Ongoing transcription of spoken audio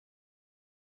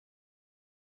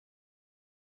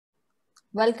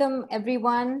Welcome,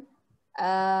 everyone.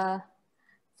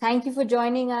 Thank you for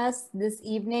joining us this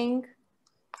evening.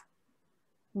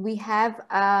 We have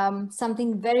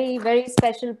something very, very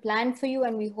special planned for you,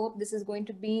 and we hope this is going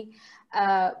to be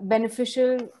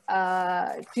beneficial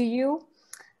to you.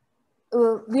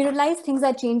 We realize things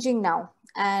are changing now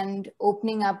and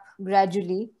opening up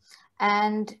gradually.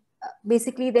 And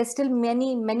basically, there's still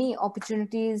many, many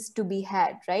opportunities to be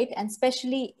had, right? And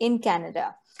especially in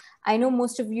Canada. I know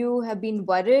most of you have been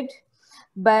worried,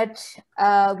 but we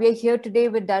are here today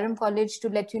with Durham College to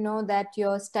let you know that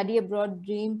your study abroad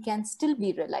dream can still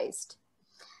be realized.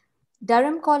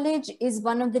 Durham College is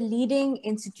one of the leading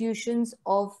institutions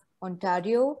of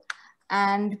Ontario.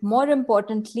 And more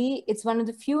importantly, it's one of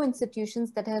the few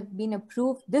institutions that have been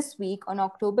approved this week on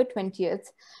October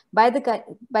 20th by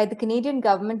the Canadian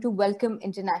government to welcome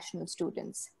international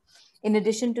students. In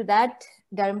addition to that,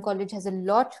 Durham College has a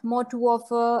lot more to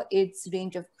offer, its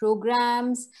range of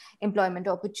programs, employment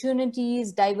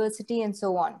opportunities, diversity, and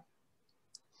so on.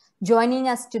 Joining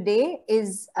us today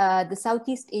is the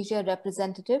Southeast Asia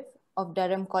representative of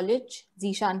Durham College,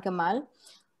 Zeeshan Kamal,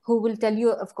 who will tell you,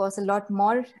 of course, a lot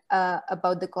more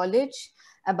about the college,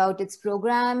 about its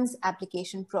programs,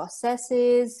 application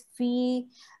processes, fee,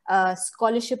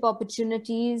 scholarship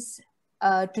opportunities,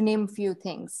 to name a few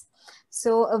things.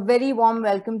 So a very warm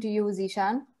welcome to you,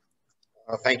 Zeeshan.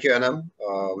 Thank you, Anam.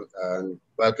 And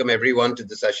welcome everyone to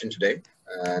the session today.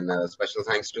 And special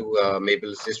thanks to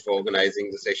Maple Assist for organizing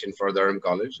the session for Durham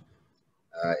College.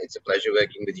 It's a pleasure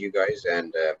working with you guys.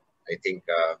 And I think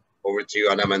over to you,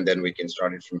 Anam, and then we can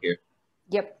start it from here.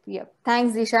 Yep.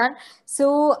 Thanks, Zeeshan.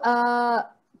 So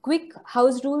quick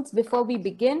house rules before we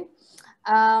begin.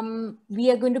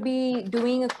 We are going to be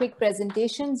doing a quick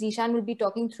presentation. Zeeshan will be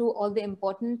talking through all the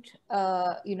important,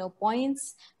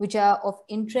 points which are of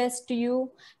interest to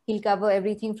you. He'll cover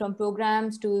everything from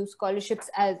programs to scholarships,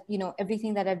 as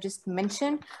everything that I've just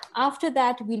mentioned. After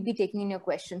that, we'll be taking in your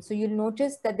questions. So you'll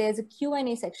notice that there's a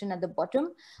Q&A section at the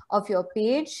bottom of your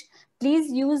page.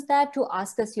 Please use that to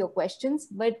ask us your questions,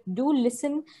 but do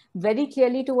listen very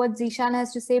clearly to what Zeeshan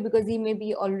has to say, because he may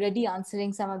be already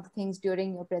answering some of the things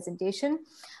during your presentation.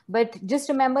 But just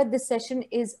remember, this session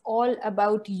is all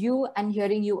about you and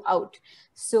hearing you out.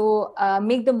 So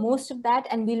make the most of that,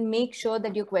 and we'll make sure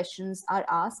that your questions are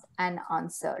asked and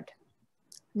answered.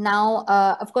 Now,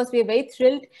 of course, we are very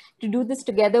thrilled to do this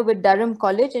together with Durham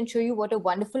College and show you what a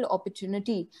wonderful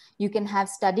opportunity you can have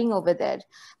studying over there.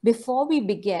 Before we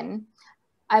begin,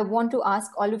 I want to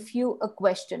ask all of you a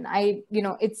question.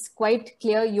 It's quite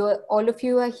clear all of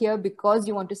you are here because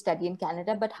you want to study in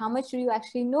Canada, but how much do you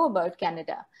actually know about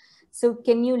Canada? So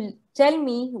can you tell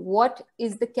me what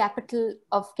is the capital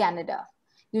of Canada?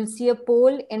 You'll see a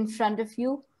poll in front of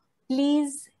you.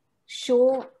 Please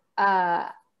show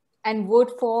and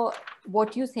vote for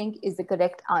what you think is the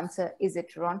correct answer. Is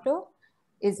it Toronto?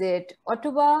 Is it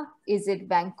Ottawa? Is it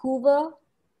Vancouver?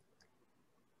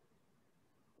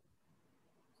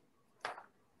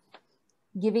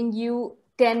 Giving you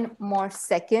 10 more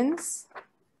seconds.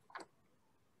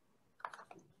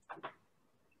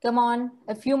 Come on,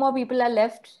 a few more people are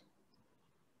left.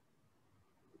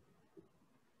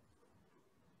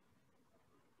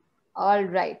 All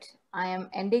right, I am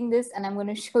ending this and I'm going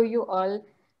to show you all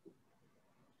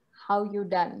how you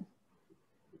done.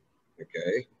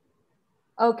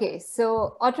 Okay,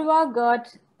 so Ottawa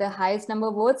got the highest number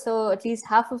of votes, so at least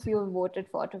half of you voted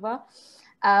for Ottawa.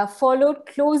 Followed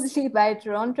closely by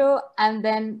Toronto, and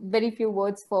then very few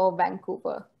votes for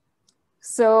Vancouver.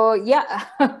 So yeah,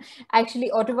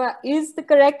 actually Ottawa is the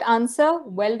correct answer.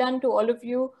 Well done to all of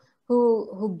you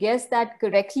who guessed that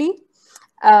correctly.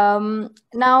 Now,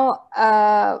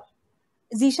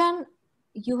 Zeeshan,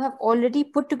 you have already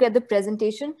put together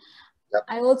presentation. Yep.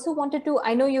 I also wanted to,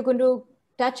 I know you're going to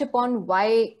touch upon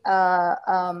why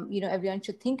everyone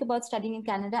should think about studying in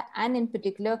Canada, and in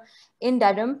particular in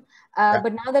Durham.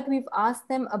 But now that we've asked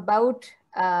them about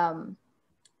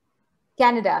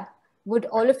Canada, would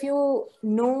all of you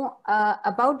know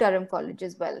about Durham College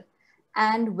as well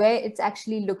and where it's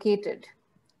actually located?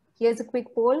 Here's a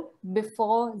quick poll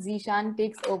before Zeeshan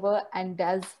takes over and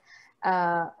does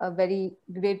a very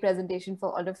great presentation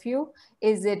for all of you.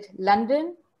 Is it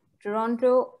London,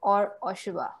 Toronto, or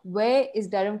Oshawa? Where is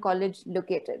Durham College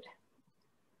located?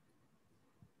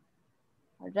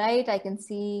 All right, I can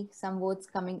see some votes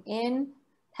coming in.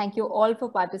 Thank you all for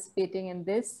participating in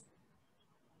this.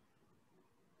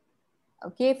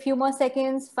 Okay, a few more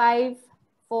seconds. 5,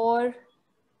 4,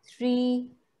 3,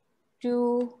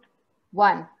 2,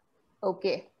 1.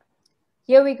 Okay,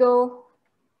 here we go.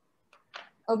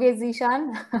 Okay,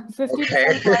 Zeeshan, 50% Okay,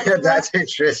 Oshawa. that's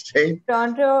interesting.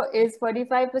 Toronto is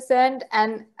 45%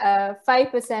 and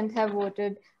 5% have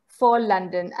voted for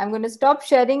London. I'm going to stop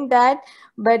sharing that.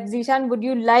 But Zeeshan, would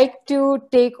you like to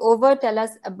take over? Tell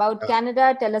us about Uh,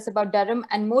 Canada, tell us about Durham,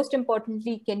 and most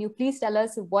importantly, can you please tell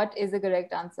us what is the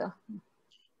correct answer?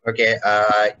 okay,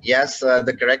 yes,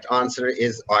 the correct answer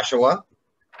is Oshawa.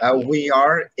 Yeah. We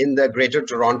are in the Greater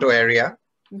Toronto area,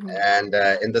 Mhm. and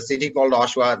in the city called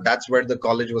Oshawa, that's where the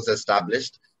college was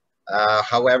established.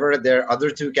 However, there are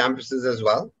other two campuses as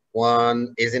well. One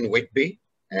is in Whitby,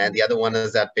 and Mhm. the other one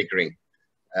is at Pickering.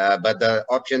 But the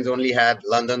options only had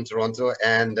London, Toronto,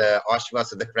 and Oshawa,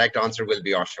 so the correct answer will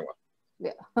be Oshawa.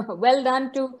 Yeah. Well done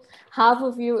to half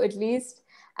of you at least.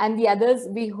 And the others,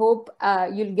 we hope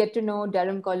you'll get to know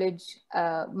Durham College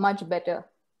much better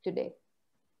today.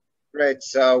 Right.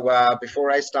 So before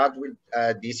I start with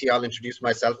DC, I'll introduce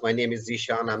myself. My name is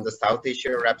Zeeshan. I'm the South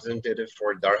Asia representative for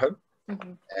Durham,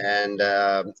 Mhm. and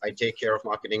I take care of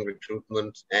marketing,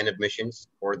 recruitment, and admissions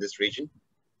for this region.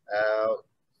 Uh,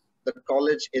 the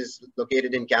college is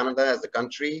located in Canada as a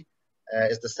country,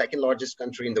 is the second largest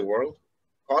country in the world.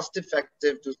 Cost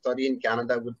effective to study in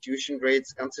Canada with tuition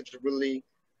rates considerably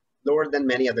lower than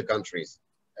many other countries.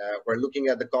 We're looking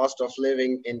at the cost of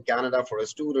living in Canada for a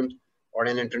student or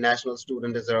an international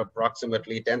student is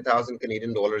approximately 10,000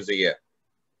 Canadian dollars a year.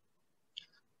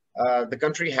 The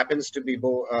country happens to be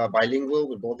bilingual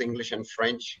with both English and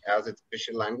French as its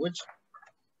official language.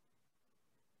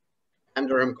 And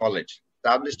Durham College,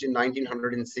 established in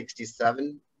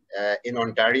 1967 in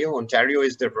Ontario. Ontario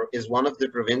is one of the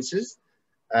provinces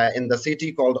in the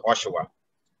city called Oshawa.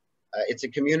 It's a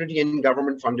community and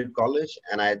government funded college,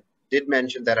 and I did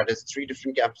mention that it has three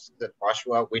different campuses at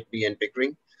Oshawa, Whitby, and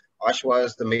Pickering. Oshawa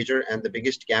is the major and the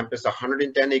biggest campus,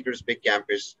 110 acres big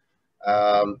campus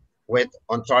with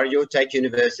Ontario Tech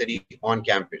University on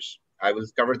campus. I will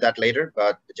cover that later,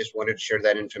 but I just wanted to share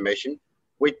that information.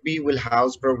 Whitby will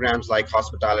house programs like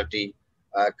hospitality,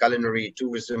 culinary,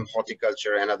 tourism,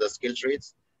 horticulture, and other skill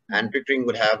trades. And Pickering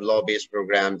would have law-based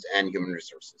programs and human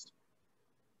resources.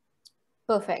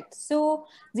 Perfect. So,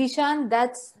 Zishan,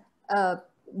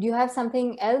 do you have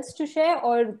something else to share,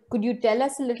 or could you tell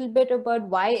us a little bit about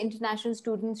why international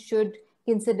students should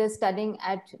consider studying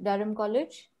at Durham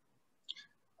College?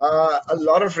 A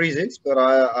lot of reasons, but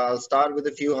I'll start with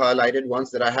a few highlighted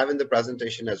ones that I have in the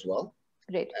presentation as well.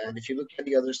 Great. And if you look at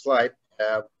the other slide,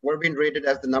 we're being rated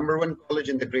as the #1 college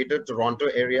in the Greater Toronto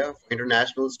area for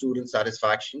international student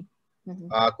satisfaction,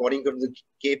 according to the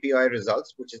KPI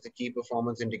results, which is the key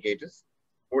performance indicators.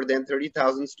 More than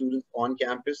 30,000 students on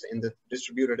campus in the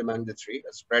distributed among the three,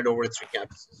 spread over three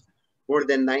campuses. More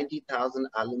than 90,000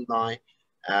 alumni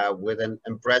with an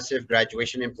impressive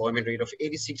graduation employment rate of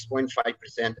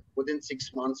 86.5% within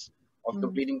 6 months of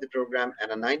completing the program,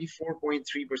 and a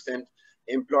 94.3%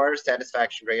 employer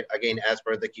satisfaction rate, again, as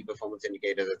per the key performance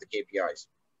indicators of the KPIs.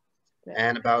 Right.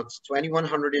 And about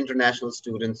 2,100 international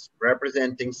students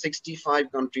representing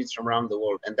 65 countries from around the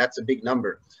world. And that's a big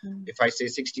number. If I say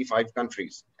 65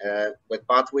 countries, with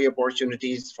pathway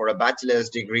opportunities for a bachelor's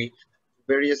degree,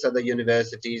 various other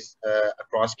universities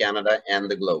across Canada and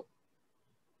the globe.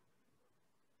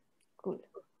 Cool.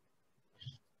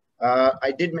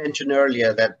 I did mention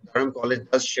earlier that Durham College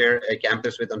does share a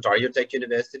campus with Ontario Tech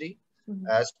University.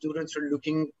 Students are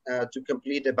looking to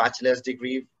complete a bachelor's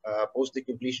degree post the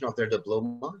completion of their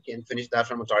diploma, can finish that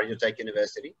from Ontario Tech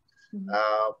University.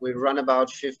 We run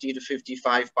about 50 to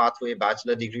 55 pathway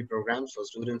bachelor degree programs for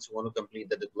students who want to complete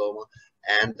the diploma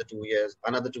and the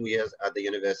another 2 years at the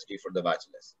university for the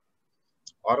bachelor's.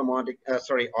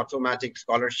 Automatic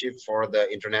scholarship for the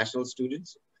international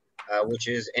students, which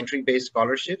is entry-based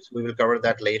scholarships. We will cover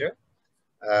that later.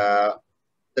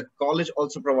 The college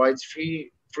also provides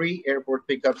free airport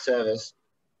pickup service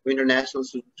to international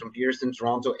students from Pearson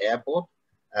Toronto Airport.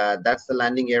 That's the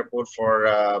landing airport for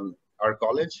our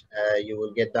college. You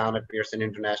will get down at Pearson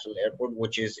International Airport,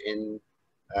 which is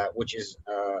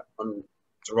on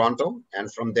Toronto,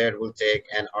 and from there it will take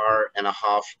an hour and a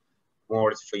half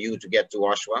more for you to get to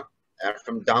Oshawa.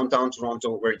 From downtown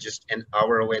Toronto, we're just an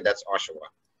hour away. That's Oshawa.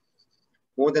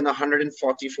 More than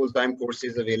 140 full-time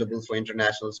courses available for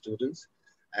international students.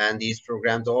 And these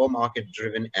programs are all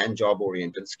market-driven and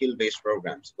job-oriented, skill-based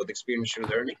programs with experiential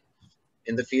learning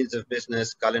in the fields of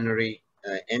business, culinary,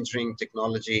 engineering,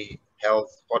 technology,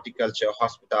 health, horticulture,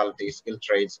 hospitality, skilled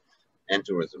trades, and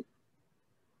tourism.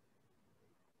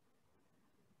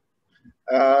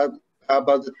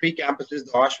 About the three campuses,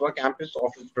 the Oshawa campus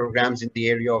offers programs in the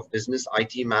area of business,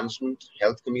 IT management,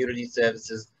 health community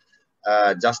services,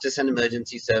 justice and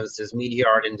emergency services, media,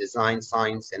 art and design,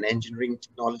 science, and engineering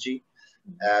technology.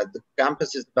 The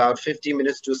campus is about 50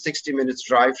 minutes to 60 minutes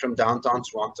drive from downtown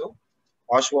Toronto.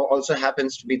 Oshawa also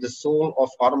happens to be the soul of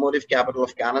automotive capital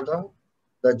of Canada.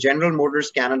 The General Motors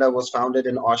Canada was founded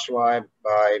in Oshawa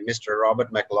by Mr.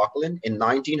 Robert McLaughlin in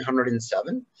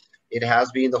 1907. It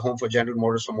has been the home for General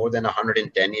Motors for more than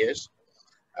 110 years.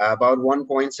 About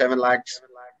 1.7 lakhs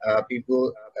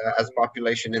people as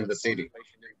population in the city.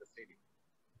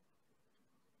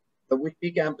 The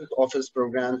Whitby campus offers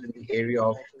programs in the area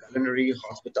of culinary,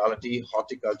 hospitality,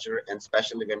 horticulture, and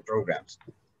special event programs.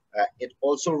 It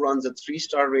also runs a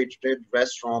 3-star rated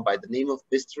restaurant by the name of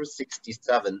Bistro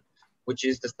 67, which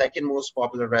is the second most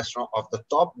popular restaurant of the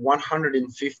top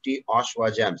 150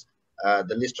 Oshawa Gems,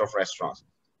 the list of restaurants.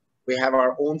 We have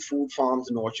our own food farms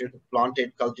and orchard,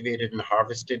 planted, cultivated, and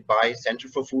harvested by Center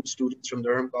for Food students from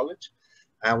Durham College.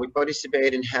 We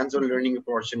participate in hands-on learning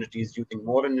opportunities using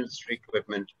modern industry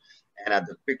equipment. And at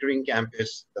the Pickering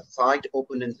campus, the site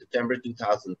opened in September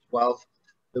 2012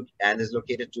 and is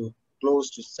located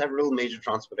close to several major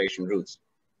transportation routes.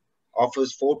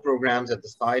 Offers 4 programs at the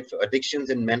site for addictions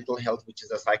and mental health, which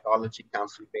is a psychology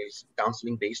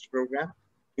counseling-based program,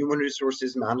 human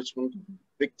resources management,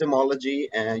 victimology,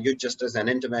 and youth justice and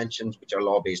interventions, which are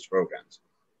law-based programs.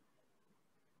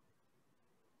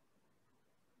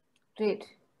 Great.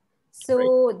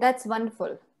 So that's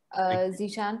wonderful,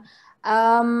 Zeeshan.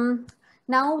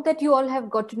 Now that you all have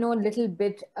got to know a little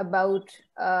bit about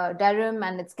Durham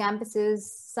and its campuses,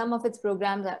 some of its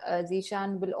programs,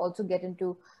 Zeeshan will also get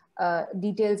into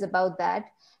details about that.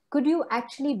 Could you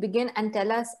actually begin and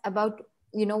tell us about,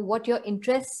 what your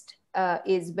interest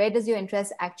is? Where does your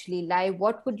interest actually lie?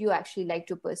 What would you actually like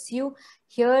to pursue?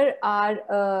 Here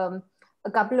are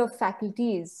a couple of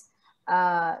faculties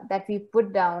that we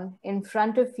put down in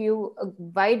front of you, a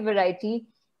wide variety.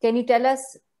 Can you tell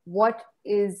us what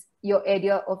is your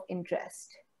area of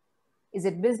interest? Is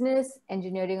it business,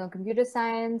 engineering or computer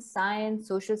science,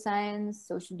 social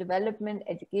development,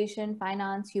 education,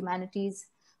 finance, humanities?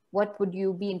 What would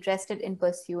you be interested in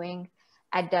pursuing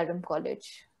at Durham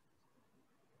College?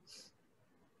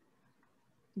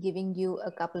 Giving you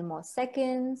a couple more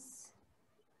seconds.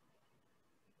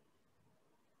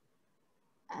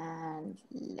 And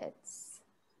let's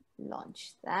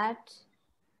launch that.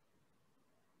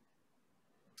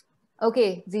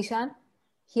 Okay, Zeeshan,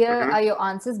 here are your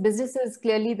answers. Business is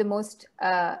clearly the most,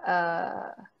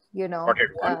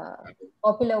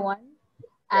 popular one,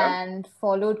 and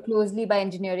followed closely by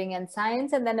engineering and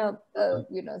science, and then a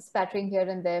spattering here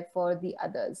and there for the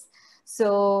others.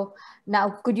 So now,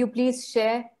 could you please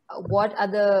share what are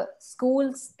the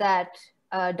schools that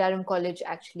Durham College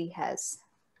actually has?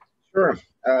 Sure.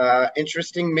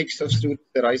 Interesting mix of students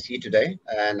that I see today,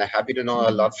 and happy to know a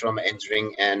lot from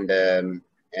engineering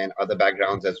and other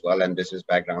backgrounds as well, and business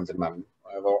backgrounds in management.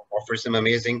 I will offer some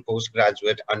amazing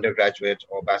postgraduate, undergraduate,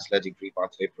 or bachelor degree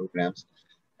pathway programs,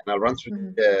 and I'll run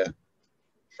through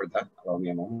for that. Allow me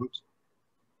a moment.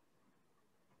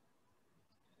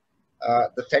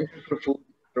 The Center for Food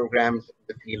programs in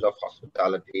the field of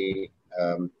hospitality,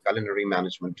 culinary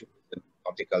management, tourism,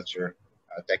 horticulture,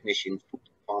 technician, food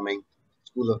farming,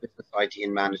 School of Business, IT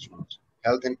and Management,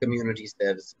 Health and Community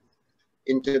Services,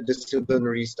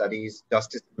 Interdisciplinary Studies,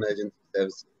 Justice Emergency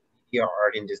Services, Media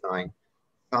Art and Design,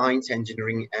 Science,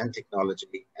 Engineering and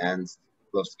Technology, and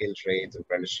School of Skilled Trades,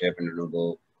 Apprenticeship and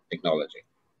Renewable Technology.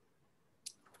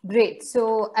 Great.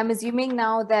 So I'm assuming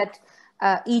now that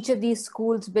each of these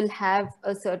schools will have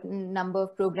a certain number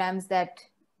of programs that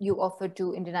you offer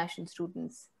to international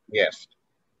students. Yes.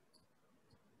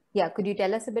 Yeah, could you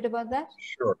tell us a bit about that?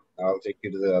 Sure. I'll take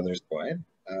you to the other slide.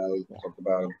 I'll talk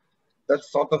about the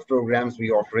sort of programs we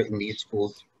offer in these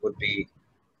schools would be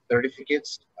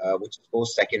certificates, which is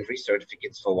post-secondary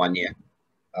certificates for 1 year,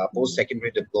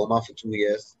 post-secondary diploma for 2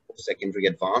 years, post-secondary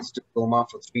advanced diploma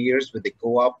for 3 years with the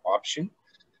co-op option,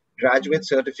 graduate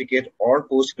certificate or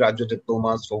postgraduate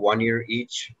diplomas for 1 year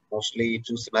each, mostly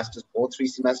 2 semesters or 3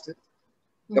 semesters,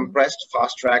 compressed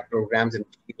fast-track programs in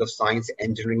the field of science,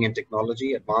 engineering, and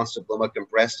technology, advanced diploma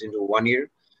compressed into 1 year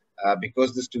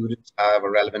because the students have a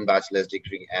relevant bachelor's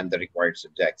degree and the required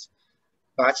subjects.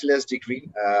 Bachelor's degree,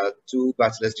 2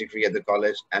 bachelor's degree at the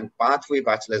college, and pathway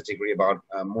bachelor's degree, about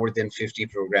more than 50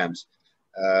 programs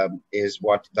is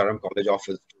what Durham College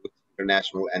offers to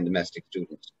international and domestic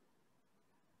students.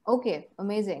 Okay,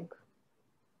 amazing.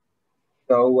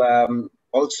 So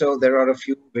also there are a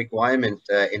few requirements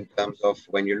in terms of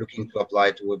when you're looking to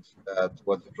apply towards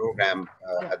the program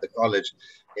at the college,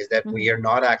 is that we are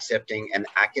not accepting an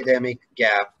academic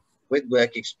gap with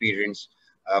work experience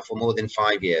for more than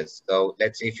 5 years. So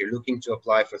let's say if you're looking to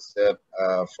apply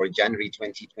for January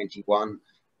 2021,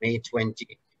 May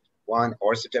 21, 21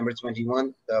 or September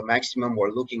 21. The maximum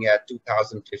we're looking at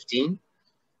 2015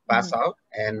 pass out,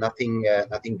 and nothing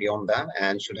beyond that,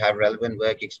 and should have relevant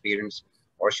work experience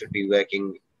or should be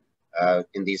working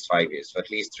in these 5 years, for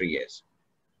at least 3 years.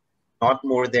 Not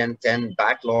more than 10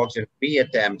 backlogs and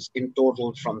pre-attempts in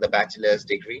total from the bachelor's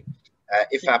degree.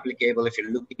 If applicable, if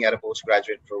you're looking at a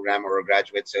postgraduate program or a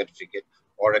graduate certificate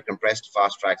or a compressed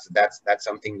fast track, so that's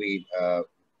something we look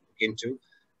into.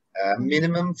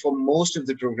 Minimum for most of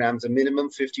the programs, a minimum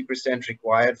 50%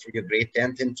 required for your grade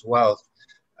 10th and 12th.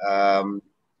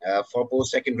 For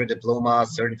post-secondary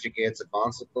diplomas, certificates,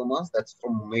 advanced diplomas, that's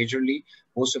for majorly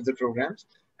most of the programs.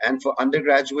 And for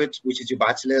undergraduate, which is your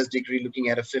bachelor's degree, looking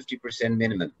at a 50%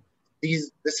 minimum.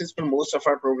 This is for most of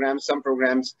our programs. Some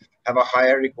programs have a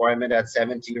higher requirement at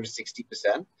 70 or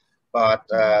 60%, but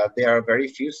there are very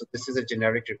few. So this is a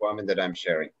generic requirement that I'm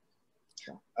sharing.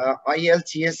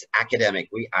 IELTS academic,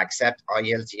 we accept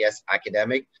IELTS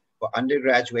academic for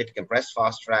undergraduate, compressed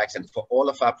fast tracks, and for all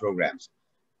of our programs.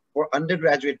 For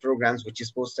undergraduate programs, which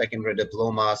is post-secondary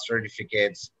diplomas,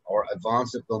 certificates, or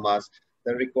advanced diplomas,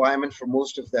 the requirement for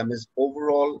most of them is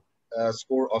overall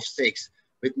score of 6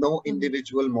 with no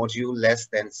individual module less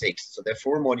than 6. So there are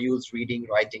 4 modules: reading,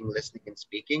 writing, listening, and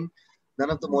speaking. None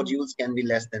of the modules can be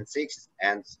less than 6.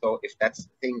 And so if that's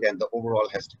the thing, then the overall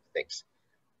has to be 6.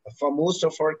 For most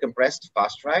of our compressed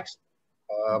fast tracks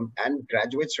and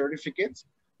graduate certificates,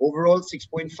 overall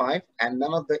 6.5, and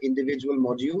none of the individual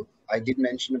module, I did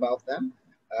mention about them,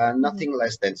 nothing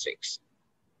less than 6.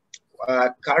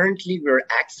 Currently, we're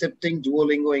accepting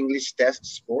Duolingo English test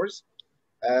scores,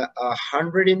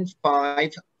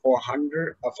 105 for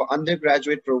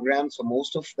undergraduate programs for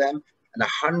most of them, and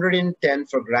 110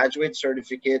 for graduate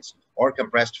certificates or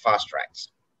compressed fast tracks.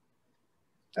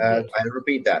 I'll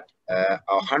repeat that.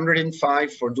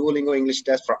 105 for Duolingo English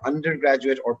test for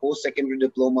undergraduate or post-secondary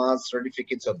diplomas,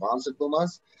 certificates, advanced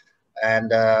diplomas,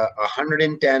 and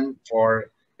 110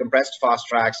 for compressed fast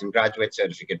tracks and graduate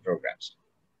certificate programs.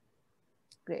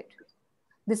 Great.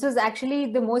 This was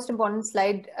actually the most important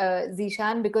slide,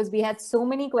 Zeeshan, because we had so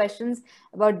many questions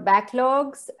about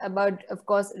backlogs, about, of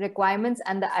course, requirements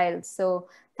and the IELTS. So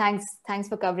thanks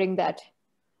for covering that.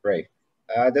 Great.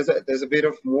 There's a bit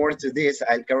of more to this.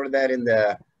 I'll cover that in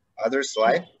the other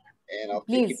slide, and I'll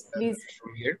take it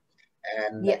from here.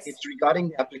 And it's regarding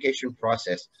the application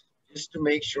process. Just to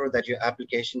make sure that your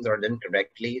applications are done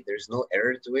correctly, there's no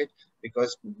error to it,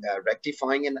 because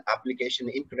rectifying an application,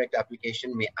 incorrect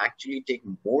application, may actually take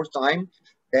more time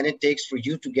than it takes for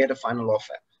you to get a final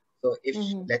offer. So if,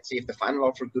 let's say, if the final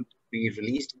offer could be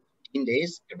released in 15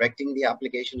 days, correcting the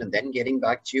application and then getting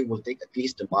back to you will take at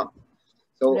least a month.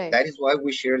 So that is why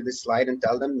we share this slide and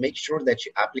tell them, make sure that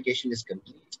your application is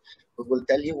complete. We will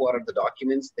tell you what are the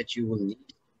documents that you will need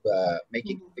to make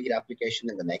a complete application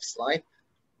in the next slide.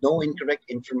 No incorrect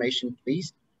information,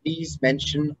 please. Please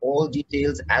mention all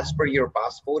details as per your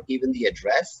passport, even the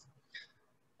address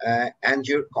and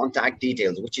your contact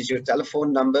details, which is your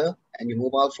telephone number and your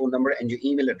mobile phone number and your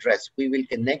email address. We will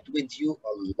connect with you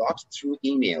a lot through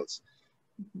emails.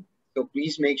 So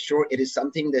please make sure it is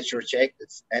something that you're checked.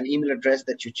 It's an email address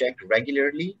that you check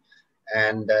regularly,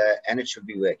 and it should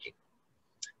be working.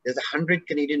 There's a 100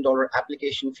 Canadian dollar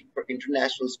application fee for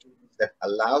international students that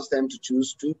allows them to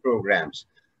choose 2 programs.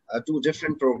 2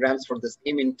 different programs for the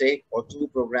same intake, or 2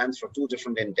 programs for 2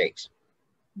 different intakes.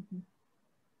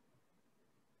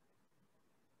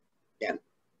 Again,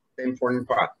 the important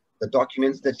part, the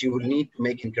documents that you will need to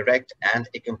make a correct and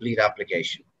a complete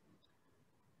application.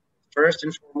 First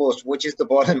and foremost, which is the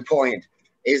bottom point,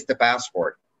 is the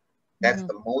passport. That's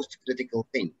the most critical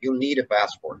thing. You'll need a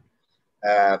passport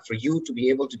for you to be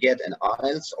able to get an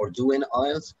IELTS or do an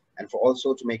IELTS, and for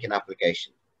also to make an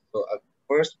application. So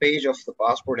first page of the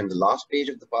passport and the last page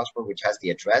of the passport, which has the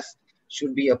address,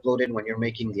 should be uploaded when you're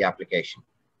making the application.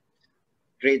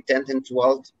 Grade 10th and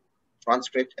 12th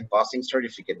transcript and passing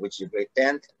certificate, which is grade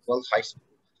 10th, 12th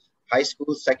high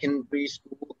school, secondary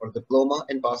school, or diploma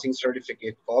and passing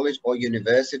certificate, college or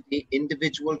university,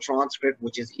 individual transcript,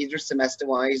 which is either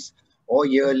semester-wise or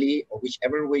yearly, or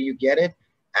whichever way you get it,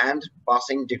 and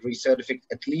passing degree certificate,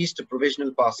 at least a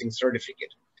provisional passing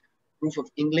certificate. Proof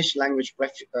of English language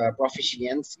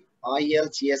proficiency,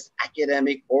 IELTS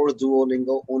academic or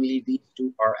Duolingo, only these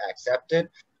 2 are accepted.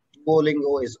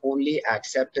 Duolingo is only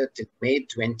accepted till May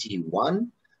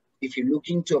 21. If you're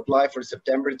looking to apply for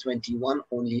September 21,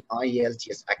 only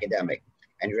IELTS academic,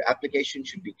 and your application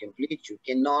should be complete. You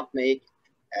cannot make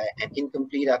an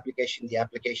incomplete application. The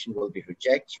application will be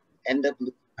rejected. You end up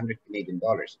losing 100 Canadian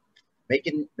dollars. Make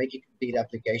a complete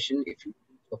application if you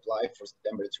apply for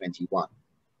September 21.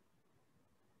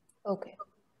 Okay.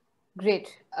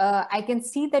 Great. I can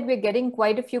see that we're getting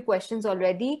quite a few questions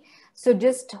already. So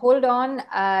just hold on,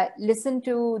 listen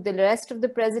to the rest of the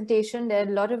presentation. There are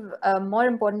a lot of more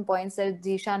important points that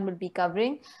Zeeshan will be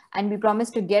covering, and we promise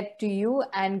to get to you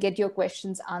and get your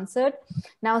questions answered.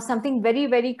 Now, something very,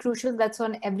 very crucial that's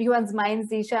on everyone's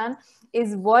minds, Zeeshan,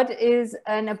 is what is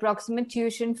an approximate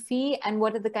tuition fee and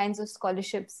what are the kinds of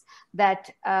scholarships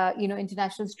that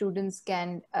international students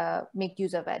can make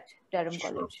use of at Durham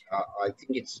Sure. College. I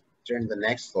think it's turn the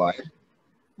next slide.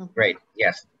 Mhm. Great.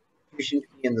 Yes. Tuition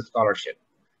fee and the scholarship.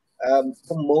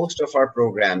 For most of our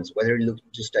programs, whether you're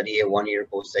looking to study a one-year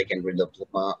post-secondary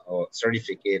diploma or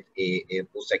certificate, a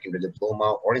post-secondary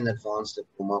diploma, or an advanced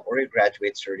diploma, or a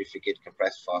graduate certificate,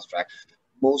 compressed fast track,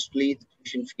 mostly the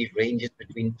tuition fee ranges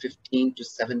between 15 to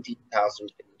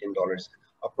 17,000 Canadian dollars,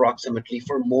 approximately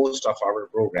for most of our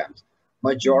programs.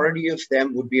 Majority of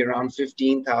them would be around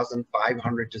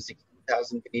 15,500 to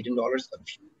 16,000 Canadian dollars. A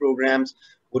few programs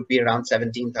would be around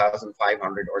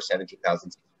 17,500 or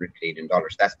 17,600 Canadian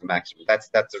dollars. That's the maximum. That's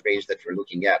the range that we're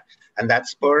looking at, and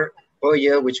that's per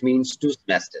year, which means 2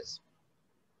 semesters.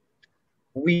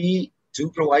 We do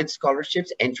provide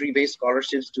scholarships, entry-based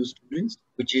scholarships to students,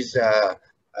 which is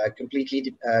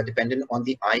completely dependent on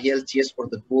the IELTS or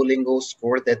the Duolingo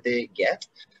score that they get.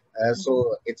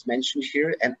 So it's mentioned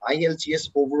here, an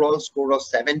IELTS overall score of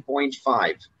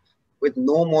 7.5 with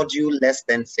no module less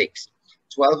than 6.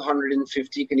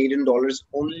 1,250 Canadian dollars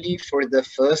only for the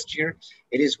first year.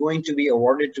 It is going to be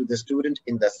awarded to the student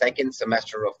in the second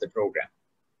semester of the program.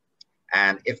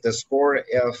 And if the score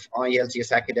of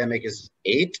IELTS academic is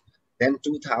 8, then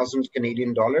 2,000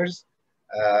 Canadian dollars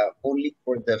only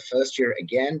for the first year,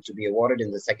 again to be awarded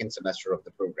in the second semester of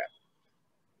the program.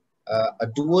 A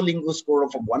Duolingo score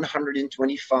of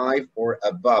 125 or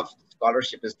above,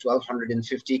 scholarship is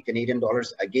 1,250 Canadian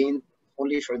dollars, again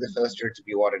only for the first year to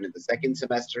be awarded in the second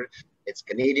semester. It's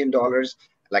Canadian dollars.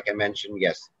 Like I mentioned,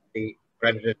 yes, they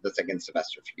credited the second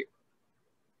semester for you.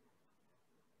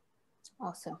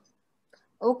 Awesome.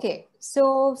 Okay,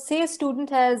 so say a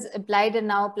student has applied and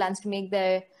now plans to make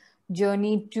their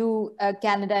journey to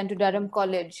Canada and to Durham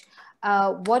College.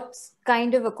 What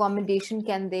kind of accommodation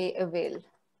can they avail?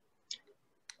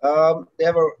 They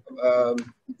have a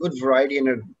good variety and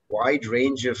a wide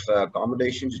range of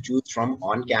accommodation to choose from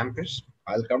on campus.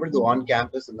 I'll cover the on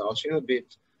campus and I'll share a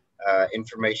bit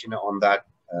information on that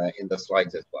in the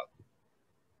slides as well.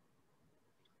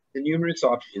 The numerous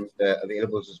options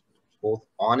available to both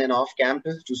on and off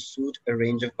campus to suit a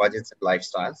range of budgets and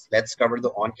lifestyles. Let's cover the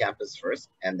on campus first,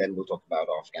 and then we'll talk about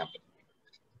off campus.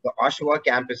 The Oshawa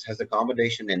campus has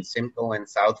accommodation in Simcoe and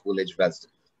South Village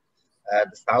residence.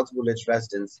 The South Village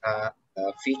residence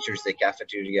features a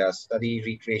cafeteria, study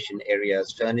recreation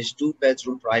areas, furnished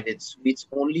 2-bedroom private suites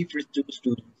only for 2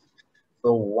 students.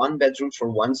 So 1 bedroom for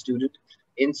 1 student.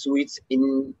 In suites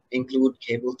include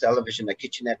cable television, a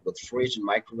kitchenette with fridge and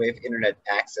microwave, internet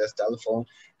access, telephone,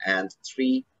 and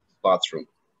 3 bathrooms.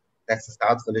 That's the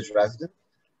South Village residence.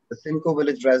 The Simcoe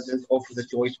Village residence offers a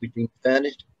choice between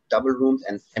furnished double rooms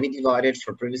and semi-divided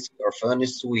for privacy or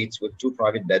furnished suites with 2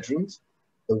 private bedrooms.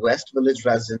 The West Village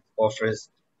residence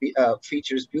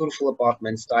features beautiful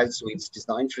apartment-style suites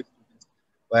designed for students,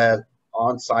 where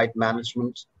on-site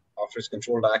management offers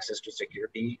controlled access to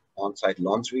security, on-site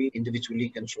laundry, individually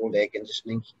controlled air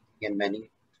conditioning, and many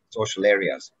social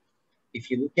areas. If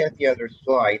you look at the other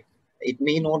slide, it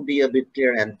may not be a bit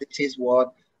clear, and this is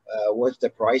what was the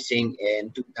pricing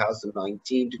in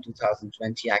 2019 to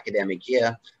 2020 academic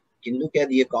year. You can look at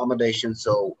the accommodation.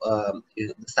 So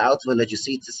the South Village, you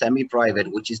see it's a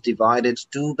semi-private, which is divided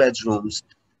 2 bedrooms,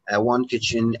 1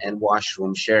 kitchen and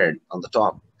washroom shared on the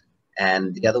top.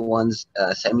 And the other one's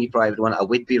a semi-private one, a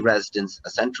Whitby residence, a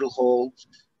central hall,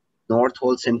 North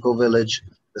Hall, Simcoe Village,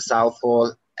 the South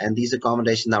Hall, and these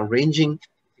accommodations are ranging.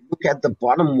 If you look at the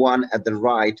bottom one at the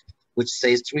right, which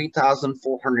says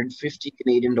 3,450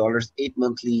 Canadian dollars, 8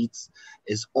 monthly,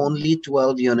 is only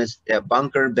 12 units. They're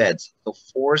bunker beds. So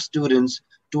 4 students,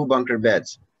 2 bunker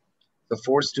beds. So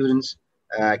 4 students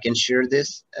can share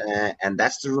this, and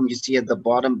that's the room you see at the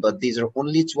bottom. But these are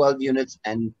only 12 units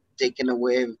and taken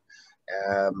away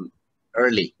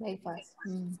early. Very fast.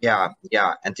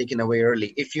 Yeah, and taken away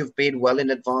early. If you've paid well in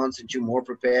advance and you're more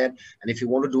prepared, and if you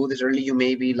want to do this early, you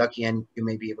may be lucky and you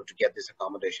may be able to get this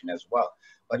accommodation as well.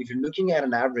 But if you're looking at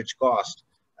an average cost,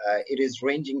 it is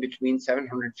ranging between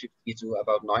 750 to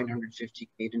about 950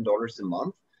 Canadian dollars a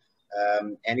month.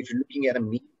 And if you're looking at a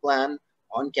meal plan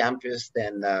on campus,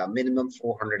 then minimum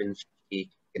 450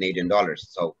 Canadian dollars.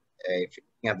 So if you're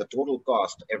looking at the total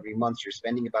cost every month, you're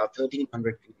spending about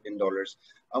 1,300 Canadian dollars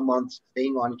a month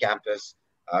staying on campus,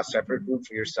 separate room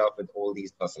for yourself with all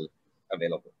these facilities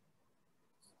available.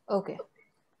 Okay.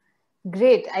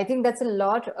 Great. I think that's a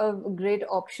lot of great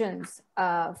options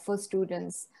for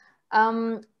students.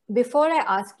 Before I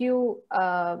ask you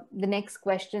the next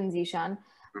question, Zeeshan,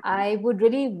 Mhm. I would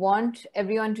really want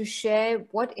everyone to share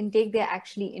what intake they're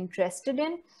actually interested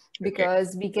in, Okay.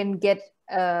 because we can get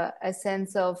a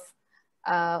sense of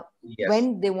Yes.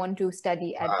 when they want to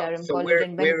study at Durham So College we're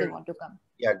and when they we're want to come.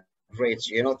 yeah, great.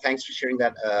 So, thanks for sharing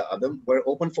that, Adam. We're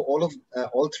open for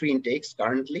all three intakes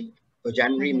currently for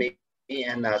January, Hmm. May,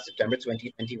 and September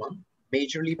 2021.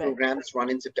 Majorly Right. programs run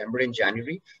in September and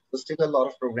January, so still a lot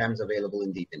of programs available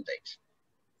in these intakes.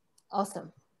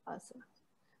 Awesome. Awesome.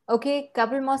 Okay,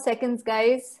 couple more seconds,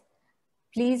 guys.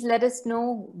 Please let us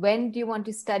know, when do you want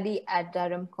to study at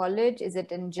Durham College? Is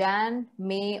it in Jan,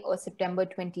 May, or September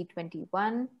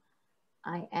 2021?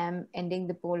 I am ending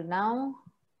the poll now.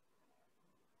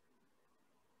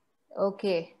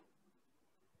 Okay.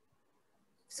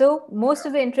 So most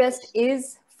of the interest Yes.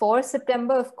 is for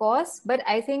September, of course, but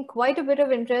I think quite a bit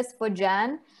of interest for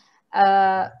Jan,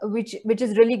 which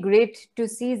is really great to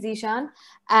see, Zeeshan. Sure.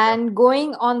 And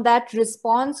going on that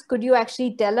response, could you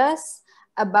actually tell us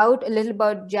about a little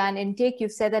about Jan intake?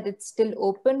 You've said that it's still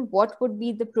open. What would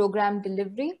be the program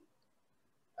delivery?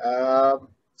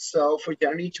 So for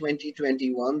January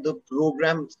 2021, the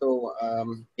program,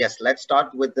 yes, let's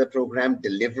start with the program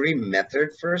delivery method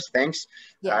first. Thanks.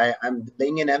 Yeah. I'm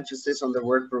laying an emphasis on the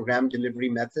word program delivery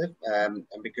method, and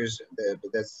there's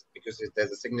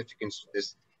a significance to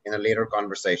this in a later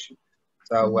conversation.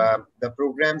 So Hmm. the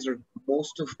programs are,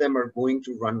 most of them are going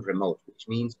to run remote, which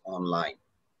means online.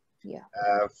 Yeah.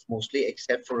 Mostly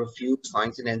except for a few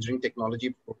science and engineering technology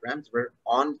programs where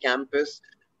on-campus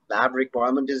lab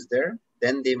requirement is there,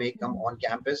 then they may come Mhm. on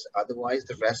campus. Otherwise,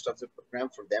 the rest of the program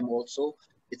for them also,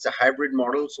 it's a hybrid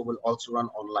model, so will also run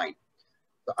online.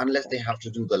 So unless they Right. have to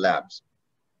do the labs.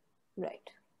 Right.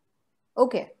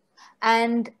 Okay.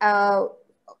 And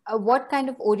what kind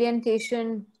of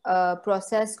orientation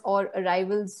process or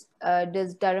arrivals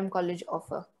does Durham College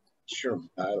offer? Sure,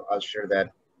 I'll share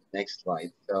that next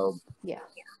slide. So Yeah.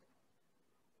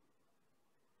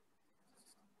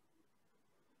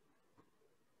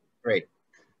 great.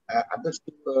 At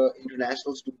the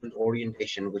international student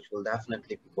orientation, which will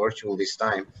definitely be virtual this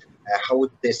time, how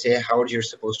would they say how you're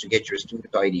supposed to get your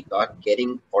student ID card,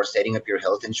 getting or setting up your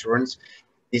health insurance?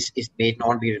 This is, may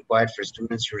not be required for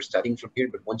students who are studying from here,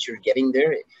 but once you're getting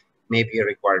there, it may be a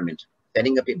requirement.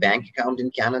 Setting up a bank account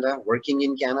in Canada, working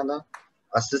in Canada,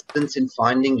 assistance in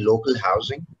finding local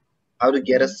housing, how to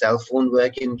get a Mhm. cell phone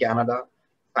work in Canada,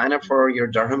 sign up for your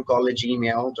Durham College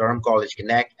email, Durham College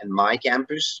Connect, and My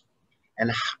Campus,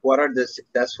 and what are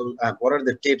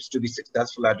the tips to be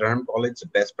successful at Durham College, the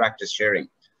best practice sharing.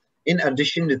 In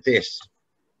addition to this,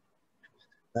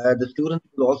 the students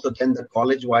will also attend the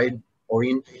college-wide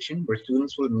orientation where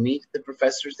students will meet the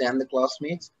professors and the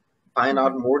classmates, find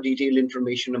out Mhm. more detailed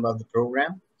information about the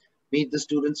program, meet the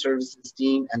student services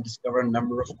team, and discover a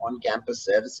number of on-campus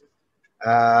services.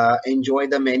 Enjoy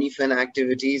the many fun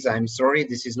activities. I'm sorry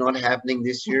this is not happening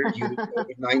this year due to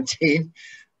COVID-19,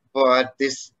 but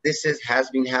has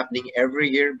been happening every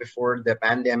year before the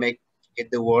pandemic hit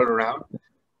the world around.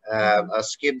 Mhm.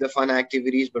 Skip the fun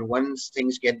activities, but once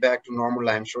things get back to normal,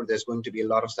 I'm sure there's going to be a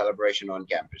lot of celebration on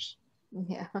campus.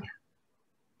 Yeah.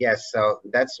 Yes, so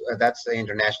that's the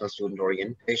international student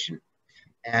orientation.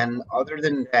 And other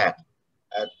than that,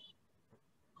 uh,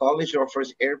 college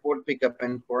offers airport pickup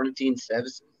and quarantine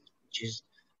services,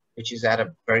 which is at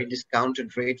a very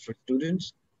discounted rate for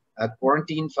students. A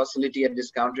quarantine facility at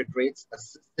discounted rates,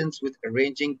 assistance with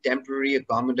arranging temporary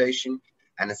accommodation,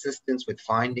 and assistance with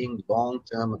finding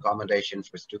long-term accommodation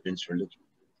for students who are looking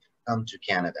to come to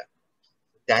Canada.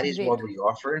 That is Great. what we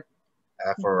offer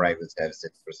for Mhm. arrival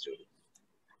services for students.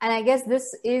 And I guess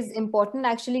this is important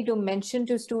actually to mention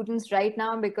to students right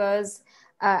now, because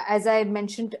as I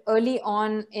mentioned early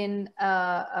on in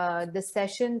the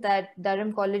session, that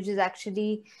Durham College is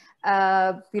actually,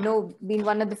 been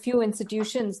one of the few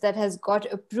institutions that has got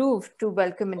approved to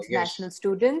welcome Oh, yes, international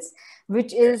students,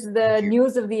 which yes, is thank the you.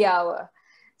 news of the hour.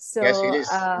 Yes, it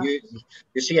So, is.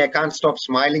 You see, I can't stop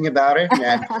smiling about it,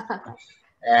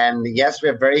 and yes,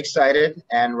 we're very excited,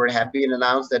 and we're happy to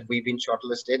announce that we've been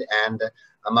shortlisted and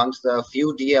amongst the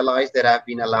few DLIs that have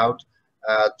been allowed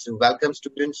to welcome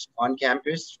students on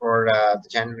campus for the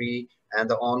January and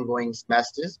the ongoing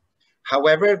semesters.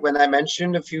 However, when I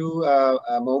mentioned a few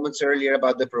moments earlier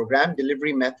about the program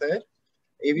delivery method,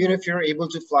 even Mhm. if you're able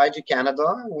to fly to Canada,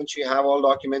 once you have all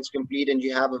documents complete and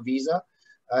you have a visa,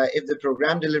 if the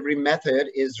program delivery method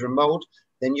is remote,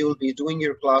 then you'll be doing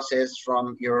your classes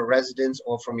from your residence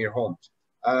or from your home.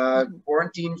 Mhm.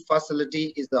 Quarantine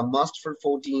facility is the must for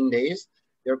 14 days.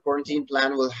 your quarantine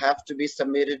plan will have to be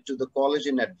submitted to the college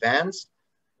in advance.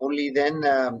 Only then,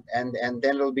 and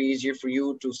then it'll be easier for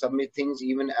you to submit things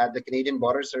even at the Canadian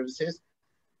Border Services,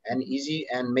 and easy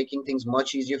and making things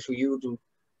much easier for you to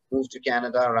move to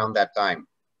Canada around that time.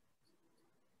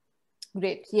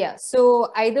 Great. Yeah.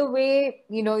 So either way,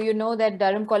 you know that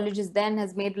Durham College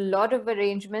has made a lot of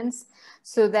arrangements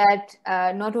so that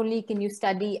not only can you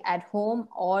study at home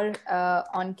or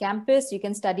on campus, you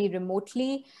can study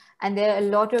remotely, and there are a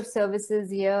lot of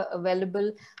services here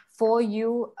available for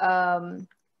you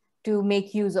to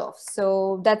make use of.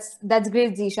 So that's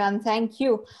great, Zeeshan. Thank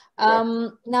you.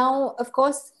 Now, of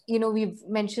course, we've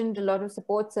mentioned a lot of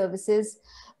support services.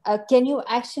 Can you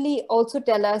actually also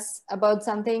tell us about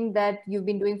something that you've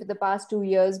been doing for the past 2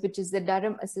 years, which is the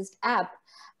Durham Assist app,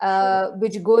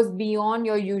 which goes beyond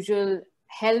your usual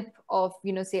help of,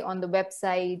 say on the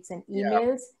websites and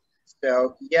emails?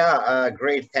 So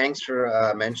great. Thanks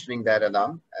for mentioning that,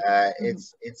 Adam.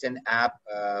 It's an app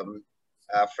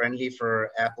friendly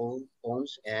for Apple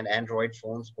phones and Android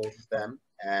phones, both of them,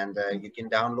 and you can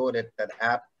download it. That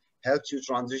app helps you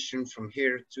transition from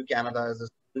here to Canada as a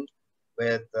student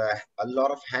with a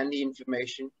lot of handy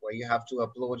information where you have to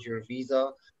upload your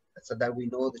visa so that we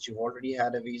know that you've already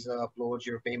had a visa, upload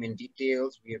your payment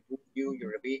details, we approve you,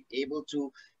 you're able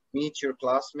to meet your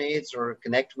classmates or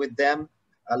connect with them.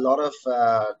 A lot of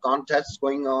contests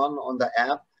going on the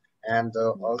app, and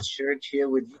I'll share it here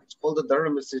with you. It's called the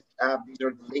Durham Assist app. These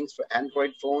are the links for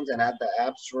Android phones and at the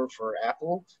App Store for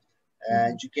Apple.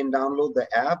 And you can download the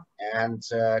app and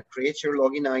create your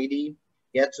login ID,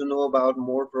 get to know about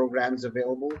more programs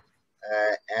available.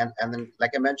 And then,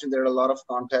 like I mentioned, there are a lot of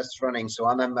contests running. So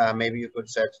Anam, maybe you could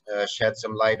shed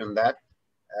some light on that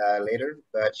later.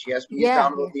 But yes, please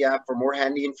download the app for more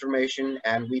handy information,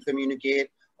 and we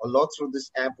communicate a lot through this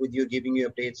app with you, giving you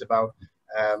updates about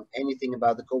anything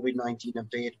about the COVID-19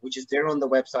 update, which is there on the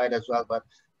website as well, but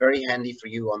very handy for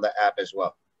you on the app as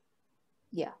well.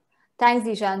 Yeah. Thanks,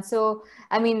 Zeeshan. So,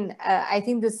 I mean, I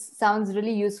think this sounds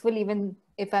really useful, even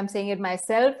if I'm saying it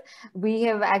myself. We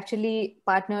have actually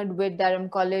partnered with Durham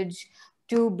College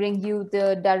to bring you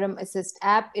the Durham Assist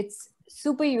app. It's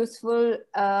super useful.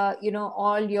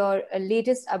 All your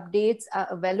latest updates are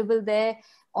available there.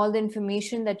 All the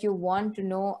information that you want to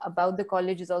know about the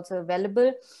college is also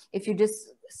available. If you just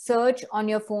search on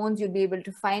your phones, you'll be able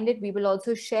to find it. We will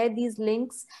also share these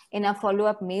links in our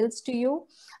follow-up mails to you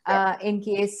in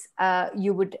case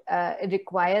you would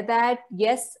require that.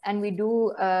 Yes, and we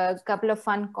do a couple of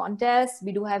fun contests.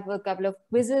 We do have a couple of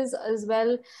quizzes as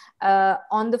well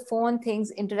on the phone,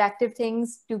 interactive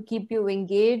things to keep you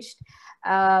engaged.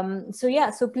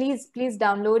 So please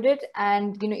download it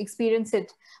and experience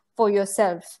it for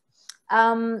yourself.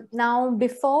 Now,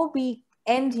 before we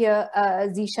end here,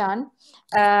 Zeeshan,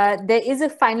 there is a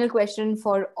final question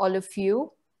for all of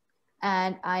you,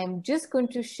 and I'm just going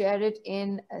to share it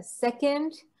in a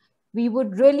second. We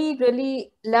would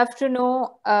really love to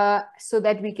know so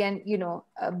that we can,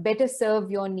 better serve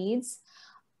your needs.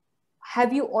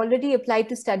 Have you already applied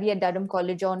to study at Durham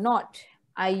College or not?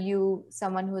 Are you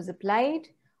someone who has applied,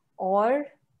 or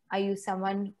are you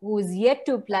someone who is yet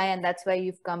to apply and that's why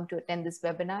you've come to attend this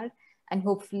webinar? And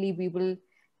hopefully we will,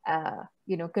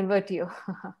 convert you.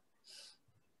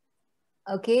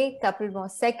 Okay, couple more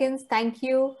seconds. Thank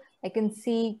you. I can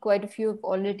see quite a few have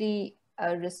already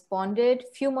responded.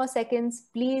 Few more seconds.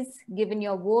 Please give in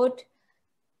your vote.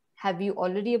 Have you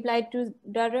already applied to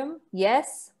Durham?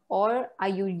 Yes. Or are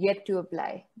you yet to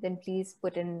apply? Then please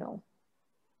put in no.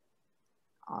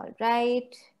 All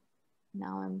right.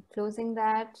 Now I'm closing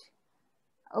that.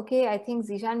 Okay, I think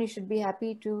Zeeshan, you should be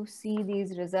happy to see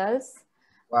these results.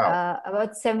 Wow.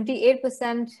 About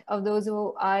 78% of those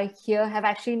who are here have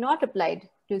actually not applied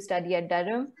to study at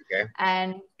Durham,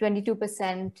 and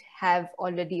 22% have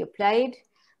already applied.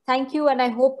 Thank you, and I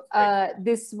hope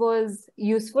this was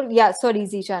useful. Yeah, sorry,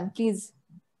 Zeeshan, please.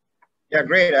 Yeah,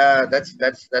 great.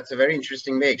 That's a very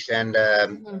interesting mix, and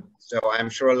so I'm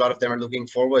sure a lot of them are looking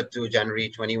forward to January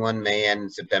 21, May,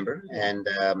 and September. And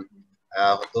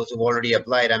those who've already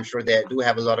applied, I'm sure they do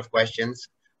have a lot of questions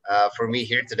for me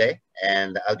here today,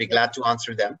 and I'll be glad to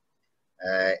answer them.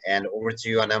 And over to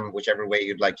you, Anam, whichever way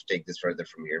you'd like to take this further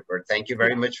from here. But thank you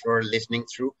very much for listening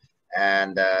through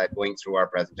and going through our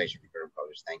presentation for Durham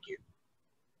College. Thank you.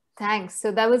 Thanks.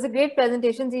 So that was a great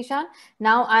presentation, Zeeshan.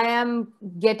 Now I am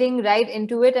getting right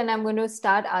into it and I'm going to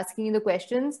start asking you the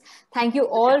questions. Thank you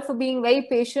all for being very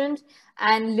patient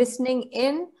and listening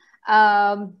in.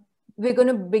 We're going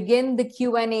to begin the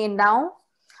Q&A now.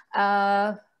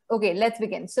 Okay, let's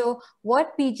begin. So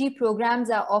what PG programs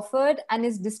are offered, and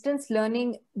is distance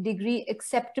learning degree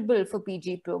acceptable for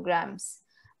PG programs?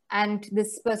 And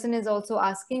this person is also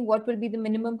asking, what will be the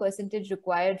minimum percentage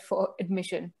required for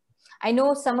admission? I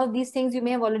know some of these things you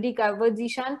may have already covered,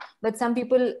 Zeeshan, but some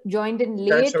people joined in That's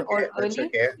late okay. or That's early.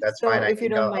 okay. That's fine. So I if you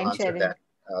think don't I'll mind answer sharing. that.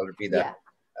 I'll repeat that.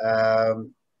 Yeah.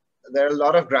 There are a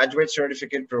lot of graduate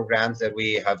certificate programs that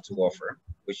we have to offer,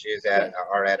 which is Right.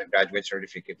 are at a graduate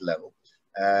certificate level,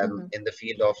 in the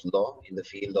field of law, in the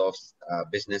field of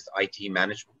business IT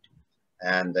management,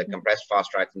 and compressed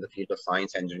fast tracks in the field of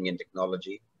science, engineering, and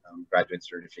technology, graduate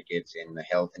certificates in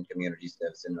health and community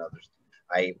service and others.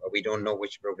 We don't know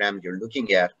which program you're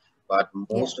looking at, but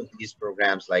Yeah. most of these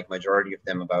programs, like majority of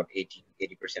them, about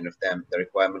 80% of them, the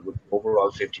requirement would be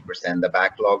overall 50%. The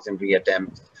backlogs and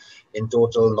reattempts in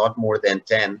total, not more than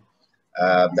 10.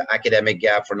 The academic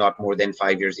gap for not more than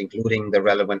 5 years, including the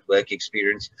relevant work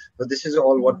experience. So this is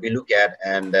all what we look at,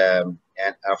 and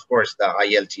of course the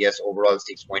IELTS overall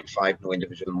 6.5, no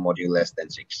individual module less than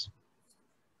 6.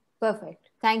 Perfect.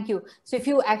 Thank you. So if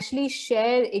you actually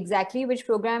share exactly which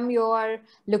program you are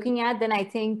looking at, then I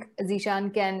think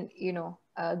Zeeshan can,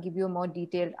 give you a more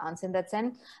detailed answer in that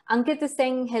sense. Ankit is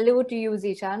saying hello to you,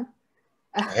 Zeeshan.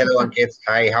 Hello, Ankit.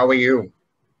 Hi, how are you?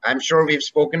 I'm sure we've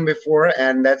spoken before,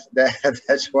 and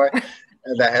that's why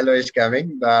the hello is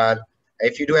coming. But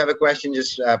if you do have a question,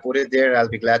 just put it there. I'll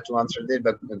be glad to answer it.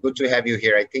 But good to have you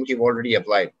here. I think you've already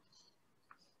applied.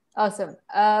 Awesome.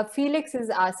 Felix is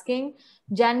asking,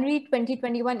 January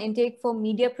 2021 intake for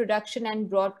media production and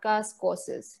broadcast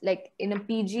courses, like in a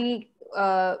PG,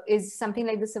 is something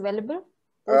like this available?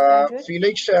 Postgraduate?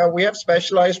 Felix, we have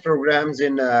specialized programs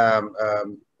in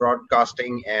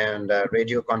broadcasting and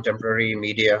radio contemporary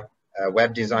media,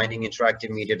 web designing, interactive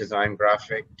media design,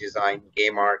 graphic design,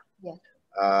 game art.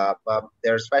 Yeah. But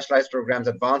there are specialized programs,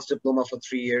 advanced diploma for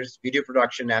 3 years, video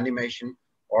production, animation,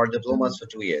 or diplomas for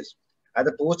 2 years. At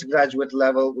the postgraduate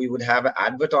level, we would have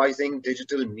advertising,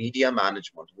 digital media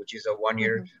management, which is a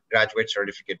 1-year graduate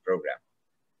certificate program.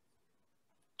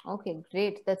 Okay,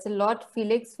 great. That's a lot,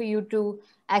 Felix, for you to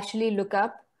actually look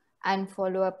up and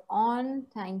follow up on.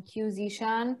 Thank you,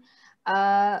 Zeeshan.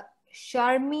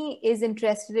 Sharmi is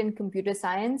interested in computer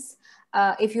science.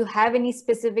 If you have any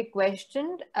specific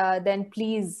question, then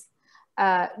please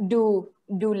do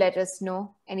let us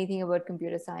know anything about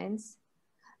computer science.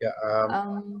 Yeah.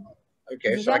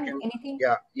 Okay, Zeeshan, so I can, anything?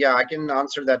 yeah, I can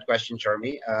answer that question,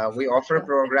 Sharmi. We offer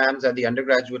programs at the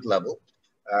undergraduate level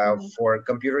for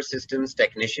computer systems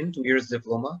technician, 2 years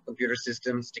diploma, computer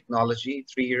systems technology,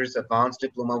 3 years advanced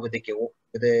diploma with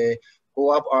a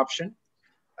co-op option,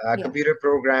 computer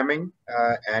programming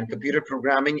and computer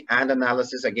programming and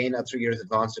analysis, again, a 3 years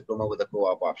advanced diploma with a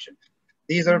co-op option.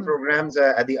 These are programs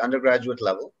at the undergraduate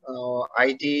level.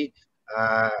 IT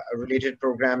related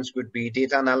programs could be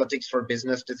data analytics for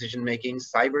business decision making,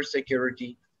 cyber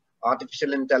security,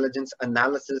 artificial intelligence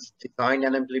analysis, design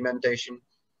and implementation.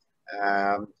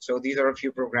 So these are a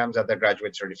few programs at the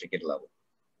graduate certificate level.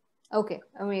 Okay,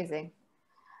 amazing.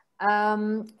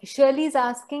 Shirley is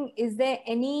asking, is there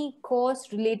any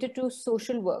course related to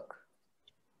social work?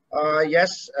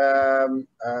 Yes, 2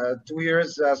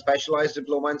 years specialized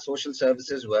diploma in social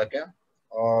services worker,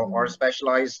 or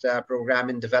specialized program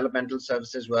in developmental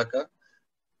services worker,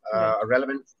 a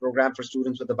relevant program for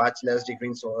students with a bachelor's degree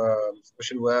in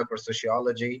social work or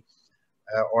sociology,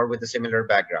 or with a similar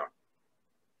background,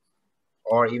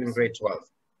 or even grade 12.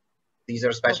 These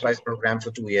are specialized programs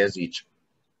for 2 years each.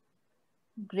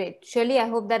 Great. Shirley, I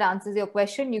hope that answers your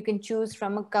question. You can choose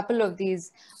from a couple of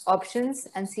these options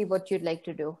and see what you'd like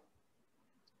to do.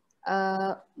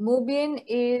 Mubin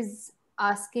is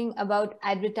asking about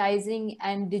advertising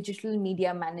and digital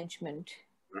media management.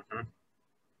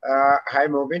 Hi,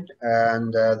 Mubin.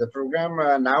 And the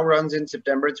program now runs in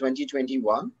September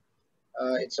 2021.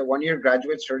 It's a 1-year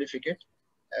graduate certificate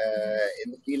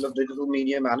in the field of digital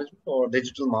media management or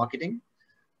digital marketing.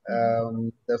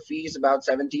 The fee is about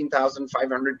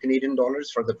 17,500 Canadian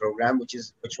dollars for the program, which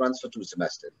runs for 2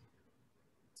 semesters.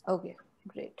 Okay,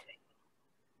 great.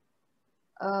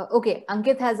 Okay,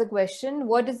 Ankit has a question.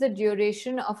 What is the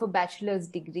duration of a bachelor's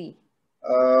degree?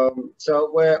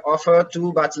 So we offer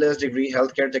 2 bachelor's degree,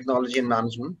 healthcare technology and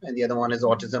management, and the other one is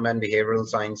autism and behavioral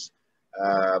science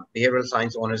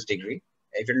honors degree.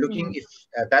 If you're looking, if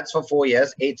that's for 4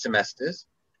 years, 8 semesters.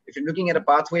 If you're looking at a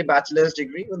pathway bachelor's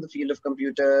degree in the field of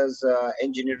computers,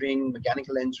 engineering,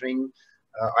 mechanical engineering,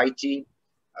 IT,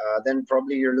 then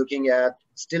probably you're looking at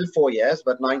still 4 years,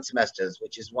 but 9 semesters,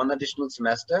 which is 1 additional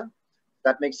semester.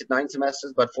 That makes it 9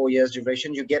 semesters, but 4 years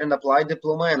duration. You get an applied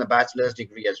diploma and a bachelor's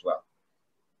degree as well.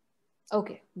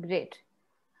 Okay, great.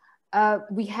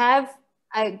 We have,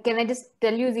 can I just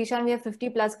tell you, Zeeshan, we have 50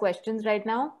 plus questions right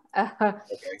now. Okay.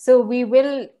 So we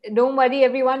will, don't worry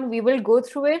everyone, we will go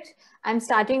through it. I'm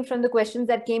starting from the questions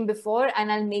that came before,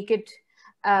 and I'll make it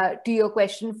to your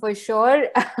question for sure.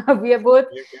 We are both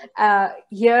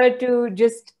here to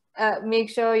just make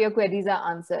sure your queries are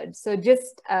answered. So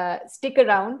just stick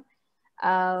around,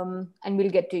 and we'll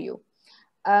get to you.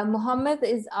 Mohammed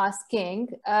is asking,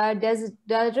 does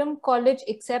Durham College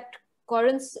accept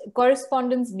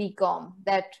correspondence BCom?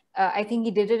 That I think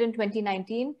he did it in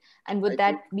 2019, and would I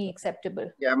that think, be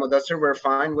acceptable? yeah, Mudassar, we're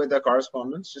fine with the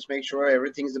correspondence. Just make sure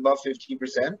everything's above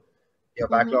 50%. Your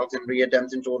Mm-hmm. backlogs and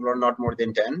reattempts in total are not more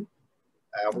than 10.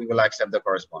 We will accept the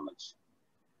correspondence.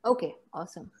 Okay,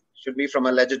 awesome. Should be from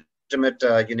a legitimate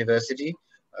university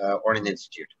or an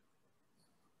institute.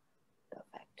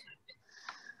 Perfect.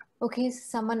 Okay,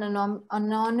 someone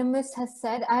anonymous has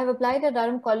said, I have applied at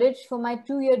Durham College for my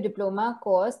 2-year diploma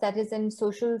course that is in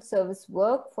social service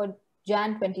work for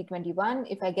Jan 2021.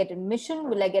 If I get admission,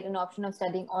 will I get an option of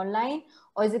studying online,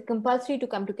 or is it compulsory to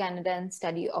come to Canada and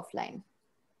study offline?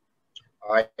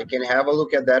 I can have a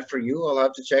look at that for you. I'll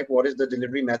have to check what is the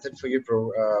delivery method for your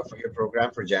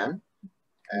program for Jan,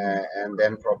 and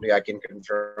then probably I can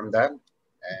confirm that.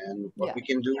 And what we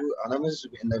can do, Anam, is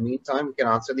in the meantime, we can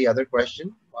answer the other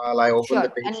question while I open the Sure,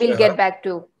 page and we'll to her. get back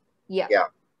to, yeah.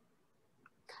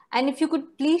 And if you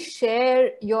could please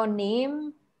share your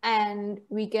name, and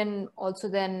we can also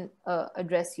then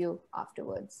address you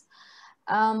afterwards.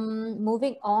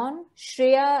 Moving on,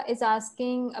 Shreya is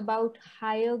asking about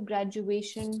higher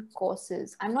graduation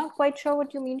courses. I'm not quite sure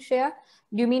what you mean, Shreya.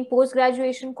 Do you mean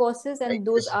post-graduation courses, and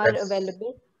those are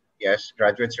available? Yes,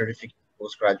 graduate certificate,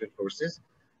 postgraduate courses,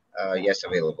 yes,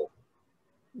 available.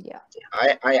 Yeah.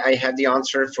 I have the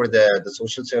answer for the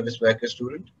social service worker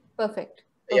student. Perfect.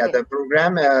 Yeah, the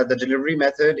program, the delivery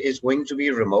method is going to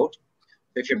be remote.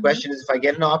 So if your question is, if I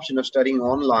get an option of studying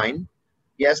online,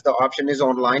 yes, the option is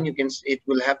online. It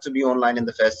will have to be online in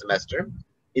the first semester.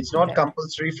 It's not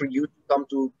compulsory for you to come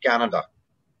to Canada.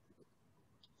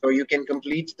 So you can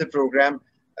complete the program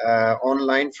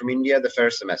online from India the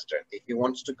first semester. If you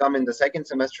want to come in the second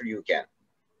semester, you can.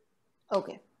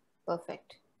 Okay,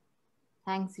 perfect.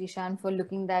 Thanks, Zeeshan, for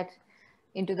looking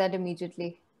into that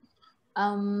immediately.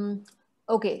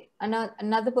 Okay,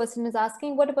 another person is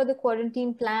asking, what about the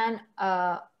quarantine plan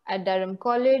at Durham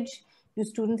College? Do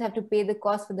students have to pay the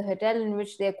cost for the hotel in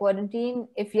which they're quarantined?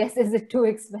 If yes, is it too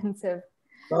expensive?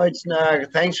 No, it's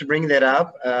not. Thanks for bringing that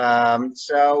up.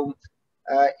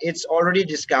 It's already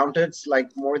discounted. It's like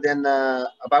more than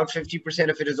about 50%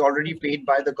 of it is already paid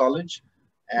by the college,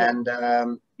 and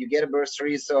you get a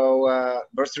bursary, so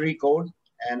bursary code.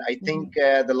 And I think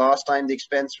the last time the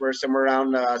expense were somewhere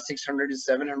around 600 to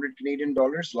 700 Canadian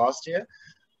dollars last year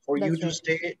for you to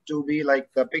stay, to be like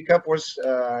the pickup was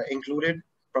included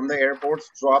from the airports,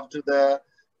 drop to the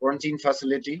quarantine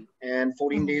facility, and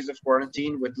 14 days of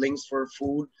quarantine with links for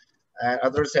food and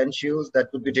other essentials that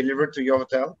could be delivered to your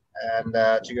hotel and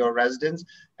to your residence,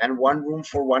 and one room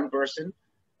for one person.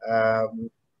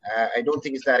 I don't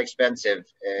think it's that expensive.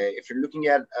 If you're looking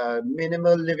at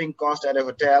minimal living cost at a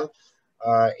hotel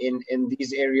in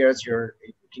these areas, you're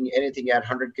looking anything at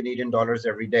 100 Canadian dollars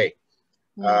every day.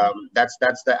 That's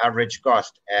the average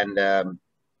cost, and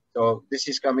so this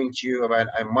is coming to you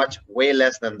about way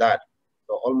less than that,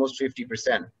 so almost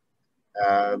 50%.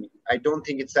 I don't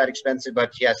think it's that expensive,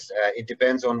 but yes, it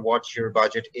depends on what your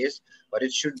budget is, but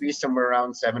it should be somewhere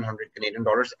around 700 Canadian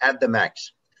dollars at the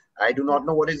max. I do not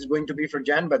know what it's going to be for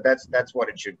Jan, but that's what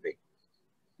it should be.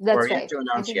 That's for right. you to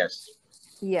announce, yes.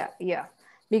 Yeah.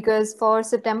 Because for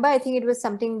September, I think it was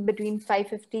something between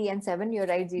 550 and 7. You're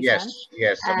right, Zeeshan.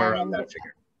 Yes, somewhere around that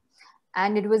figure.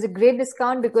 And it was a great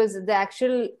discount because the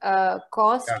actual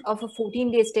cost of a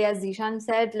 14-day stay, as Zeeshan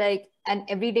said, like an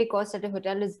everyday cost at a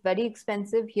hotel is very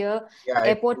expensive here.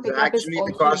 Airport pickup is also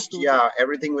the cost.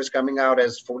 Everything was coming out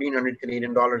as 1,400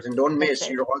 Canadian dollars. And don't miss,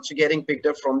 you're also getting picked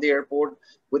up from the airport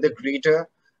with a greeter,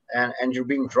 and you're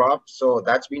being dropped. So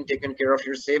that's been taken care of.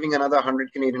 You're saving another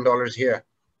 100 Canadian dollars here.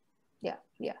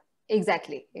 Yeah,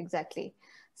 exactly.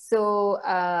 So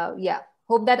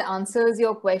hope that answers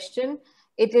your question.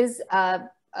 It is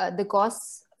the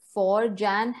costs for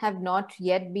Jan have not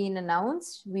yet been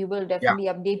announced. We will definitely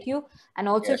update you. And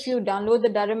also, if you download the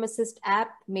Durham Assist app,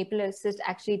 Maple Assist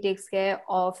actually takes care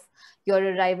of your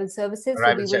arrival services.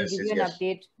 So we will give you an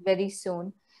update very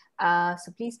soon.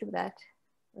 So please do that.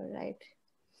 All right.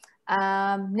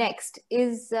 Next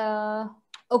is,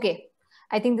 okay.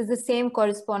 I think this is the same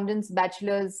correspondence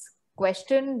bachelor's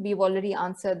question. We've already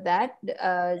answered that.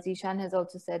 Zeeshan has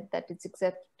also said that it's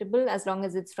acceptable as long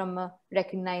as it's from a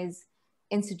recognized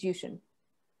institution.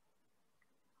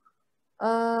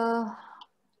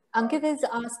 Ankit is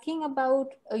asking about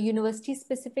a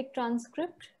university-specific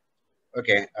transcript.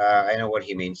 Okay, I know what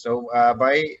he means. So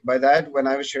by that, when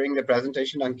I was sharing the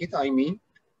presentation, Ankit, I mean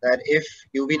that if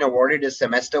you've been awarded a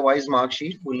semester-wise mark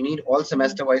sheet, we'll need all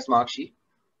semester-wise mark sheet.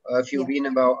 If you've Yeah.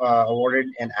 been awarded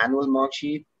an annual mark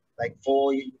sheet, like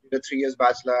you did a 3 years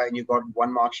bachelor and you got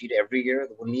one mark sheet every year,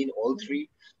 we'll need all three.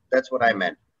 That's what I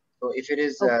meant. So if it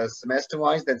is Okay,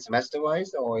 semester-wise, then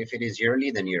semester-wise, or if it is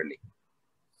yearly, then yearly.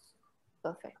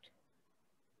 perfect.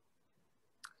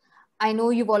 I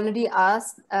know you've already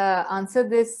answered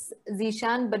this,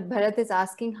 Zeeshan, but Bharat is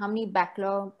asking how many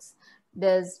backlogs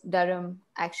does Durham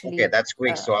Okay, actually? that's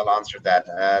quick, so I'll answer that.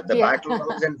 The Yeah,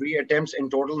 backlogs and reattempts in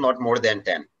total, not more than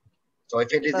 10. So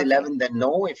if it is perfect. 11, then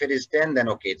no. If it is 10, then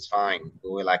okay, it's fine. We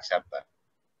will accept that.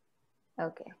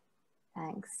 Okay,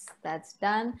 thanks. That's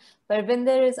done.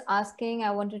 Parvinder is asking,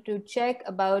 I wanted to check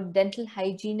about dental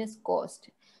hygienist cost.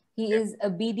 He Okay. is a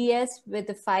BDS with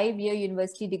a 5-year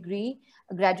university degree,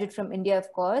 a graduate from India,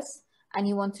 of course, and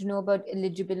he wants to know about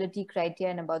eligibility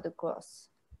criteria and about the course.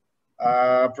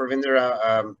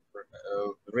 Pravinder,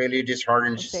 really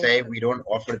disheartened to Afraid. say we don't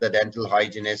offer the dental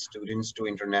hygienist students to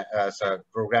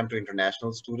program to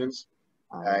international students.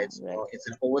 Right. It's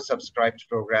an oversubscribed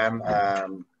program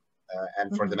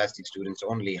and for Mhm. domestic students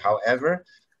only. However,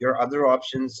 your other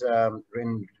options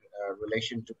in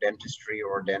relation to dentistry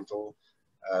or dental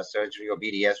surgery or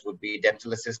BDS would be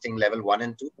dental assisting level 1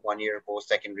 and 2, 1 year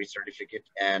post-secondary certificate,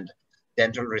 and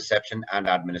dental reception and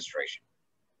administration.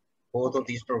 Both of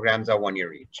Okay. these programs are 1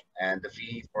 year each, and the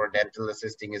fee for dental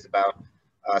assisting is about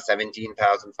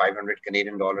 17,500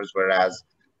 Canadian dollars, whereas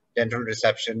dental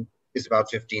reception is about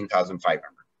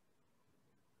 15,500.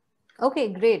 Okay,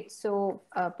 great. So,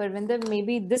 Parvinder,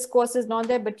 maybe this course is not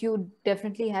there, but you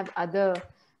definitely have other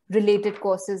related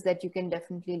courses that you can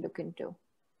definitely look into.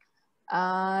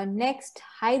 Next,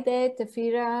 hi there,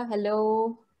 Tafira.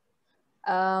 Hello.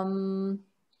 Um,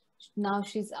 Now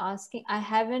she's asking, I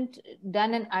haven't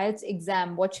done an IELTS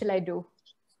exam. What shall I do?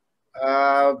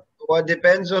 Uh, well, it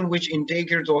depends on which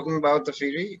intake you're talking about,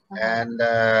 Tafiri, Uh-huh.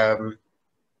 and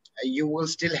you will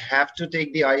still have to take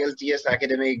the IELTS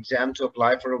academic exam to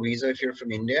apply for a visa if you're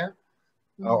from India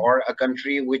Mm-hmm. or a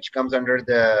country which comes under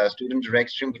the student direct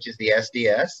stream, which is the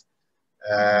SDS.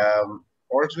 Mm-hmm.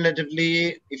 Alternatively,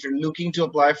 if you're looking to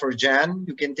apply for JAN,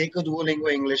 you can take a Duolingo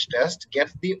English test, get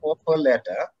the offer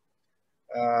letter.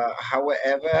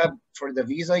 However, for the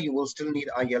visa, you will still need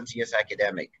IELTS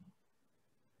academic.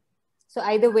 So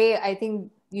either way, I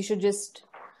think you should just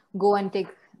go and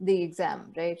take the exam,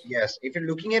 right? Yes, if you're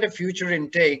looking at a future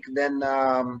intake, then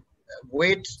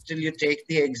wait till you take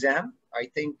the exam. I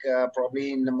think probably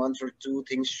in a month or two,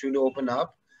 things should open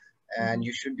up and Mm-hmm.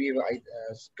 you should be,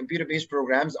 computer-based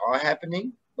programs are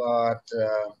happening, but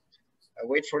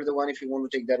wait for the one if you want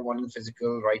to take that one in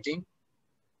physical writing.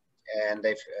 And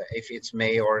if it's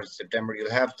May or September,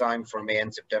 you'll have time for May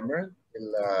and September till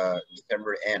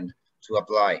December end to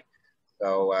apply. So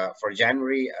for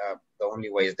January, the only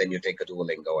way is then you take a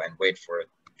Duolingo and wait for it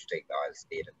to take the IELTS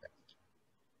data.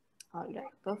 All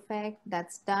right, perfect.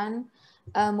 That's done.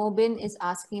 Mobin is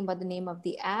asking about the name of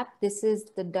the app. This is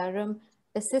the Durham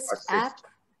Assist app. Assist.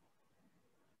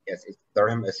 Yes, it's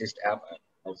Durham Assist app.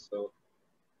 Also,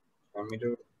 want me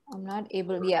to? I'm not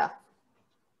able, yeah.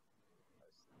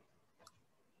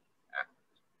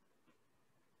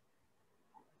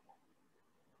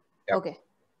 Yep. Okay,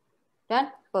 done?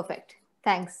 Perfect.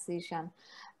 Thanks, Zeeshan.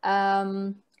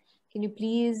 Can you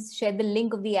please share the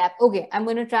link of the app? Okay, I'm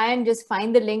going to try and just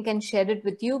find the link and share it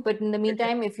with you. But in the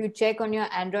meantime, if you check on your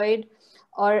Android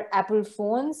or Apple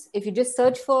phones, if you just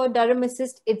search for Durham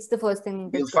Assist, it's the first thing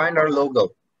You'll that's going to find our pop up. logo.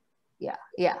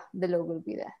 Yeah, the logo will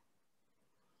be there.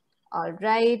 All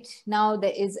right, now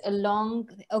there is a long,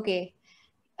 okay.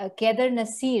 Kedar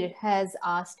Nasir has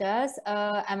asked us,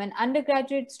 I'm an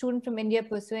undergraduate student from India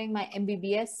pursuing my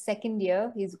MBBS second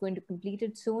year. He's going to complete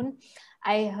it soon.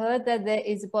 I heard that there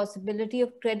is a possibility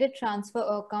of credit transfer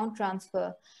or account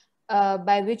transfer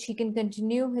by which he can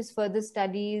continue his further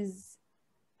studies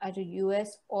at a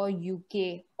US or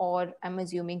UK, or I'm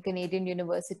assuming Canadian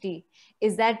university.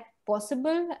 Is that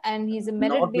possible? And he's a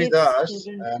Not with merit-based us,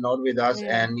 student.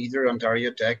 Yeah. and neither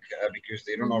Ontario Tech, because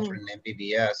they don't offer Mm-hmm. an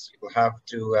MBBS. You'll have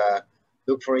to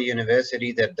look for a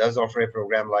university that does offer a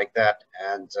program like that.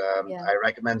 And Yeah. I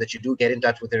recommend that you do get in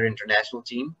touch with their international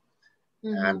team,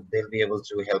 Mm-hmm. and they'll be able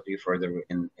to help you further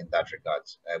in that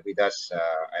regards. With us,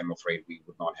 I'm afraid we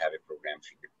would not have a program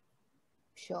for you.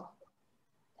 Sure.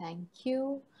 Thank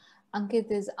you.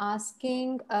 Ankit is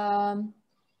asking,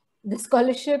 the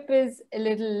scholarship is a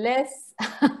little less.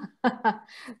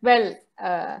 Well,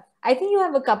 I think you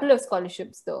have a couple of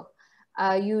scholarships though.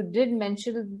 You did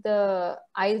mention the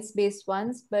IELTS-based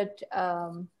ones, but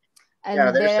Yeah,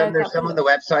 and there are a there's some couple on of, the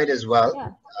website as well.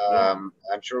 yeah, yeah.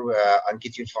 I'm sure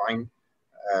Ankit, you'll find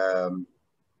um,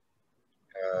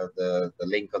 the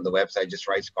link on the website. Just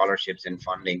write scholarships and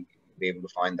funding. You'll be able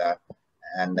to find that.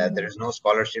 And there is no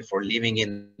scholarship for living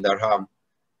in Durham.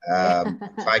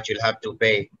 In fact, you'll have to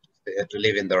pay to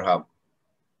live in Durham.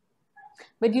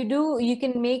 But you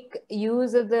can make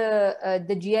use of the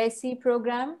GIC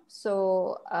program.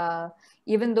 So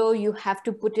even though you have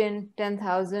to put in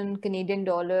 10,000 Canadian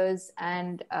dollars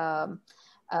and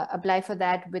apply for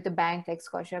that with a bank like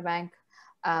Scotiabank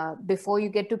before you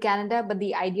get to Canada, but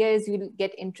the idea is you'll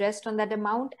get interest on that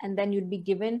amount, and then you'll be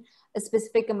given a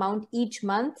specific amount each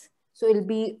month. So it'll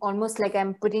be almost like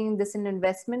I'm putting this in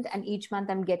investment, and each month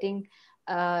I'm getting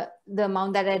the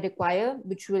amount that I require,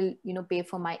 which will, pay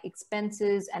for my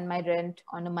expenses and my rent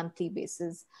on a monthly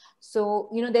basis. So,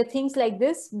 there are things like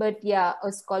this, but yeah,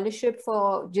 a scholarship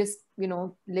for just,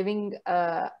 living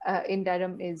in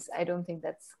Durham I don't think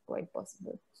that's quite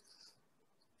possible.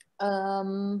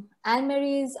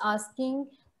 Anne-Marie is asking,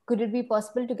 could it be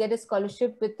possible to get a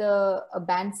scholarship with a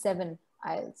band 7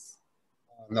 IELTS?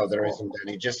 No, there isn't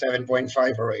any, just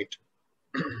 7.5 or 8.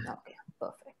 Okay,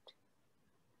 perfect.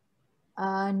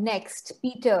 Next,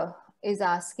 Peter is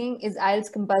asking, is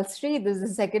IELTS compulsory? This is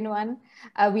the second one.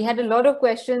 We had a lot of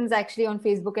questions actually on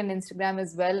Facebook and Instagram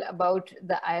as well about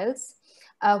the IELTS.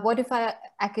 What if our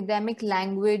academic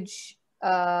language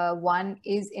one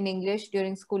is in English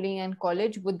during schooling and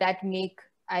college? Would that make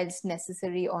IELTS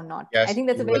necessary or not? Yes, I think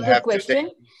that's a very good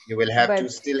question. You will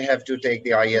still have to take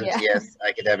the IELTS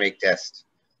academic test.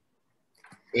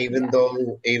 Even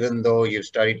though you've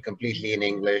studied completely in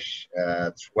English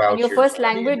throughout and your first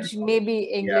language may be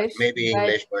English. Yeah, maybe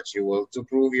English, but you will, to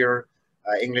prove your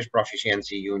English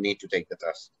proficiency, you need to take the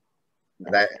test.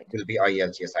 That will be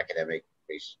IELTS academic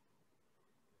based.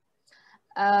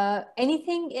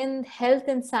 Anything in health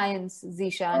and science,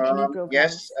 Zeeshan? Any programs?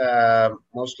 Yes,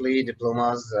 mostly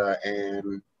diplomas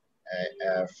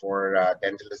for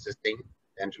dental assisting,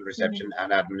 dental reception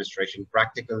and administration,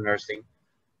 practical nursing.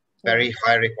 Very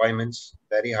high requirements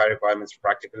for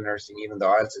practical nursing. Even the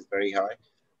IELTS is very high,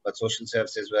 but social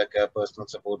services worker, personal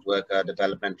support worker,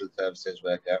 developmental services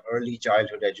worker, early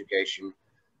childhood education.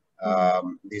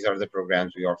 These are the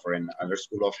programs we offer in under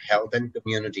School of Health and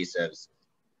Community Services.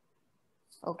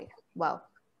 Okay, wow.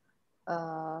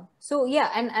 So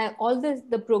yeah, and all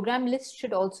the program list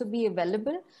should also be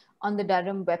available on the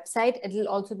Durham website. It will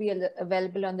also be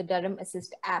available on the Durham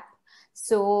Assist app.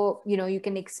 So, you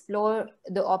can explore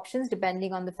the options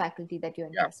depending on the faculty that you're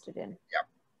interested in.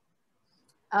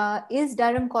 Is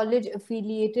Durham College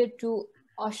affiliated to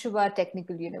Oshawa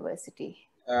Technical University?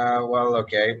 Well,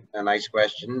 okay, a nice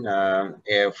question.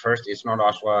 First, it's not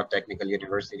Oshawa Technical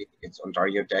University, it's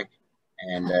Ontario Tech.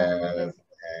 And the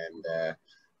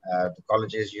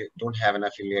colleges don't have an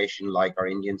affiliation like our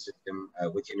Indian system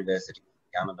with universities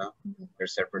in Canada. They're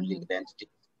separate legal entities.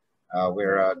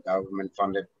 We're a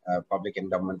government-funded, public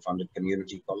and government-funded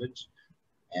community college,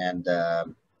 and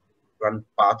run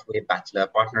pathway bachelor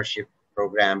partnership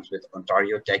programs with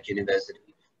Ontario Tech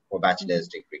University for bachelor's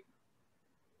degree.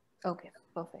 Okay,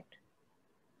 perfect.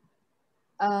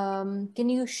 Can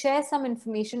you share some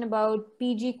information about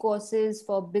PG courses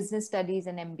for business studies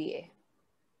and MBA?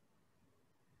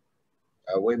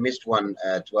 We missed one,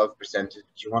 12%. Do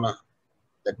you want to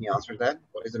let me answer that?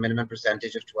 What is the minimum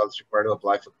percentage of 12th required to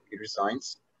apply for computer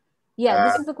science? Yeah,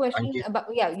 this is the question Ankit, about,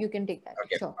 yeah, you can take that.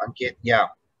 Okay, sure. Ankit, yeah.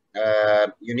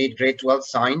 You need grade 12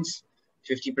 science,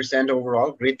 50%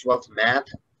 overall, grade 12 math,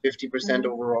 50%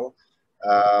 overall.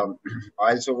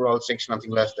 IELTS overall 6, nothing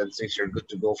less than 6. You're good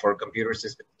to go for computer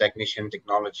system technician,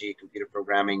 technology, computer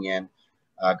programming, and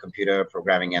computer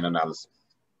programming and analysis.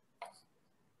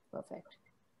 Perfect.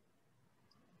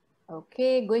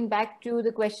 Okay, going back to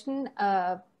the question,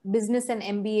 business and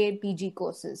MBA PG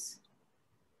courses.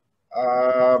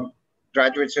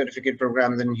 Graduate certificate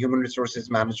programs in human resources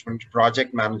management,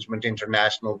 project management,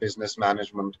 international business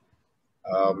management,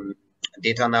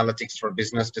 data analytics for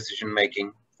business decision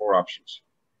making, 4 options.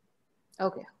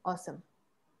 Okay, awesome.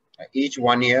 Each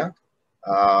 1 year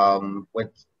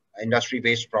with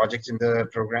industry-based projects in the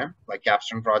program, like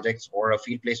capstone projects or a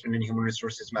field placement in human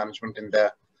resources management in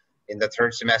the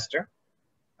 3rd semester.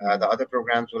 The other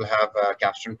programs will have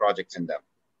capstone projects in them.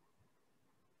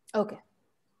 Okay.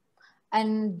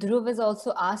 And Dhruv has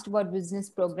also asked about business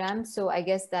programs, so I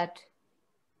guess that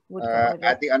would cover it.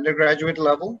 At the undergraduate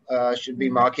level, should be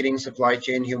marketing, supply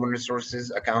chain, human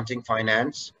resources, accounting,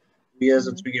 finance, 2 years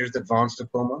and 3 years advanced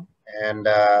diploma. And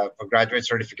for graduate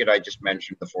certificate, I just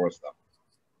mentioned the 4 of them.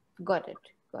 Got it.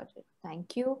 Got it.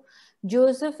 Thank you.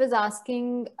 Joseph is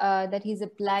asking that he's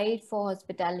applied for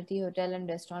hospitality, hotel and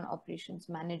restaurant operations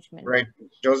management. Right.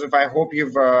 Joseph, I hope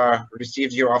you've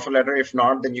received your offer letter. If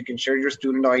not, then you can share your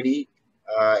student ID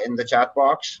in the chat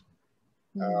box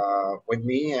with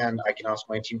me, and I can ask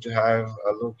my team to have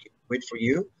a look wait for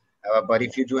you. But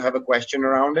if you do have a question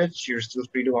around it, you're still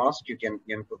free to ask. You can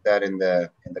put that in the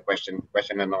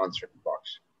question and answer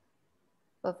box.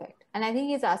 Perfect. And I think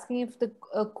he's asking if the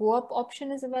co-op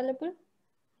option is available.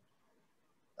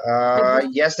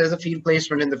 Yes, there's a field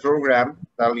placement in the program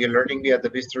that you're learning via the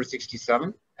BIS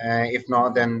 367. If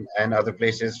not, then and other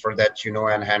places for that,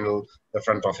 and handle the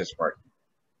front office part.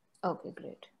 Okay,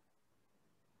 great.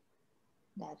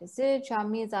 That is it.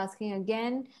 Shami is asking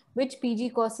again, which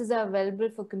PG courses are available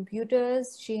for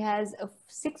computers? She has a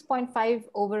 6.5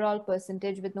 overall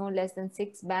percentage with no less than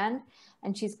 6 band,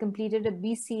 and she's completed a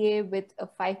BCA with a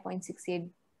 5.68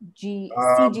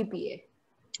 CGPA.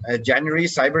 January,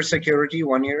 cybersecurity,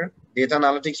 1 year, data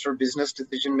analytics for business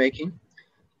decision making,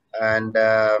 and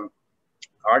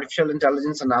artificial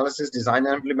intelligence analysis, design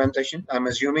and implementation. I'm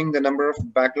assuming the number of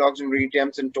backlogs and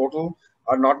reattempts in total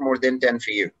are not more than 10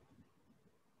 for you.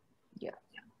 Yeah.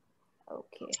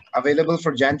 Okay. Available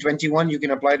for Jan 21. You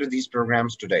can apply to these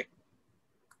programs today.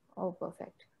 Oh,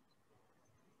 perfect.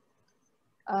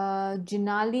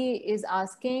 Jinali is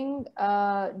asking,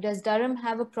 does Durham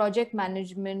have a project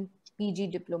management PG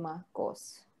diploma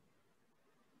course?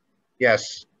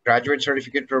 Yes, graduate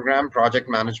certificate program, project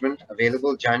management,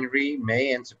 available January,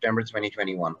 May, and September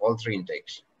 2021, all 3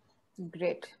 intakes.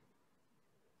 Great.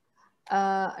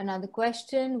 Another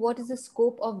question, what is the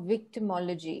scope of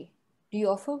victimology? Do you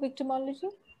offer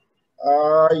victimology?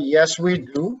 Yes, we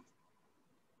do.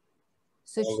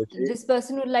 So this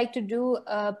person would like to do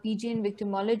a PG in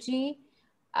victimology.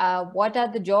 What are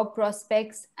the job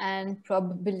prospects and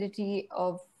probability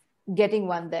of getting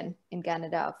one then in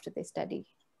Canada after they study?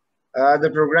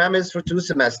 The program is for 2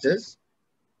 semesters.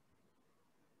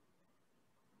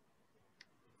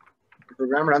 The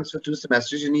program runs for 2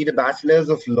 semesters. You need a bachelor's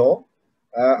of law,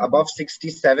 above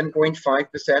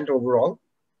 67.5% overall.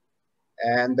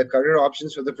 And the career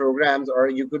options for the programs are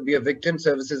you could be a victim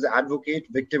services advocate,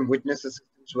 victim witness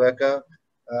assistance worker,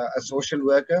 a social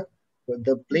worker. But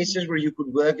the places where you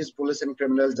could work is police and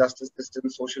criminal justice system,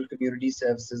 social community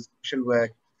services, social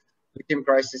work, victim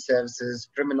crisis services,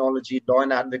 criminology, law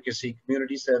and advocacy,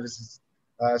 community services,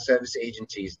 service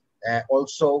agencies,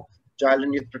 also child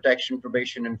and youth protection,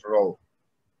 probation and parole.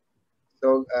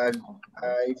 So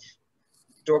if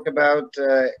you talk about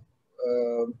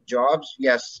jobs,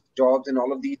 yes, jobs in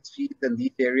all of these fields and these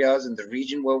areas in the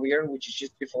region where we are, which is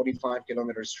just a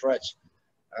 45-kilometer stretch.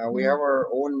 We have our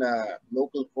own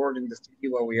local court in the city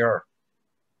where we are.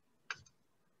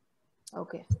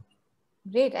 Okay,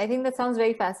 great. I think that sounds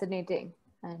very fascinating.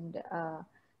 And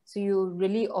so you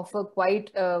really offer quite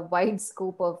a wide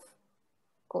scope of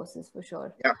courses for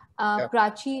sure. Yeah.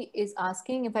 Prachi is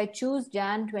asking, if I choose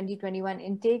Jan 2021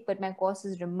 intake, but my course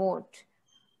is remotely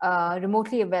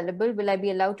available, will I be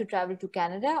allowed to travel to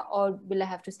Canada or will I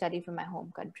have to study from my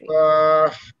home country?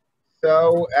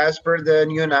 So as per the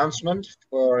new announcement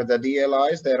for the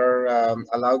DLIs that are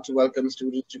allowed to welcome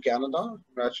students to Canada,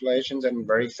 congratulations. I'm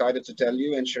very excited to tell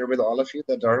you and share with all of you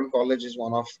that Durham College is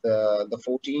one of the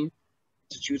 14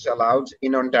 institutes allowed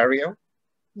in Ontario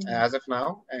as of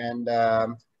now. And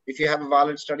if you have a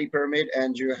valid study permit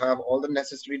and you have all the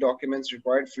necessary documents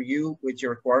required for you with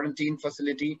your quarantine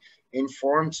facility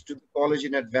informed to the college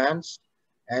in advance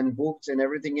and books and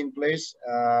everything in place,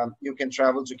 you can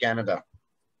travel to Canada.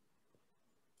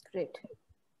 Great.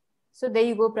 So there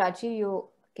you go, Prachi. You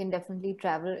can definitely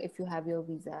travel if you have your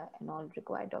visa and all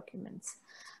required documents.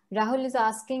 Rahul is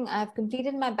asking, I have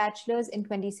completed my bachelor's in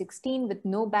 2016 with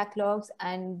no backlogs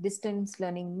and distance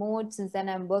learning mode. Since then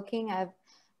I'm working.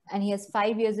 And he has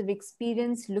 5 years of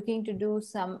experience looking to do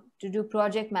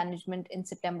project management in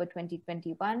September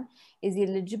 2021. Is he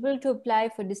eligible to apply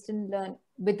for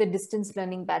with the distance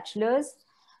learning bachelor's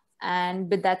and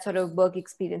with that sort of work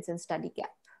experience and study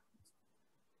gap?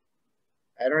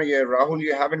 I don't know, yeah, Rahul,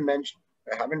 you haven't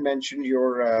mentioned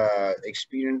your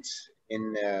experience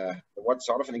in what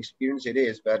sort of an experience it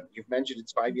is, but you've mentioned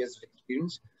it's 5 years of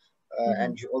experience,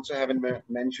 and you also haven't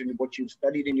mentioned what you've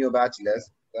studied in your bachelor's.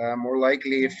 More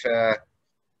likely, if I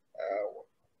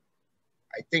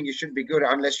think you should be good,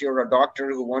 unless you're a doctor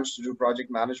who wants to do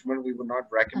project management, we would not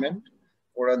recommend,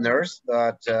 or a nurse,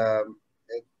 but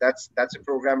that's a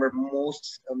program where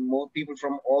most people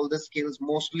from all the skills,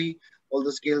 mostly all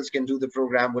the skills can do the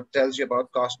program, what tells you about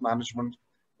cost management,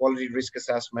 quality risk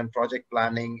assessment, project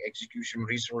planning, execution,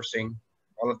 resourcing,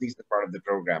 all of these are part of the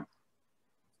program.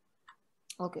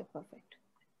 Okay, perfect.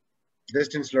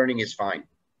 distance learning is fine.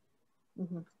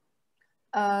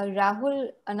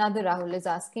 Another Rahul is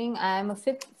asking, I am a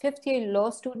fifth year law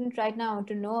student right now. I want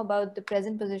to know about the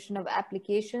present position of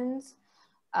applications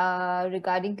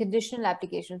regarding conditional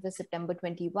applications for September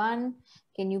 21.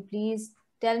 Can you please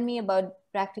tell me about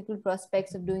practical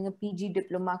prospects of doing a PG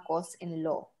diploma course in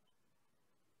law?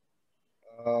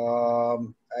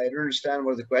 I don't understand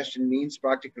what the question means,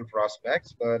 practical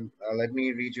prospects, but let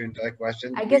me read your entire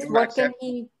question. I guess what can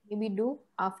he maybe do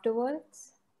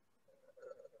afterwards?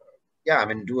 Yeah, I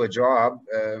mean, do a job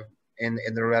in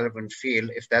the relevant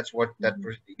field, if that's what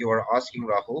you are asking,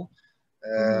 Rahul.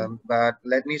 But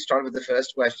let me start with the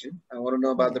first question. I want to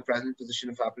know about the present position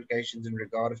of applications in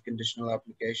regard of conditional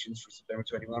applications for September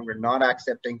 21. We're not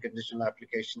accepting conditional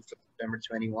applications for September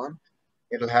 21.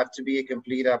 It'll have to be a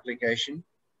complete application.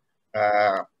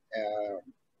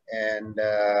 And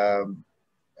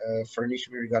furnish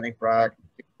me regarding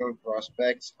practical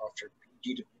prospects after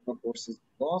PG diploma courses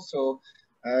law. So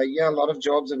yeah, a lot of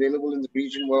jobs available in the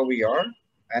region where we are,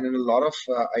 and in a lot of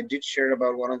I did share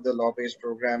about one of the law-based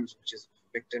programs, which is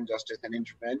victim justice and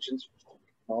interventions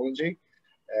technology,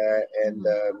 and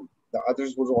the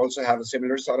others would also have a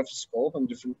similar sort of scope in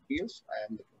different fields,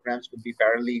 and the programs could be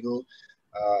paralegal,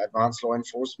 advanced law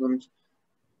enforcement,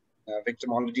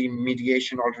 victimology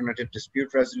mediation, alternative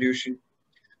dispute resolution.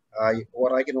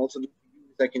 What I can also do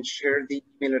is I can share the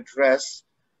email address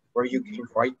where you can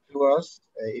write to us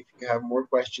if you have more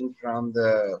questions around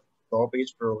the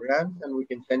law-based program, and we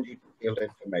can send you detailed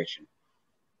information.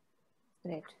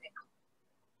 Great.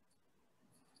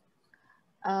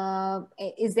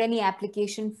 Is there any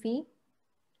application fee?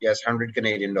 Yes, 100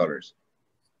 Canadian dollars.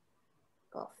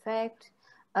 Perfect.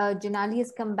 Janali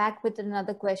has come back with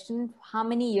another question. How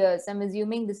many years? I'm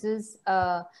assuming this is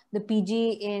the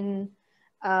PG in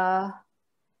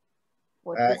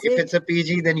if it's a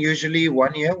PG, then usually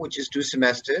 1 year, which is 2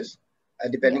 semesters,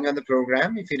 depending on the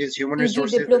program. If it is human PG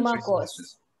resources, diploma then 3 course.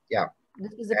 semesters. Yeah.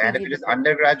 This is a and PG if it is diploma.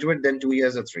 undergraduate, then 2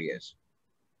 years or 3 years.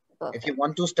 Perfect. If you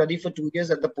want to study for 2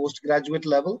 years at the postgraduate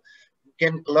level, you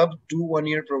can club 2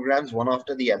 one-year programs one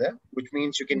after the other, which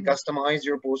means you can customize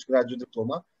your postgraduate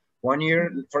diploma. 1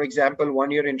 year, for example, 1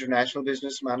 year international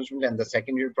business management and the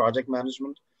second year project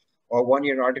management, or 1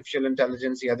 year artificial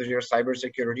intelligence, the other year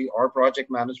cybersecurity or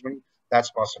project management. That's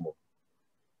possible.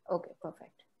 Okay,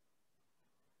 perfect.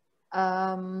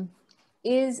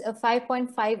 Is a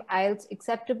 5.5 IELTS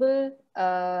acceptable?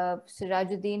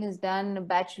 Sirajuddin has done a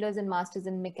bachelor's and master's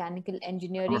in mechanical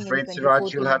engineering. I'm afraid,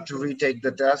 Siraj, you'll have to retake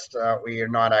the test. We are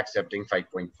not accepting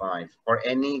 5.5. For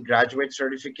any graduate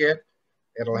certificate,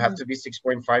 it'll have to be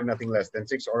 6.5, nothing less than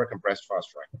 6, or a compressed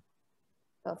fast track.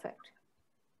 Perfect.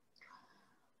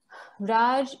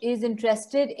 Raj is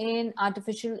interested in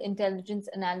artificial intelligence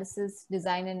analysis,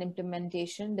 design and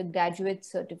implementation, the graduate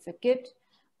certificate.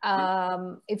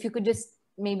 If you could just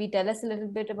maybe tell us a little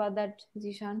bit about that,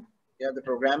 Zeeshan. Yeah, the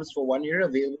program is for 1 year,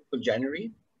 available for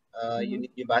January. You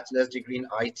need your bachelor's degree in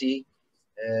IT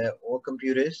or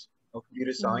computers or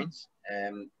computer science.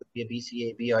 Could be a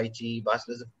BCA, BIT,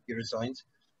 Bachelor's of Computer Science.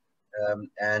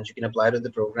 And you can apply to the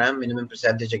program. Minimum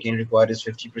percentage again required is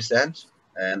 50%.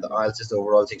 And the IELTS is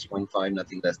overall 6.5,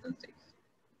 nothing less than 6.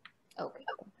 Okay.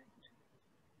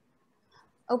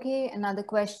 Okay, another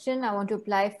question. I want to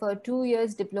apply for 2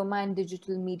 years diploma in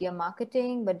digital media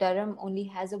marketing, but Durham only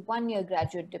has a 1 year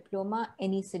graduate diploma.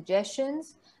 Any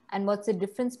suggestions? And what's the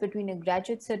difference between a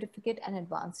graduate certificate and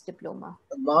advanced diploma?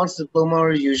 Advanced diploma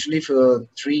are usually for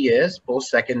 3 years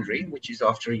post-secondary, which is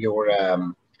after your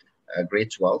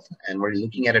grade 12. And we're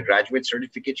looking at a graduate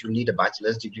certificate. You'll need a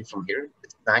bachelor's degree from here.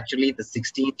 It's actually the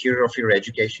 16th year of your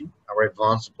education. Our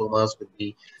advanced diplomas would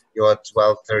be your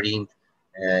 12th, 13th,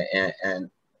 and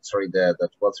sorry, the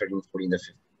 12th, 13th, 14th, the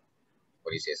 15th.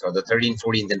 What do you say? So the 13th,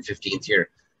 14th, and 15th year.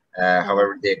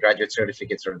 However, the graduate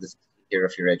certificates are the 16th year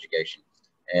of your education.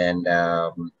 And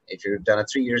if you've done a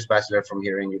 3 years bachelor from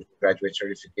here and you graduate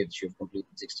certificate, you've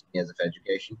completed 16 years of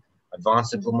education.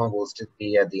 Advanced diploma will still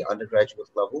be at the undergraduate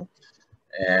level.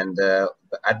 And the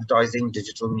advertising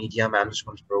digital media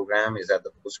management program is at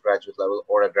the postgraduate level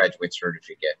or a graduate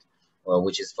certificate,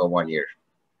 which is for 1 year.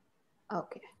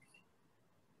 Okay.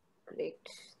 Great.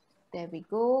 There we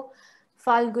go.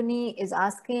 Falguni is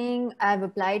asking, I've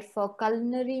applied for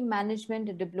culinary management,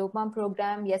 a diploma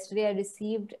program. Yesterday I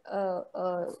received,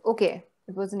 okay,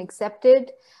 it wasn't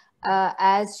accepted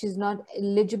as she's not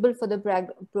eligible for the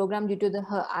program due to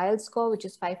her IELTS score, which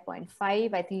is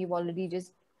 5.5. I think you've already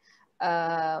just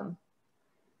said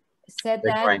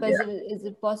that, but is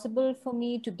it possible for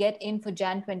me to get in for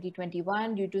Jan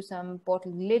 2021 due to some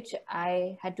portal glitch?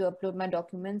 I had to upload my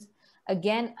documents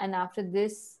again, and after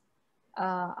this,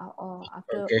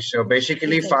 after. Okay, so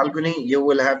basically, It's like that. Falguni, you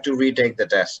will have to retake the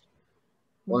test.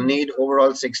 We'll Mhm. need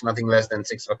overall 6, nothing less than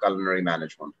 6 for culinary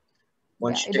management. Yeah,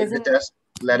 Once you it take the doesn't. test,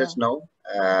 let us Yeah,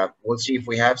 know. We'll see if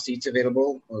we have seats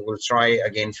available. We will try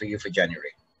again for you for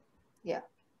January. yeah.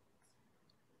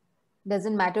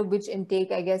 Doesn't matter which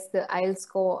intake. I guess the IELTS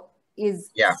score is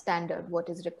Yeah. standard. What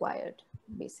is required,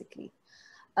 basically.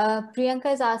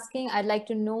 Priyanka is asking, I'd like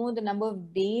to know the number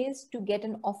of days to get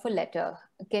an offer letter.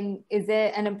 Is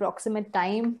there an approximate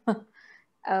time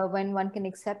when one can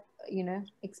expect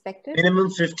it? Minimum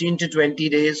 15 to 20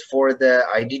 days for the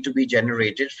ID to be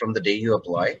generated from the day you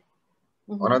apply.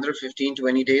 Mm-hmm. Another 15 to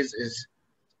 20 days is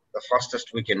the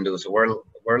fastest we can do. So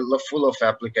we're full of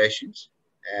applications,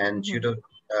 and due Mm-hmm. to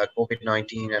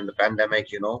COVID-19 and the pandemic,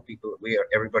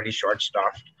 everybody's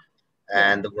short-staffed,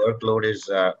 Yeah. and the workload is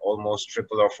almost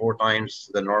triple or 4 times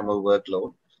the normal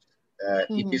workload. It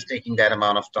Mm-hmm. is taking that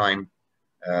amount of time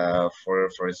for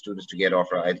students to get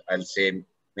offer. I'll say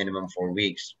minimum 4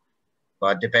 weeks,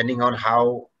 but depending on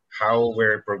how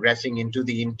we're progressing into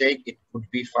the intake, it could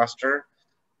be faster.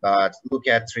 But look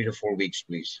at 3 to 4 weeks,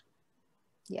 please.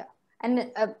 Yeah.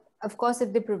 And of course,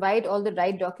 if they provide all the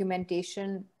right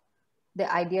documentation, the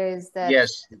idea is that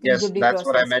things will Yes, be that's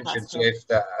what I processed mentioned. So faster. if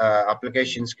the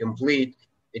application is complete,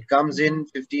 it comes Mm-hmm. in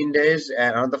 15 days,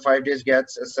 and another 5 days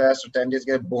gets assessed, or 10 days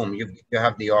get boom, you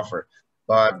have the offer.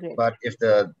 Great. But if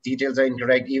the details are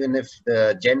incorrect, even if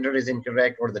the gender is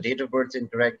incorrect or the date of birth is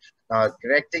incorrect,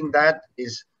 correcting that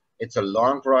it's a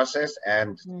long process,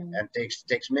 Mm. and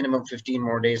takes minimum 15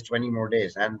 more days, 20 more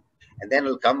days, and then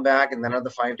it'll come back, and then another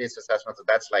 5 days assessment. So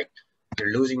that's like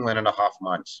you're losing 1.5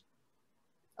 months.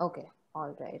 Okay.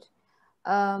 All right.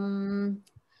 Um,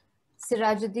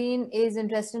 Sirajuddin is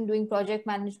interested in doing project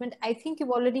management. I think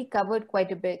you've already covered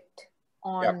quite a bit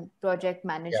Yeah, on project yeah.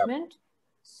 management.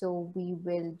 So we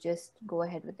will just go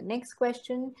ahead with the next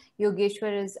question.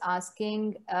 Yogeshwar is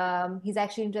asking, he's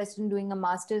actually interested in doing a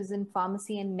master's in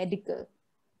pharmacy and medical.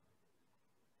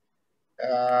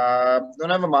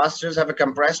 Don't have a master's, have a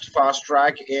compressed fast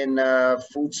track in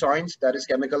food science, that is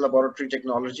chemical laboratory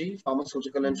technology,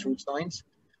 pharmaceutical and food science,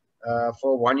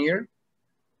 for 1 year.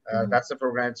 Mhm. That's the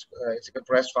program. It's a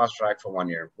compressed fast track for 1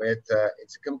 year. It's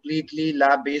a completely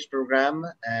lab-based program,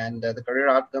 and the career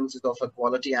outcomes is of a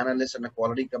quality analyst and a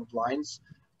quality compliance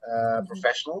Mhm.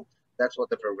 professional. That's what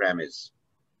the program is.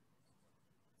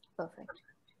 Perfect.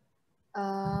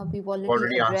 We've already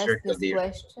Already addressed answered this the yeah.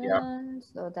 question,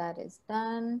 so that is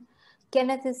done.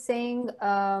 Kenneth is saying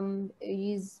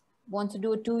he's wants to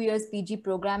do a 2 years PG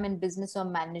program in business or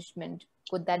management.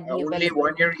 Could that be Only available?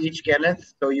 1 year each,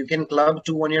 Kenneth. So you can club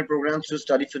 2 1-year programs to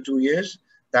study for 2 years.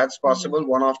 That's Mm-hmm. possible,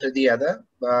 one after the other.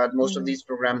 But most of Mm-hmm. these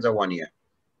programs are 1 year.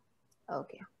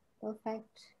 Okay,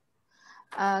 perfect.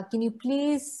 Can you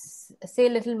please say a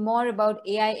little more about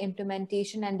AI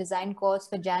implementation and design course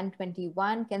for Jan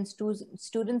 21? Can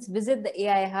students visit the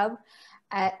AI hub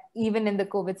even in the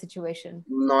COVID situation?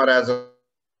 Not as of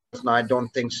now. I don't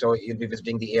think so. You'll be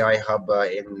visiting the AI hub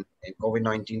in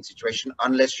COVID-19 situation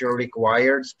unless you're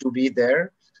required to be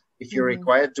there. If you're Mm-hmm.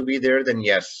 required to be there, then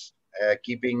yes,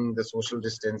 keeping the social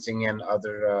distancing and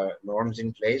other norms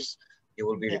in place, you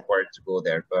will be Yeah. required to go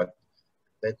there. But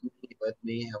let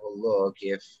me have a look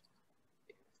if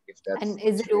And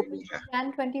is that's it open really. for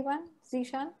Jan 21,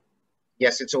 Zeeshan?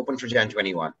 Yes, it's open for Jan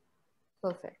 21.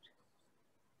 Perfect.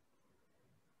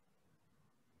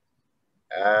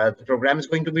 The program is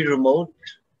going to be remote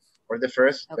for the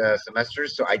first Okay. semester,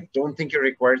 so I don't think you're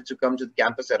required to come to the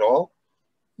campus at all.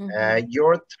 Mm-hmm.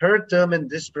 Your third term in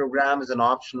this program is an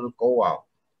optional co-op,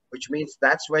 which means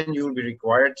that's when you'll be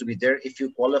required to be there if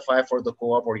you qualify for the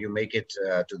co-op or you make it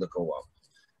to the co-op.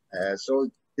 So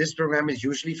this program is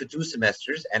usually for 2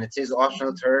 semesters, and it says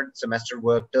optional third semester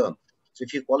work term. So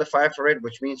if you qualify for it,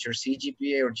 which means your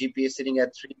CGPA or GPA is sitting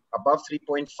at above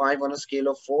 3.5 on a scale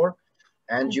of 4,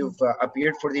 and Mm-hmm. you've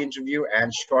appeared for the interview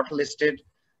and shortlisted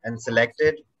and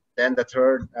selected, then the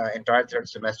entire third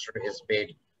semester is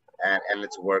paid, and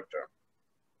it's a work term.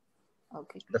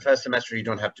 Okay. The first semester, you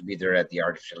don't have to be there at the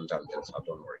artificial intelligence hub,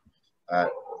 don't worry.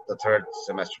 The third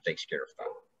semester takes care of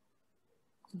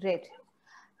that. Great.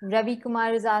 Ravi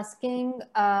Kumar is asking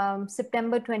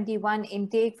September 21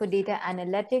 intake for data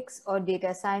analytics or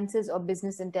data sciences or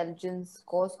business intelligence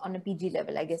course on a PG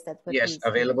level. I guess that's what Yes, he's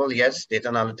available. looking for. Yes, data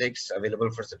analytics available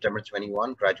for September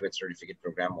 21, graduate certificate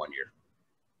program, 1 year.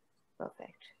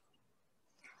 Perfect.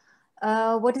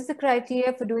 What is the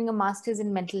criteria for doing a master's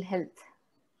in mental health?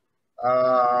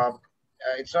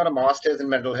 It's not a master's in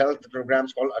mental health. The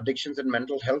program's called Addictions in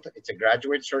Mental Health. It's a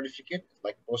graduate certificate,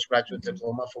 like a postgraduate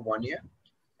diploma for 1 year.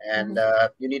 And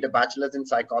you need a bachelor's in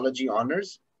psychology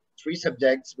honors three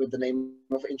subjects with the name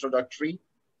of introductory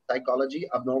psychology,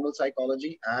 abnormal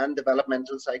psychology, and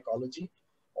developmental psychology.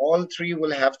 All three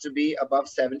will have to be above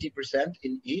 70%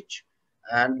 in each,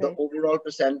 and the Right. overall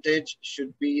percentage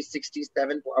should be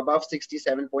 67, above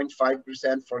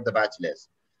 67.5% for the bachelor's.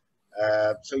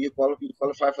 So you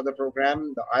qualify for the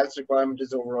program. The IELTS requirement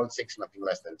is overall 6, nothing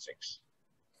less than 6.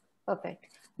 Perfect.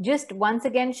 Just once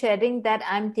again sharing that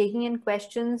I'm taking in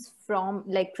questions from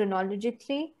like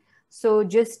chronologically. So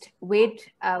just wait,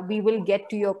 we will get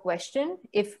to your question.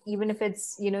 If even if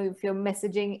it's, if you're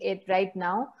messaging it right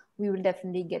now, we will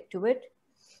definitely get to it.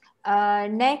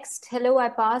 Next, hello, I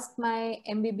passed my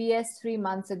MBBS 3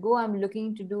 months ago. I'm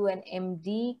looking to do an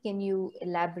MD. Can you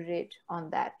elaborate on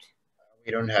that?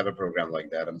 We don't have a program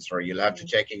like that. I'm sorry. You'll have to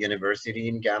check a university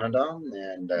in Canada,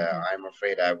 and I'm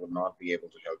afraid I would not be able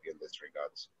to help you in this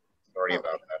regards. Sorry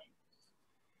about that.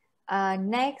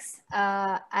 Next,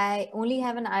 I only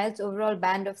have an IELTS overall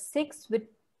band of 6 with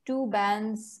 2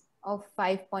 bands of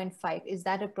 5.5. Is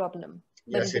that a problem?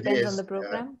 Yes, But it depends on the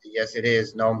program. Yes, it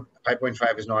is. No,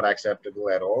 5.5 is not acceptable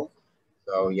at all.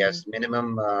 So yes,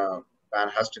 minimum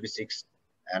band has to be 6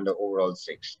 and the overall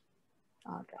 6.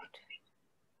 All right.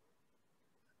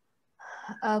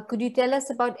 Could you tell us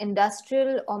about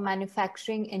industrial or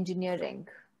manufacturing engineering?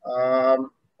 I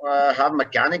have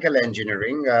mechanical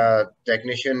engineering,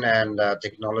 technician and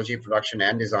technology production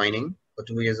and designing for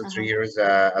 2 years or 3 years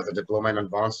as a diploma and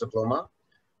advanced diploma.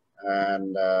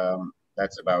 And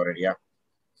that's about it, yeah.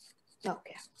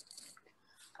 Okay.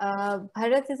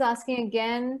 Bharat is asking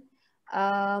again.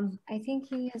 I think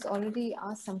he has already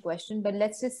asked some question, but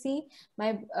let's just see.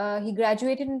 He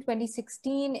graduated in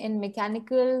 2016 in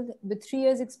mechanical with 3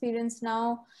 years experience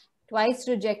now, twice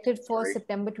rejected for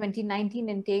September 2019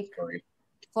 intake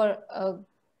for a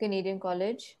Canadian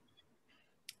college.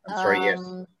 I'm sorry, yes.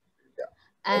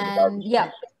 And yeah,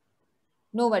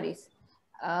 no worries.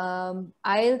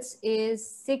 IELTS is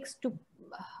 6 to,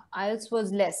 IELTS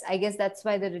was less. I guess that's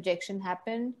why the rejection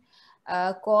happened.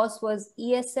 Course was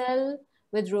ESL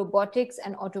with robotics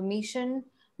and automation.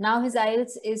 Now his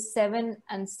IELTS is 7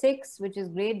 and 6, which is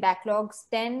great. Backlogs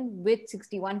 10 with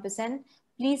 61%.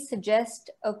 Please suggest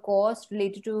a course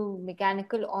related to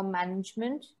mechanical or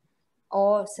management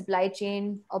or supply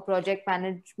chain or project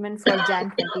management for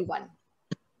Jan 21.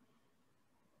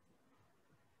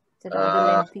 It's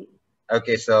rather lengthy.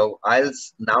 Okay, so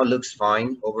IELTS now looks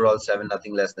fine. Overall 7,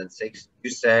 nothing less than 6. You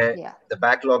say the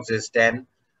backlogs is 10.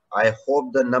 I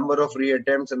hope the number of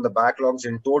reattempts and the backlogs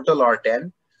in total are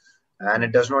 10 and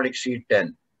it does not exceed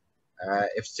 10.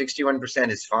 If 61%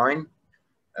 is fine,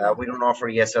 we don't offer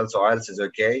ESL, so IELTS is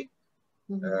okay.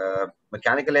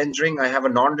 Mechanical engineering, I have a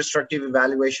non-destructive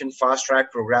evaluation fast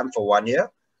track program for 1 year.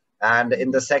 And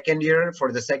in the second year,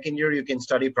 for the second year, you can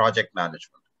study project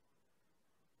management.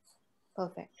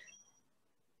 Perfect.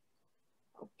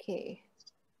 Okay.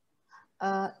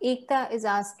 Ekta is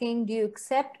asking, do you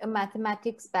accept a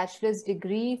mathematics bachelor's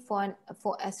degree for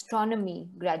astronomy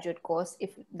graduate course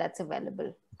if that's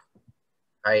available?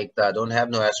 Hi Ekta, I don't have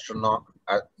no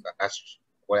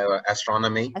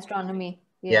astronomy. Astronomy.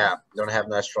 Yeah, don't have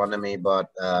no astronomy,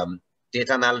 but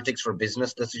data analytics for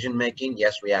business decision making,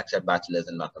 yes, we accept bachelor's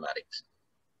in mathematics.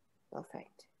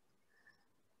 Perfect.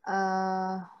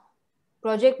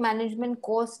 Project management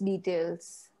course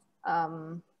details.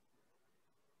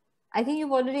 I think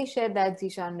you've already shared that,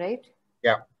 Zeeshan, right?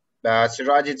 Yeah.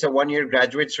 Siraj, it's a 1-year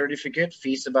graduate certificate,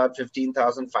 fees about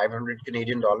 15,500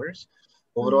 Canadian dollars.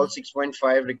 Overall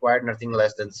 6.5, required nothing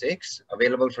less than 6.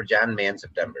 Available for Jan, May, and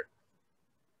September.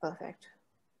 Perfect.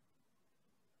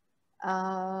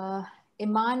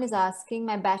 Iman is asking,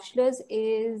 my bachelor's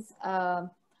is, I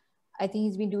think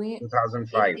he's been doing it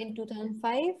 2005. in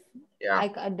 2005.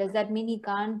 Yeah. Does that mean he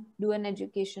can't do an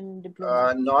education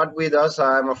diploma? Not with us,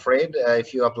 I'm afraid.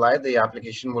 If you apply, the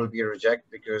application will be rejected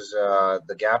because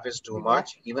the gap is too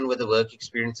much. Even with the work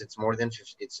experience, it's more than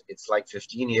 50, it's like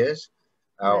 15 years.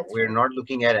 We're not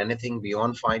looking at anything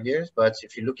beyond 5 years, but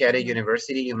if you look at a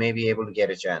university, you may be able to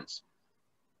get a chance.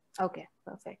 Okay,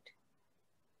 perfect.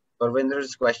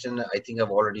 Parvinder's question, I think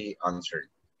I've already answered.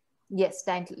 Yes,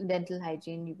 dental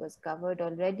hygiene was covered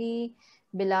already.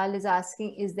 Bilal is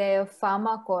asking, is there a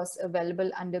pharma course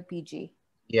available under PG?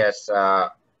 Yes,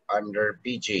 under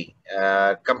PG.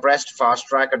 Compressed fast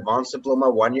track advanced diploma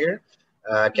 1 year,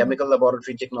 chemical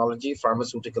laboratory technology,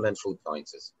 pharmaceutical and food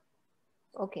sciences.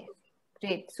 Okay,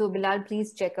 great. So Bilal,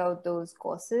 please check out those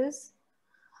courses.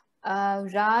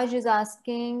 Raj is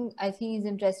asking, I think he's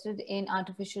interested in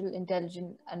artificial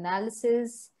intelligence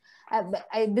analysis.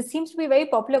 This seems to be a very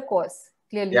popular course,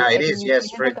 clearly. Yeah, it is.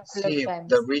 Yes, for see,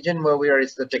 the region where we are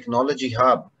is the technology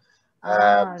hub.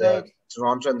 The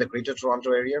Toronto and the Greater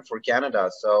Toronto area for Canada.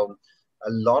 So a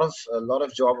lot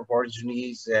of job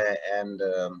opportunities and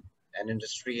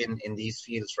industry in these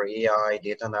fields for AI,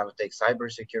 data analytics,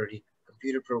 cybersecurity,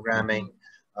 computer programming,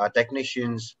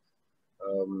 technicians,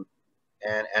 um,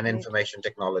 and Great. information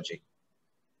technology.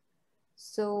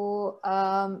 So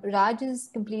Raj has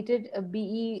completed a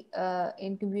BE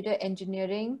in computer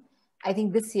engineering, I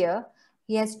think this year.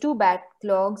 He has two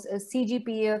backlogs, a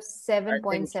CGPA of I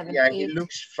think, yeah, he 7.78.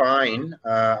 looks fine,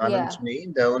 Anand, Yeah, to me.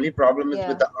 The only problem is with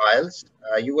yeah. the IELTS.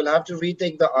 You will have to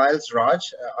retake the IELTS,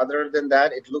 Raj. Other than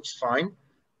that, it looks fine.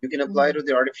 You can apply Hmm. to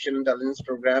the artificial intelligence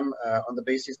program on the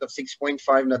basis of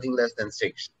 6.5, nothing less than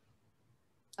 6.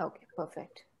 Okay,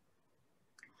 perfect.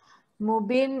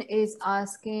 Mobin is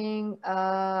asking,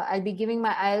 I'll be giving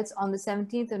my IELTS on the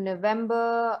 17th of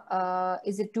November.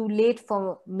 Is it too late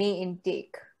for May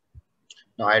intake?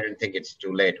 No, I don't think it's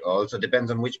too late. Also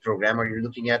depends on which program are you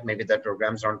looking at. Maybe that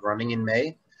programs aren't running in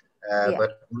May, Yeah.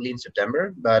 but only in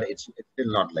September. But it's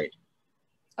still not late.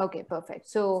 Okay, perfect.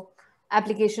 So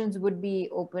applications would be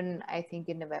open, I think,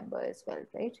 in November as well,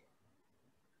 right?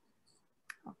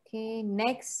 Okay,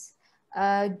 next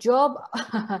job.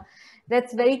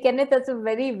 That's very, Kenneth, that's a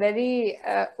very, very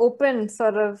open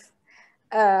sort of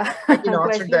I can answer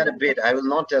question. that a bit. I will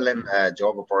not tell him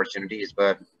job opportunities,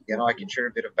 but I can Mhm. share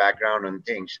a bit of background on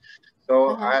things.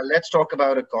 So Uh-huh. let's talk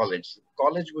about a college.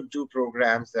 College would do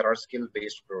programs that are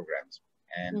skill-based programs.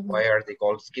 And Mhm. why are they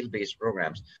called skill-based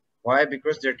programs? Why?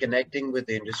 Because they're connecting with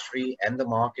the industry and the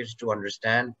markets to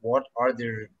understand what are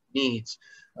their needs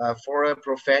for a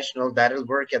professional that will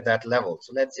work at that level.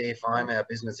 So let's say if I'm Right. a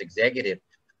business executive,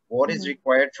 what is Mhm.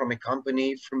 required from a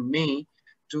company, from me,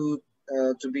 to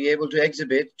be able to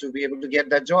exhibit, to be able to get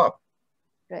that job.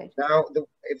 Right. Now,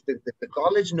 if the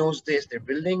college knows this, they're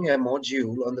building a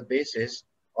module on the basis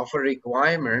of a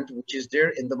requirement which is there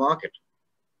in the market,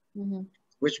 Mhm.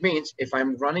 which means if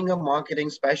I'm running a marketing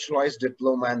specialized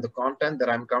diploma and the content that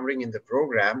I'm covering in the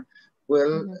program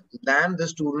will Mhm. land the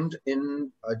student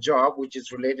in a job which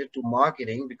is related to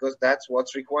marketing because that's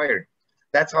what's required.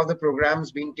 That's how the program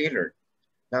is being tailored.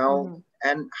 Now, Mhm.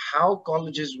 and how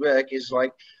colleges work is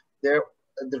like they're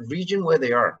the region where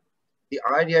they are. The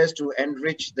idea is to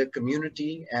enrich the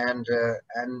community and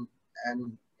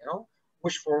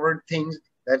push forward things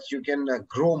that you can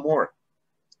grow more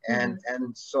Mhm.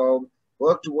 and so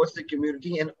work towards the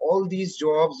community. And all these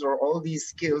jobs or all these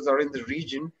skills are in the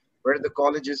region where the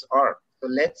colleges are. So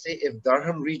let's say if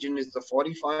Durham region is the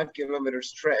 45-kilometer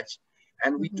stretch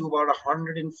and we do Mhm. about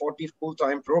 140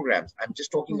 full-time programs, I'm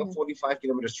just talking a Mhm.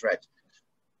 45-kilometer stretch.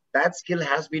 That skill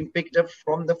has been picked up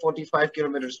from the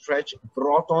 45-kilometer stretch,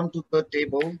 brought onto the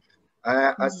table.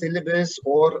 A Mhm. syllabus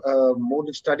or a mode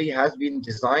of study has been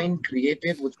designed,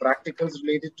 created with practicals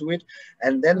related to it,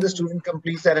 and then the Mhm. student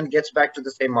completes that and gets back to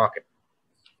the same market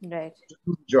Right.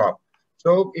 job.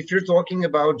 So if you're talking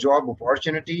about job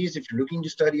opportunities, if you're looking to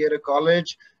study at a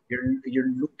college,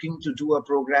 you're looking to do a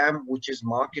program which is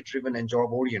market driven and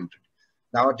job oriented.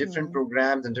 Now, different Mhm.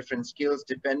 programs and different skills,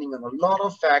 depending on a lot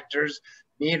of factors,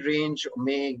 may range,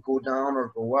 may go down or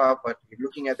go up. But you're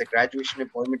looking at the graduation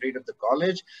employment rate of the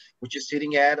college, which is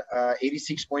sitting at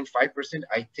 86.5%.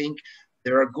 I think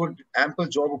there are good, ample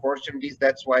job opportunities.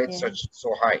 That's why it's Yeah, such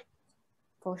so high.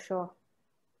 for sure.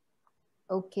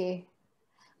 Okay.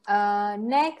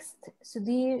 Next,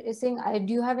 Sudhir is saying,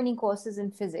 do you have any courses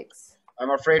in physics?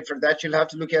 I'm afraid for that you'll have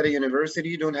to look at a university.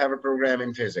 You don't have a program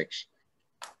in physics.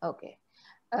 Okay.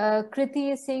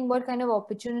 Kriti is saying, what kind of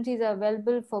opportunities are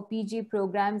available for PG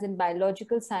programs in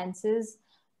biological sciences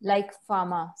like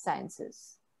pharma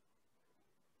sciences?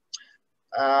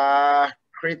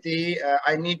 Kriti,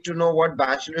 I need to know what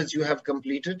bachelor's you have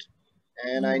completed,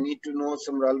 and I Mhm. need to know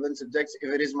some relevant subjects.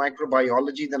 If it is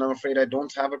microbiology, then I'm afraid I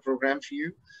don't have a program for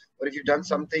you. But if you've done Mhm.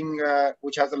 something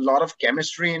which has a lot of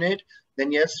chemistry in it,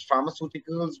 then yes,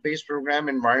 pharmaceuticals-based program,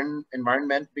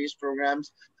 environment-based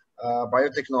programs,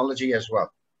 biotechnology as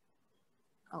well.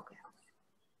 Okay.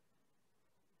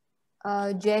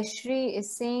 Jayashri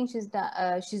is saying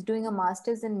she's doing a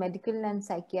master's in medical and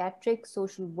psychiatric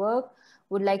social work.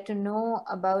 Would like to know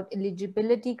about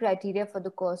eligibility criteria for the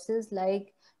courses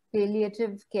like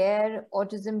palliative care,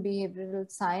 autism behavioral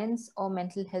science, or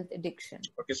mental health addiction.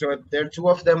 Okay, so there are two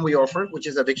of them we offer, which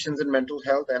is addictions and mental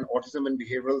health and autism and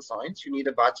behavioral science. You need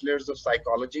a bachelor's of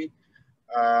psychology,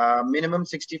 minimum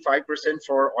 65%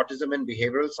 for autism and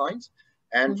behavioral science.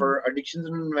 And Mhm. for addictions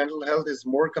and mental health is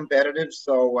more competitive.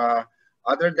 So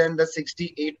other than the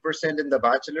 68% in the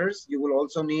bachelor's, you will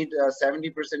also need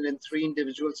 70% in three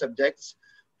individual subjects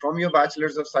from your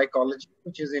bachelor's of psychology,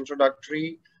 which is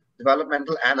introductory,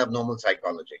 developmental, and abnormal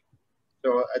psychology.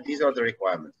 So these are the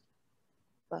requirements.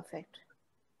 Perfect.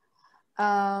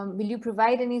 Will you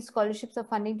provide any scholarships or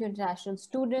funding to international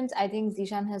students? I think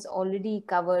Zeeshan has already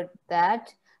covered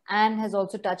that and has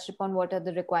also touched upon what are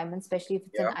the requirements, especially if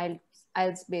it's Yeah. an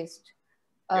IELTS-based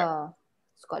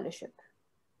scholarship.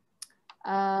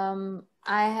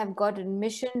 I have got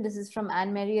admission. This is from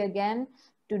Anne-Marie again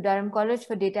to Durham College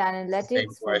for data Same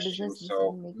analytics for question. business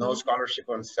So decision no making. scholarship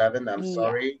on 7. I'm Yeah.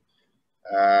 sorry.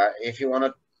 If you want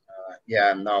to,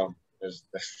 no, there's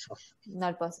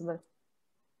Not possible.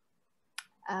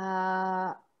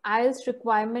 IELTS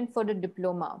requirement for the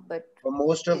diploma, but for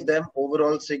most of them,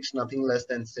 overall 6, nothing less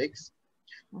than 6.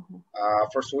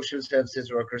 For social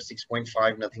services workers,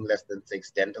 6.5, nothing less than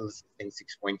 6. Dental assisting,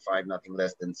 6.5, nothing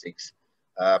less than 6.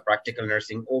 Practical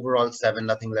nursing, overall 7,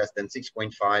 nothing less than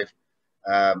 6.5.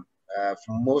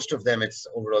 For most of them, it's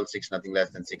overall 6, nothing less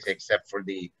than 6, except for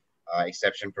the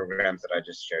exception programs that I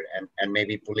just shared. And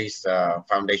maybe police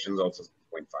foundations also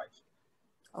 6.5.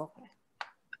 Okay.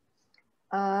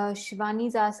 Shivani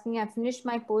is asking, I finished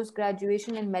my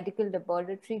post-graduation in medical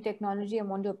laboratory technology. I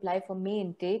want to apply for May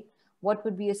intake. What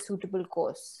would be a suitable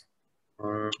course?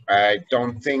 I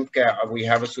don't think we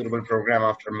have a suitable program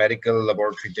after medical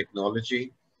laboratory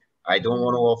technology. I don't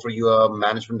want to offer you a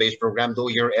management-based program, though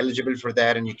you're eligible for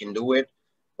that and you can do it.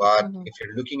 But if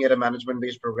you're looking at a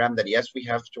management-based program, then yes, we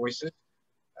have choices.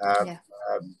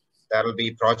 That'll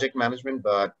be project management,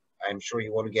 but I'm sure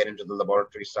you want to get into the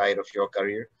laboratory side of your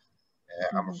career.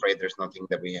 I'm afraid there's nothing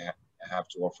that we have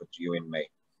to offer to you in May.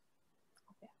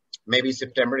 Maybe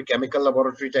September, chemical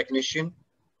laboratory technician.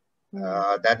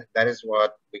 That is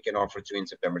what we can offer to in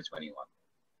September 21.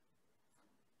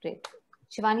 Great.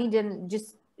 Shivani, then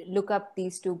just look up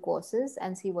these two courses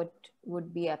and see what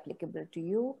would be applicable to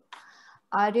you.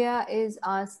 Arya is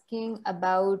asking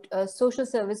about a social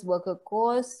service worker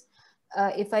course.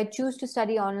 If I choose to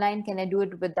study online, can I do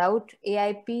it without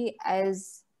AIP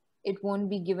as it won't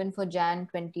be given for Jan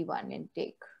 21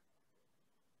 intake?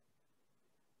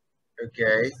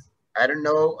 Okay. I don't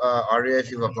know, Arya,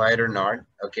 if you've applied or not.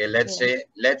 Okay, let's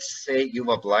say you've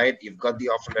applied, you've got the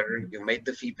offer letter, you made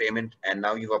the fee payment, and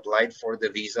now you've applied for the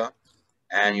visa.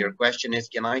 And your question is,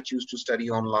 can I choose to study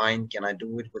online? Can I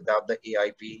do it without the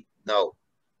AIP? No,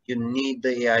 you need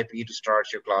the AIP to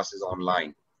start your classes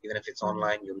online. Even if it's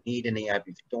online, you need an AIP.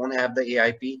 If you don't have the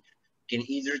AIP, you can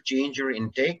either change your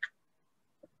intake.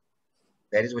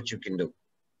 That is what you can do.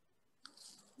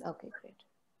 Okay, great.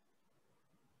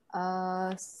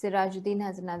 Sirajuddin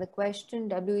has another question.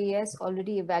 WES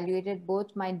already evaluated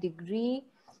both my degree.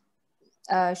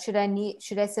 Should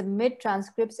I submit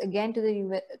transcripts again to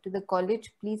the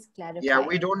college? Please clarify. Yeah,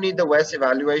 we don't need the WES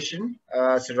evaluation,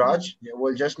 Siraj.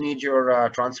 We'll just need your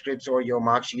transcripts or your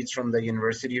mark sheets from the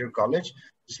university or college.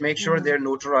 Just make sure they're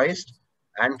notarized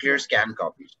and clear scan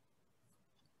copies.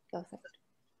 Perfect.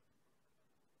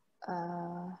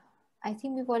 I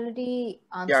think we've already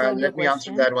answered your question. Let me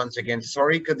answer that once again.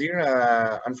 Sorry,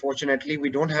 Kadir. Unfortunately, we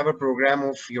don't have a program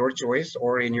of your choice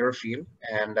or in your field,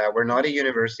 and we're not a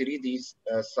university. These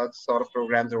such sort of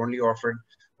programs are only offered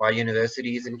by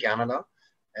universities in Canada.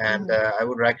 And I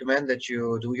would recommend that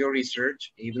you do your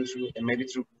research, even maybe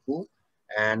through Google,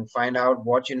 and find out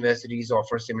what universities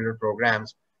offer similar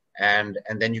programs, and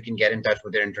then you can get in touch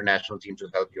with their international team to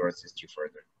help you or assist you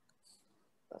further.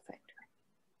 Perfect.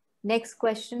 Next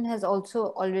question has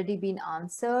also already been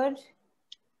answered. Yes.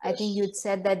 I think you'd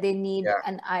said that they need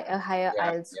a higher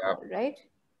IELTS score, right?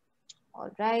 All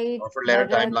right. Offer letter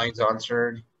timelines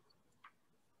answered.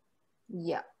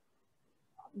 Yeah.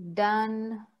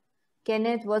 Done.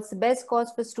 Kenneth, what's the best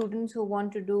course for students who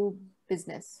want to do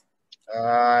business?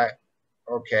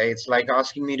 Okay, it's like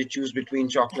asking me to choose between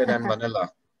chocolate and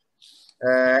vanilla.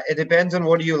 It depends on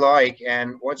what you like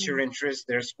and what's your interest.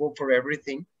 There's scope for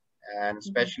everything, and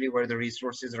especially where the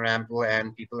resources are ample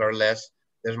and people are less,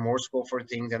 there's more scope for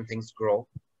things and things grow.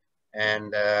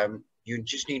 And you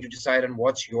just need to decide on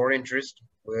what's your interest.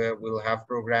 We'll have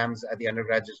programs at the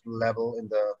undergraduate level in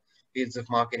the fields of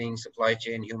marketing, supply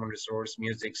chain, human resource,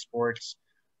 music, sports,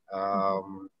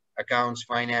 accounts,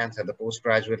 finance at the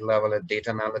postgraduate level, at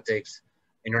data analytics,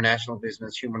 international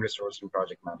business, human resource, and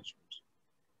project management.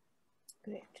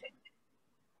 Great.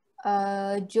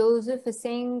 Joseph is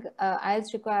saying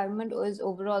IELTS requirement is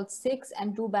overall 6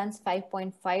 and 2 bands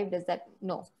 5.5. Does that?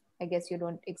 No, I guess you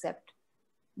don't accept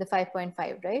the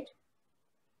 5.5, right?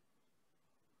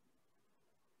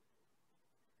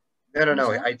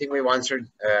 No. I think we've answered.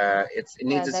 It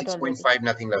needs a 6.5,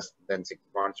 nothing less than 6.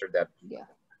 We answered that. Yeah.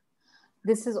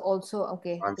 This is also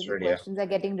okay. Answered, questions are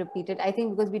getting repeated. I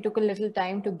think because we took a little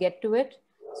time to get to it,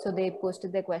 so they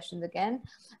posted their questions again.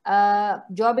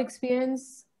 Job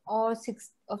experience or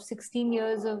of 16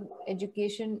 years of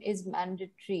education is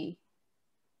mandatory.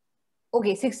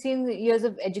 Okay, 16 years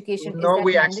of education, is No, that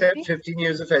we accept mandatory? 15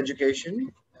 years of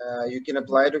education. You can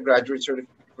apply to graduate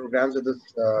certificate programs with this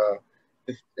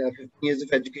 15 years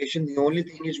of education. The only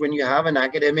thing is when you have an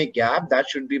academic gap, that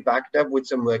should be backed up with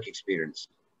some work experience.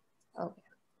 Okay,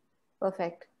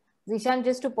 perfect. Zeeshan,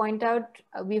 just to point out,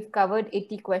 we've covered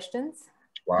 80 questions.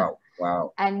 Wow,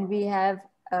 wow. And we have,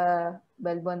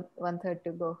 well, one third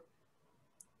to go.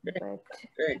 Okay. But,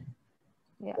 Okay.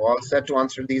 yeah. We're all set to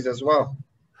answer these as well.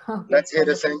 Okay, let's hit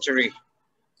wonderful. a century.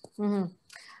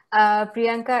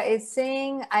 Priyanka is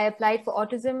saying, I applied for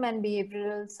autism and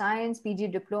behavioral science PG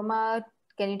diploma.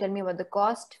 Can you tell me about the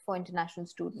cost for international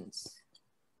students?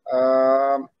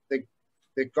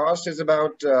 The cost is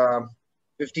about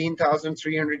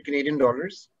 15,300 Canadian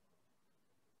dollars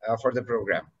for the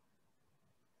program.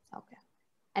 Okay.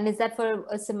 And is that for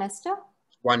a semester?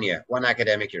 1 year, one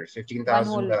academic year.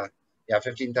 15,000. Yeah,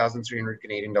 15,300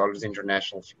 Canadian dollars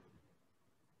international fee.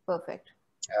 Perfect.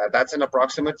 That's an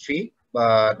approximate fee,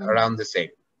 but around the same.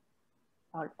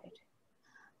 All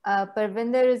right.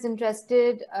 Parvinder is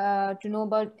interested to know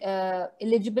about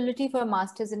eligibility for a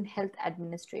master's in health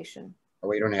administration.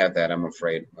 We don't have that, I'm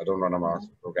afraid. I don't run a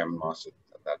master's program in master's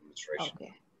administration.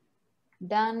 Okay.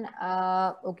 Done.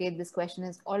 Okay, this question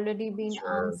has already been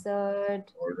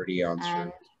answered. Already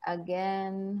answered. And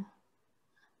again,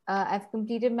 I've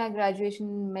completed my graduation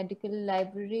in medical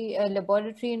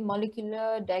laboratory and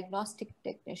molecular diagnostic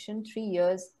technician 3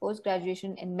 years,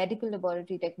 post-graduation in medical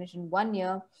laboratory technician 1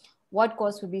 year. What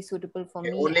course would be suitable for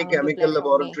me? Only chemical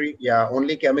laboratory,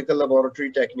 only chemical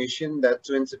laboratory technician. That's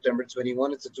in September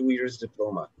 21. It's a 2 years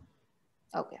diploma.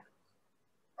 Okay.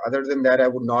 Other than that, I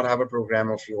would not have a program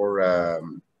of your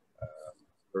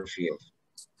field.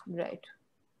 Right.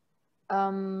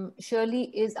 Shirley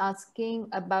is asking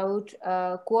about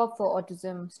co-op for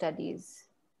autism studies.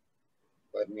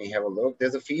 Let me have a look.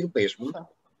 There's a field placement.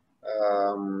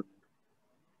 Sure.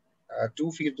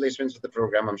 2 field placements for the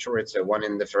program. I'm sure it's one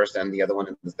in the first and the other one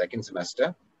in the second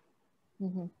semester.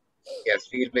 Yes,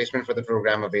 field placement for the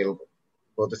program available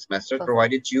for the semester,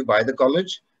 provided to you by the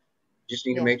college. Just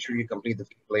need to make sure you complete the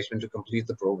field placement to complete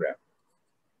the program.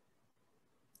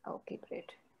 Okay,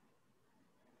 great.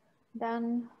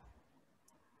 Then,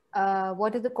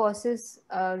 what are the courses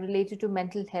related to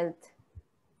mental health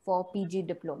for PG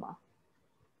diploma?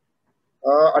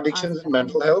 Addictions and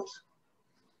mental health.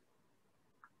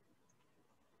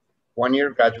 1 year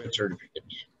graduate certificate.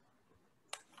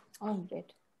 Oh,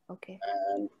 great. Okay.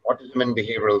 And autism and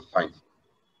behavioral science.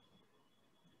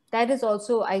 That is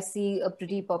also, I see, a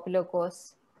pretty popular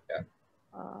course. Yeah.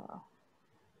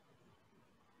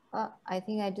 I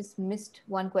think I just missed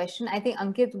one question. I think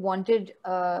Ankit wanted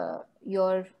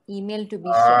your email to be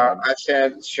shared. I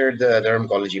shared the Durham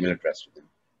College email address with him.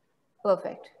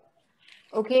 Perfect.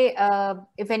 Okay.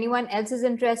 If anyone else is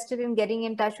interested in getting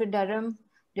in touch with Durham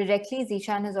directly,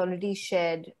 Zeeshan has already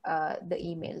shared the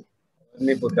email. Let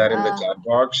me put that in the chat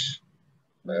box.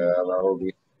 Will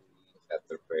be at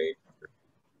the rate.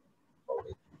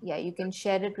 Yeah, you can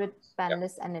share it with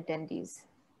panelists and attendees.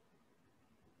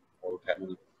 All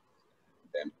panelists,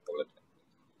 then all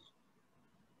attendees.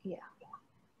 Yeah.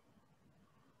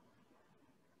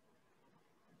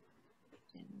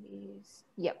 Attendees.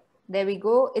 Yep. There we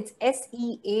go. It's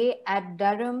SEA at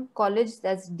Durham College.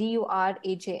 That's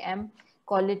DURHAM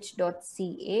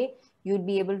college.ca. You'll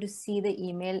be able to see the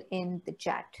email in the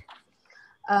chat.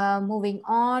 Moving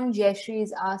on, Jayashree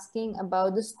is asking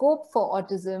about the scope for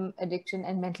autism, addiction,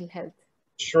 and mental health.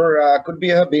 Sure. Could be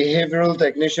a behavioral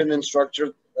technician,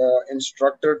 instructor,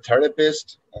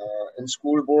 therapist, in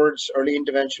school boards, early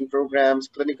intervention programs,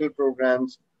 clinical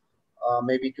programs,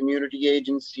 maybe community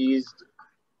agencies,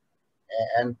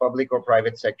 and public or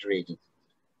private sector agencies.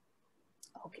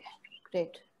 Okay,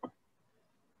 great.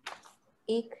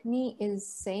 Ekni is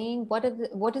saying, what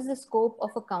is the scope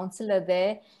of a counselor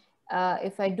there?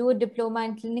 If I do a diploma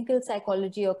in clinical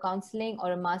psychology or counseling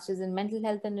or a master's in mental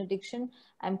health and addiction,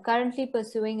 I'm currently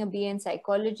pursuing a BA in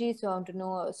psychology. So I want to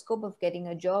know a scope of getting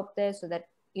a job there so that,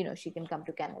 you know, she can come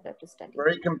to Canada to study.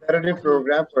 Very competitive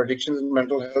program for addictions and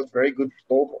mental health, very good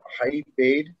scope, highly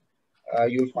paid.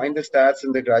 You'll find the stats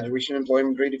in the graduation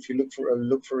employment rate if you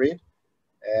look for it.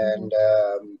 And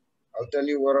I'll tell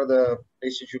you what are the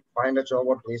places you find a job,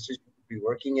 what places you could be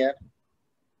working at.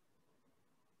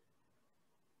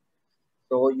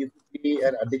 So you could be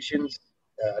an addictions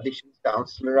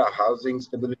counselor, a housing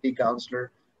stability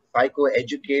counselor,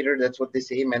 psychoeducator, that's what they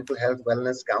say, mental health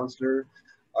wellness counselor,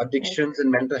 addictions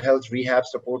and mental health rehab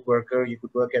support worker. You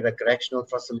could work at a correctional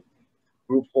facility,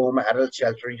 group home, adult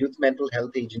shelter, youth mental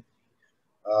health agency,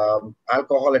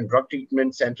 alcohol and drug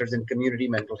treatment centers, and community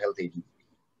mental health agencies.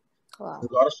 Wow.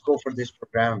 A lot of scope for this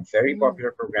program. Very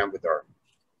popular program with our.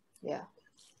 Yeah.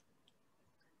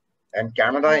 And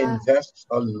Canada invests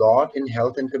a lot in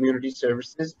health and community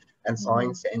services and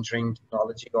science, engineering,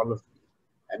 technology, all of these,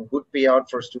 and good payout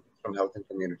for students from health and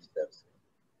community services.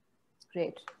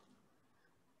 Great.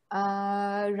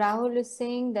 Rahul is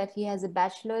saying that he has a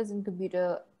bachelor's in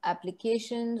computer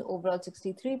applications, overall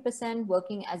 63%,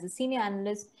 working as a senior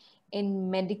analyst in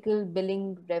medical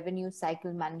billing revenue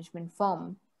cycle management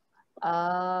firm.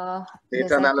 Data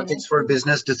analytics for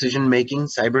business decision making,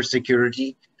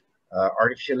 cybersecurity,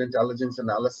 artificial intelligence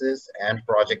analysis, and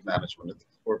project management.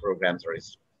 These 4 programs are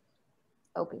listed.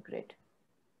 Okay, great.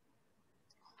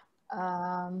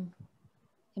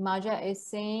 Himaja is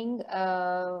saying,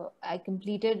 I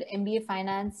completed MBA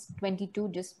Finance 22,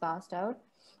 just passed out.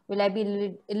 Will I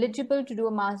be eligible to do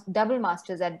a double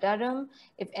master's at Durham?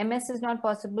 If MS is not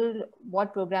possible,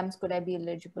 what programs could I be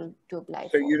eligible to apply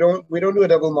for? So we don't do a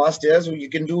double master's. You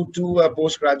can do 2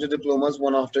 postgraduate diplomas,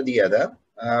 one after the other.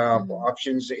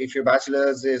 Options, if your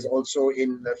bachelor's is also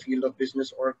in the field of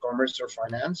business or commerce or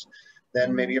finance,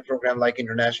 then maybe a program like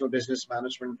international business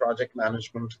management, project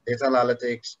management, data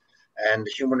analytics, and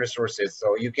human resources.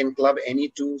 So you can club any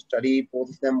 2, study both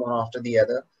of them one after the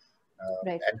other,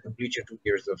 and complete your 2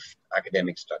 years of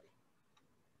academic study.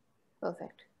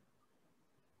 Perfect.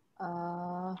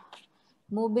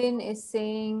 Mubin is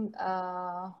saying,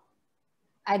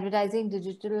 advertising,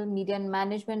 digital media and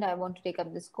management. I want to take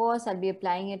up this course. I'll be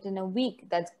applying it in a week.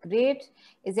 That's great.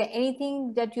 Is there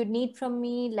anything that you need from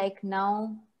me, like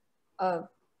now?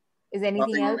 Is there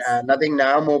anything else? Nothing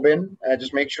now, Mobin.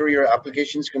 Just make sure your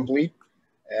application is complete,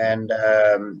 and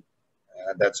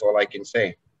that's all I can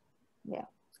say. Yeah,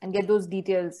 and get those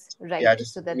details right.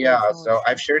 Yeah, so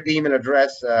I've shared the email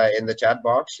address in the chat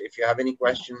box. If you have any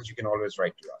questions, you can always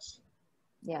write to us.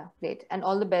 Yeah, great. And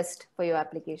all the best for your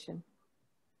application.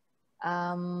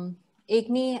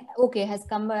 Ekni, has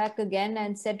come back again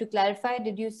and said, to clarify,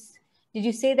 did you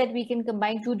say that we can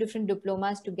combine 2 different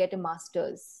diplomas to get a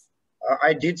master's?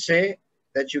 I did say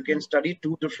that you can study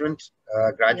 2 different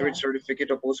graduate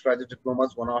certificate or postgraduate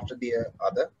diplomas, one after the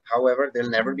other. However, there'll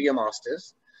never be a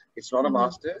master's. It's not a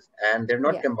master's, and they're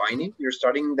not combining. You're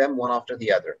studying them one after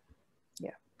the other.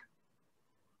 Yeah.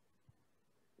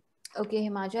 Okay,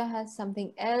 Himaja has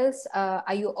something else.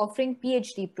 Are you offering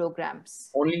PhD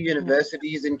programs? Only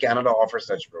universities in Canada offer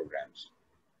such programs.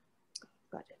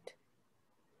 Got it.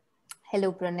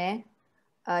 Hello, Pranay.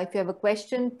 If you have a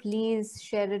question, please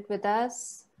share it with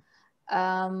us.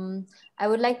 I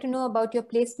would like to know about your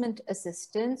placement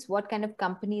assistance. What kind of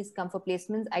companies come for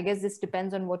placements? I guess this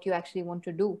depends on what you actually want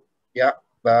to do. Yeah,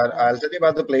 but I'll tell you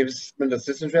about the placement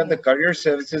assistance. We have the career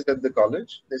services at the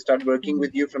college. They start working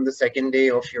with you from the 2nd day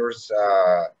of your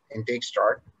intake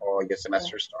start or your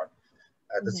semester start.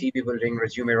 The CV building,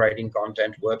 resume writing,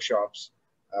 content, workshops,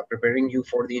 preparing you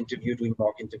for the interview, doing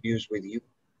mock interviews with you,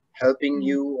 helping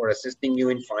you or assisting you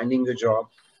in finding a job,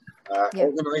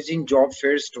 organizing job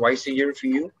fairs twice a year for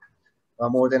you.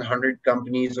 More than 100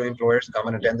 companies or employers come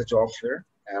and attend the job fair,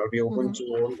 and it'll be open to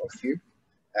all of you,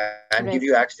 and give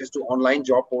you access to online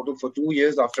job portal for 2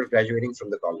 years after graduating from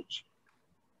the college.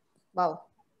 Wow.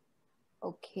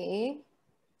 Okay.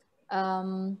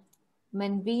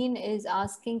 Manveen is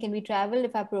asking, can we travel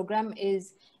if our program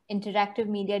is interactive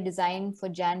media design for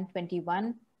Jan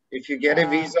 21? If you get a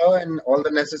visa and all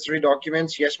the necessary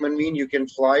documents, yes, Manveen, you can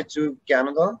fly to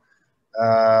Canada.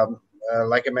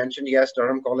 Like I mentioned, yes,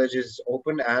 Durham College is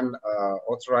open and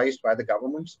authorized by the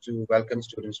government to welcome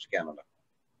students to Canada.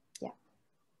 Yeah.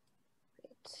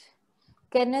 Great.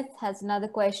 Kenneth has another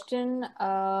question.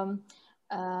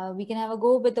 We can have a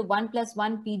go with the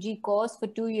 1+1 PG course for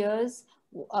 2 years.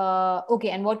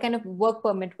 And what kind of work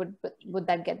permit would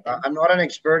that get them? I'm not an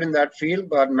expert in that field,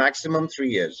 but maximum 3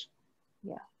 years.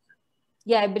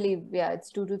 Yeah, I believe,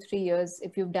 it's 2 to 3 years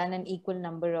if you've done an equal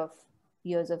number of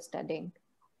years of studying.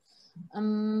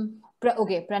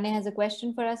 Pranay has a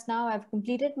question for us now. I've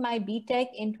completed my BTech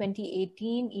in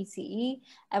 2018 ECE.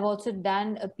 I've also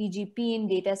done a PGP in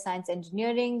data science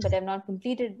engineering, but I've not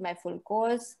completed my full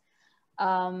course.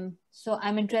 So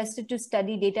I'm interested to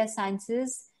study data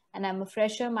sciences, and I'm a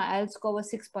fresher. My IELTS score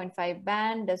was 6.5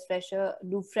 band.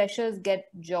 Do freshers get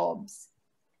jobs?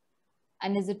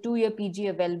 And is a 2-year PG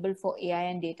available for AI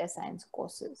and data science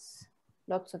courses?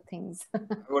 Lots of things.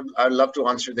 I'd love to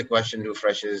answer the question, do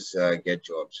freshers get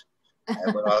jobs?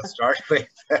 But I'll start with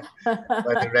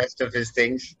the rest of his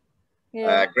things.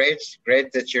 Yeah. Great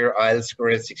that your IELTS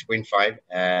score is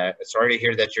 6.5. Sorry to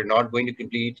hear that you're not going to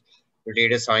complete your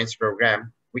data science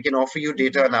program. We can offer you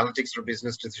data analytics for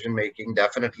business decision making,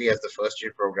 definitely as the first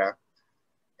year program.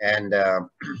 And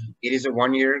it is a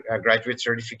 1-year graduate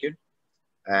certificate.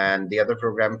 And the other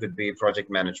program could be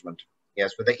project management.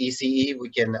 Yes, with the ECE, we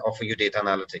can offer you data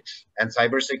analytics and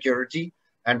cybersecurity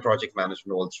and project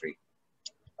management, all three.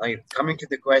 Coming to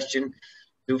the question,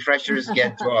 do freshers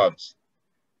get jobs?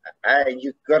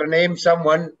 You got to name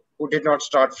someone who did not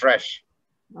start fresh.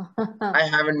 I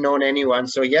haven't known anyone.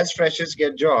 So yes, freshers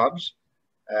get jobs.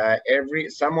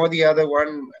 Some or the other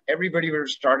one, everybody would have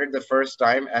started the first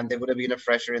time and they would have been a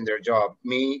fresher in their job.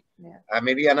 Me,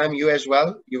 maybe Anam, you as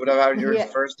well. You would have had your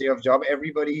first day of job.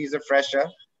 Everybody is a fresher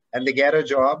and they get a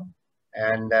job.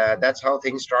 And that's how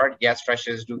things start. Yes,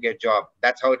 freshers do get job.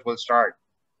 That's how it will start.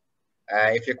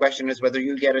 If your question is whether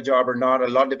you'll get a job or not, a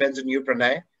lot depends on you,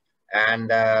 Pranay. And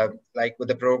like with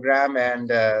the program and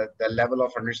the level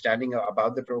of understanding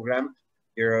about the program,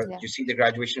 you see the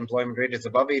graduation employment rate is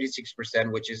above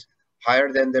 86%, which is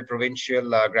higher than the provincial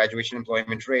graduation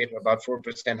employment rate, about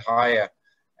 4% higher.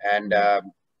 And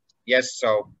yes,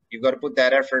 so you've got to put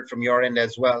that effort from your end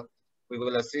as well. We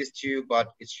will assist you,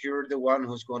 but it's you're the one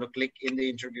who's going to click in the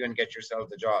interview and get yourself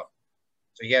the job.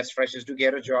 So yes, freshers do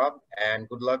get a job, and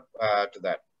good luck to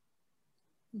that.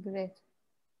 Great.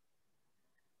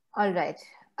 All right.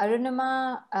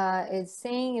 Arunima is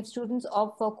saying if students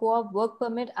opt for co-op work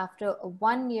permit after a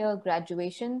 1-year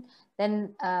graduation,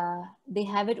 then they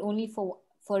have it only for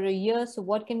a year. So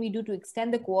what can we do to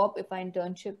extend the co-op if our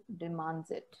internship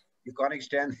demands it? You can't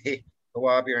extend the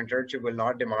co-op. Your internship will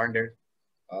not demand it.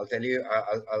 I'll tell you,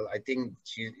 I think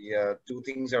two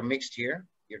things are mixed here.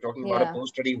 You're talking about a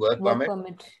post-study work permit,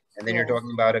 and then you're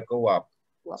talking about a co-op.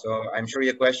 So I'm sure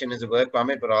your question is a work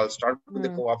permit, but I'll start with the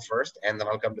co-op first, and then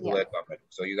I'll come to the work permit.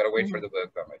 So you got to wait for the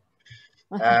work permit.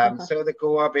 So the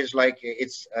co-op is like,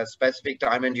 it's a specific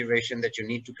time and duration that you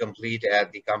need to complete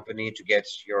at the company to get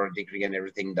your degree and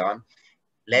everything done.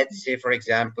 Let's say, for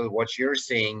example, what you're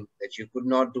saying that you could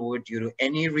not do it due to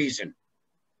any reason,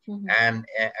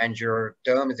 and your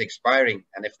term is expiring.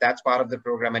 And if that's part of the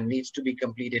program and needs to be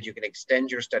completed, you can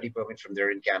extend your study permit from there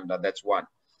in Canada. That's one.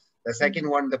 The second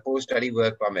one, the post-study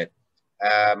work permit.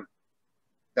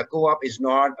 The co-op is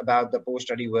not about the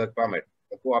post-study work permit.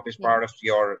 The co-op is part of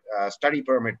your study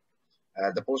permit.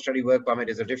 The post-study work permit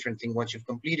is a different thing once you've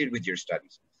completed with your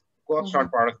studies. Co-op's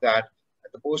not part of that.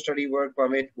 The post-study work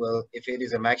permit will, if it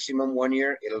is a maximum 1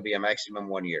 year, it'll be a maximum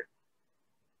 1 year.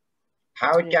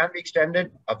 How it can be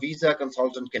extended, a visa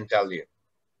consultant can tell you.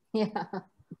 Yeah.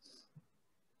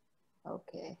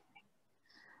 Okay.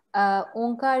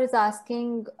 Onkar is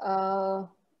asking,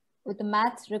 with the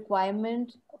maths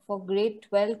requirement for grade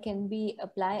 12, can we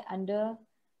apply under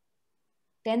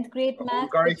 10th grade math?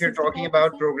 Onkar, if you're talking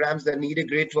about programs that need a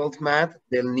grade 12th math,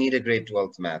 they'll need a grade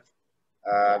 12th math.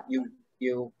 Even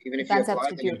if you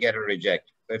apply, then you'll get a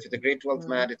reject. So if it's a grade 12th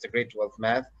math, it's a grade 12th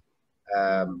math.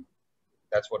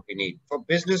 That's what we need. For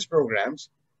business programs,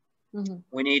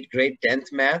 we need grade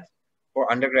 10th math for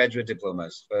undergraduate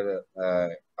diplomas for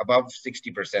above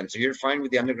 60%. So you're fine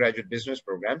with the undergraduate business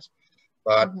programs,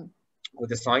 but with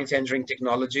the science, engineering,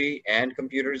 technology, and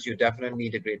computers, you definitely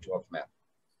need a grade 12 math,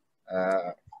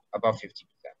 above 50%.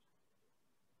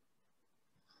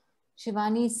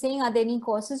 Shivani is saying, are there any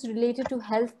courses related to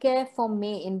healthcare for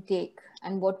May intake?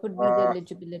 And what would be the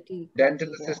eligibility?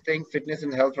 Dental assisting, fitness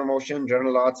and health promotion,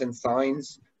 general arts and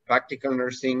science, practical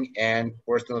nursing, and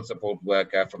personal support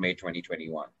work for May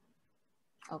 2021.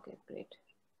 Okay, great.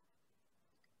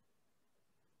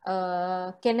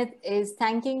 Kenneth is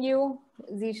thanking you,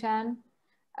 Zeeshan.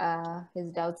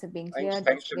 His doubts are being cleared.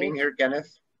 Thanks for being here,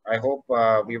 Kenneth. I hope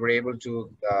we were able to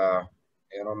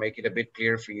make it a bit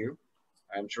clear for you.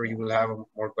 I'm sure you will have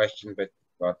more questions,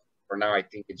 but for now, I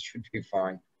think it should be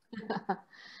fine.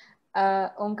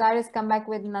 Omkar has come back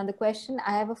with another question.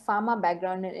 I have a pharma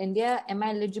background in India. Am I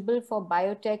eligible for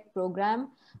biotech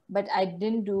program? But I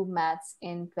didn't do maths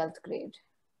in 12th grade.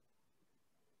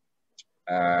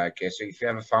 Okay, so if you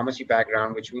have a pharmacy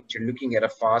background, which means you're looking at a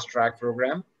fast track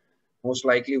program, most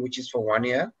likely, which is for 1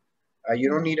 year. You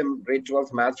don't need a grade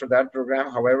 12 math for that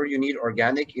program. However, you need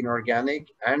organic,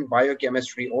 inorganic, and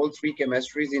biochemistry, all three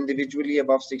chemistries individually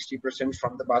above 60%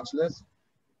 from the bachelor's.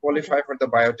 Qualify for the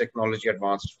biotechnology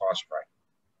advanced fast track.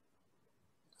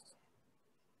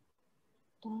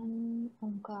 Done,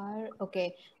 Omkar.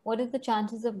 Okay. What is the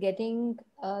chances of getting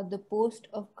the post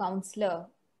of counselor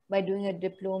by doing a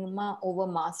diploma over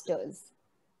masters?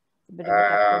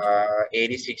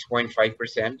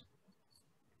 86.5%.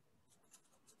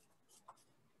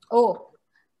 Oh.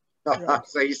 Right.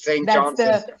 So he's saying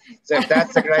chances. So if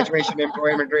that's the graduation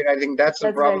employment rate, I think that's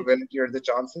the probability or the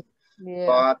chances. Yeah.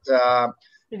 But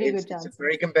Pretty good It's a chances.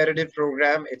 very competitive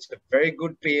program. It's a very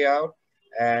good payout.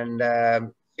 And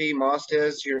see,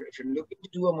 masters, if you're looking to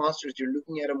do a master's, you're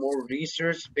looking at a more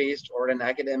research-based or an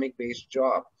academic-based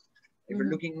job. If you're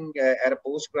looking at a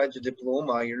postgraduate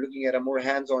diploma, you're looking at a more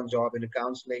hands-on job in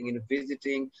counseling, in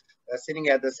visiting, sitting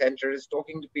at the centers,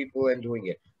 talking to people and doing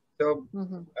it. So,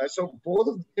 so both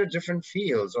of them are different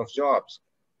fields of jobs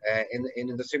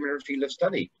in the similar field of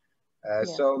study.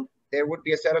 So there would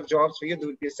be a set of jobs for you. There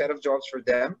would be a set of jobs for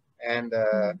them, and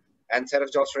set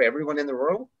of jobs for everyone in the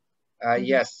world.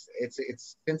 Yes, it's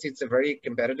since it's a very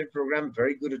competitive program,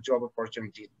 very good job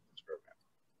opportunity in this program.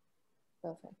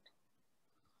 Perfect.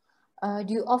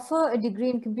 Do you offer a degree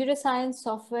in computer science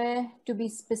software, to be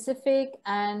specific,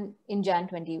 and in Jan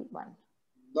 21?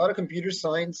 Not a computer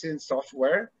science in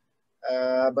software,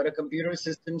 but a computer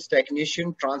systems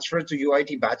technician transferred to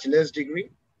UIT bachelor's degree.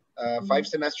 5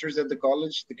 semesters at the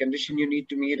college. The condition you need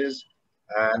to meet is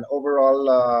an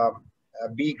overall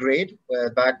B grade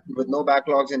with no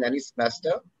backlogs in any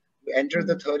semester. You enter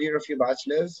the third year of your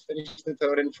bachelor's, finish the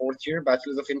third and fourth year,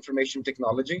 Bachelor's of Information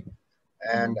Technology,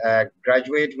 and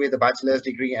graduate with a bachelor's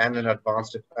degree and an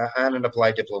advanced and an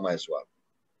applied diploma as well.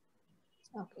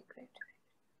 Okay, great.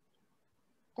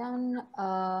 Done.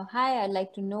 Hi, I'd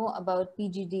like to know about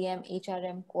PGDM,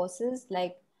 HRM courses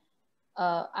like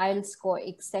IELTS score,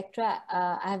 etc.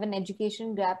 I have an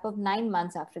education gap of 9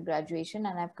 months after graduation,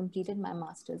 and I've completed my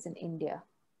master's in India.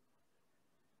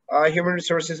 Human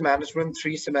Resources Management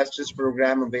 3 semesters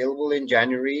program available in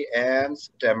January and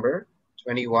September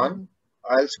 21.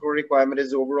 IELTS score requirement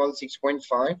is overall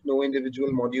 6.5, no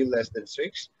individual module less than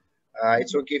 6.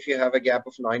 It's okay if you have a gap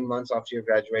of 9 months after your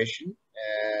graduation,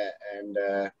 and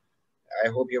I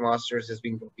hope your master's has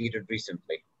been completed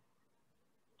recently.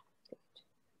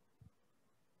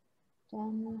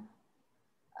 Done.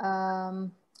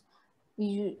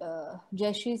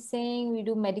 Jeshi is saying we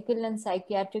do medical and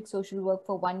psychiatric social work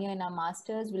for 1 year in our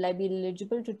masters. Will I be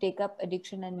eligible to take up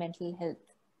addiction and mental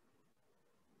health?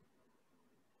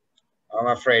 I'm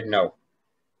afraid no.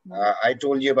 I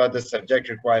told you about the subject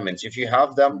requirements. If you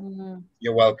have them,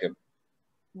 you're welcome.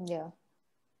 Yeah.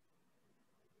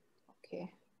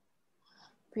 Okay.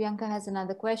 Priyanka has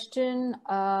another question.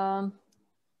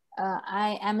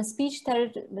 I am a speech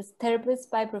therapist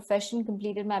by profession,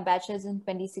 completed my bachelor's in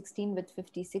 2016 with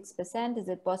 56%. Is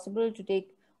it possible to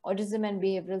take autism and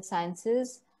behavioral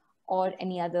sciences or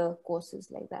any other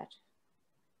courses like that?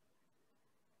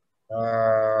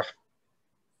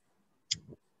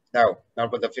 No,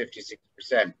 not with the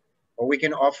 56%. But we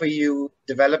can offer you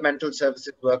developmental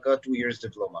services worker 2 years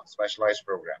diploma, specialized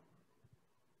program.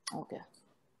 Okay.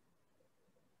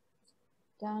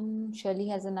 Done. Shirley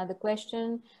has another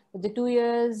question. With the 2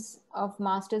 years of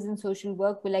master's in social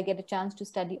work, will I get a chance to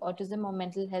study autism or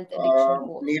mental health addiction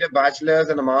course? Need a bachelor's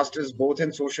and a master's both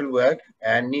in social work,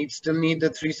 and still need the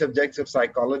 3 subjects of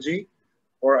psychology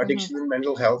or addiction and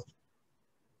mental health.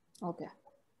 Okay.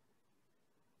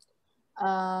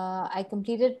 I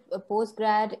completed a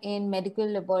postgrad in medical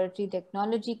laboratory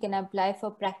technology. Can I apply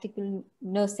for practical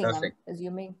nursing, I'm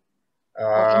assuming?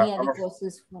 Or any other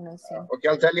courses for nursing? Okay,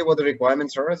 I'll tell you what the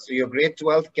requirements are. So your grade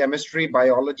 12 chemistry,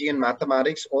 biology, and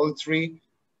mathematics, all 3,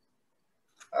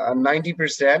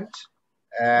 90%,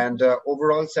 and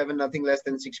overall 7, nothing less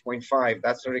than 6.5.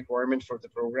 That's the requirement for the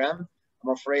program.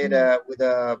 I'm afraid with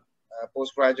a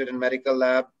postgraduate in medical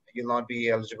lab, you'll not be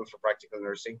eligible for practical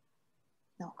nursing.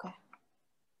 Okay.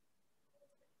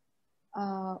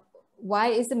 Why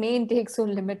is the main intake so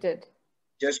limited?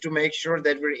 Just to make sure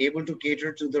that we're able to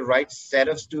cater to the right set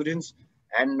of students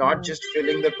and not just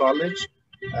filling the college.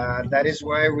 That is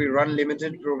why we run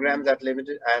limited programs at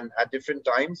different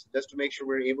times, just to make sure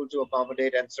we're able to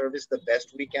accommodate and service the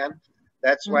best we can.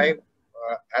 That's why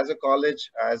as a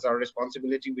college, as our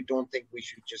responsibility, we don't think we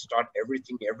should just start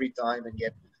everything every time and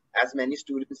get as many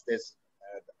students.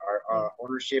 Our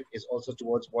ownership is also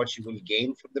towards what you will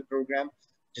gain from the program,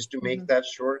 just to make that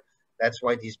sure. That's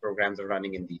why these programs are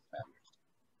running in these manners.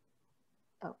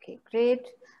 Okay, great.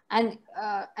 And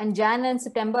Jan and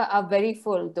September are very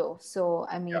full though. So,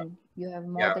 I mean, you have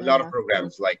more than a lot of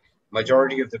programs, like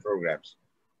majority of the programs.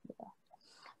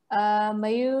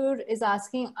 Mayur is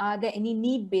asking, are there any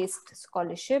need-based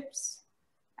scholarships?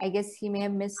 I guess he may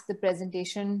have missed the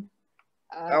presentation.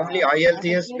 Only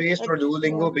IELTS based or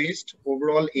Duolingo based.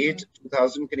 Overall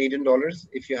 2,000 Canadian dollars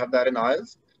if you have that in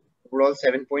IELTS. Overall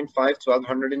 7.5,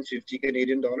 1,250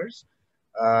 Canadian dollars.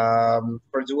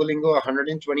 For Duolingo,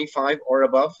 125 or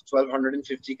above,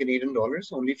 1,250 Canadian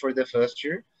dollars only for the first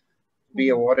year, to be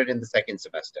awarded in the second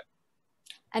semester.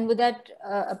 And would that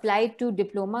apply to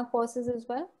diploma courses as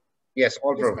well? Yes,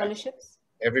 all programs. Scholarships?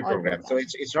 Every All program. So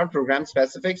programs. it's not program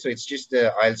specific. So it's just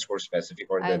the IELTS score specific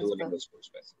or the IELTS Duolingo score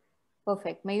specific.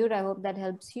 Perfect. Mayur, I hope that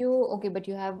helps you. Okay, but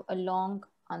you have a long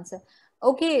answer.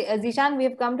 Okay, Zeeshan, we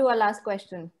have come to our last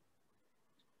question.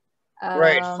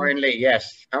 Right. Finally,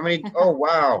 yes. How many? Oh,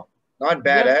 wow. Not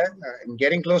bad, Yep. eh? I'm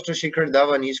getting close to Shikhar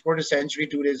Dhawan. He scored a century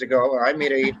 2 days ago. I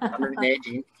made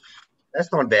 818.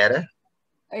 That's not bad, eh?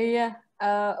 Yeah.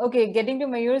 Okay, getting to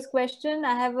Mayur's question,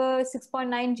 I have a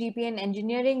 6.9 GPA in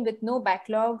engineering with no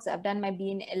backlogs. I've done my B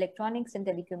in electronics and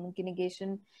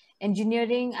telecommunication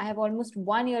engineering. I have almost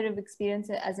 1 year of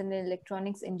experience as an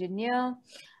electronics engineer.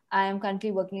 I am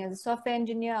currently working as a software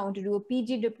engineer. I want to do a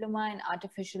PG diploma in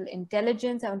artificial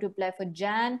intelligence. I want to apply for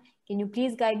JAN. Can you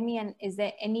please guide me? And is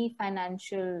there any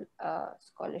financial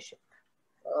scholarship?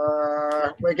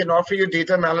 We can offer you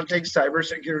data analytics,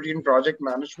 cybersecurity, and project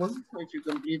management. If you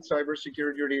complete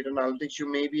cybersecurity or data analytics, you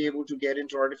may be able to get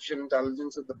into artificial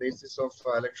intelligence at the basis of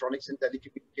electronics and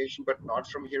telecommunication, but not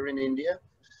from here in India.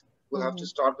 We'll have to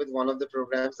start with one of the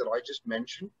programs that I just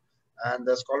mentioned. And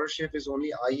the scholarship is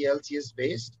only IELTS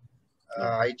based.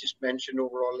 I just mentioned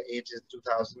overall 8 is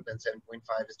 2,000 and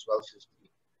 7.5 is 1,250.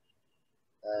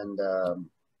 And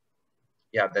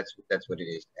yeah, that's what it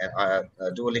is. And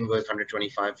Duolingo is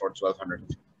 125 for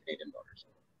 1,250 Canadian dollars.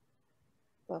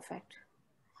 Perfect.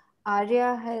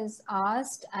 Arya has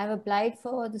asked, I've applied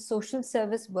for the social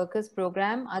service workers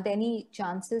program. Are there any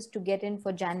chances to get in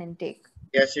for JAN intake?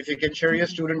 Yes, if you can share your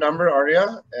student number,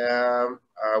 Arya,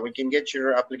 we can get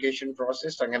your application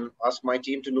processed. I'm going to ask my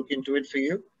team to look into it for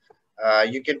you.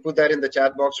 You can put that in the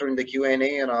chat box or in the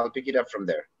Q&A and I'll pick it up from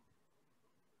there.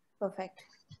 Perfect.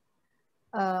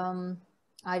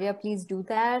 Arya, please do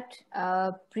that.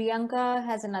 Priyanka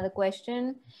has another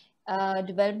question.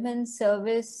 Development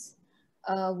service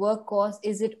work course,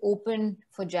 is it open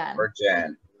for JAN? For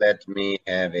JAN, let me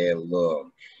have a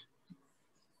look.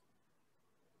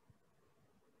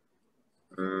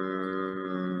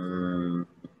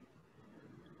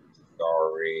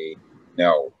 Sorry,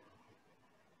 no.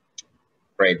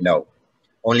 Right, no.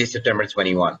 Only September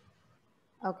 21.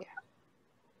 Okay.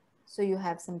 So you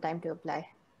have some time to apply,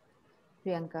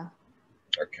 Priyanka.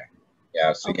 Okay.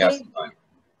 Yeah, so Okay. you have some time.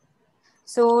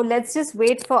 So let's just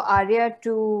wait for Arya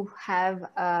to have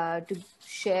to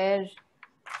share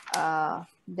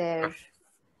their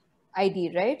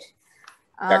ID, right?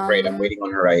 Yeah, great. I'm waiting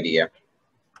on her ID. Yeah.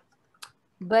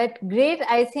 But great.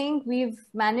 I think we've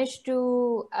managed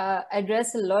to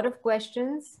address a lot of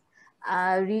questions.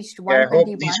 Reached 121. Yeah, I hope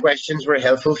these questions were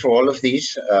helpful for all of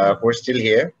these who are still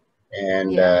here.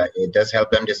 And it does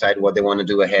help them decide what they want to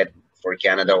do ahead for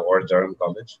Canada or Durham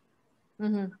College.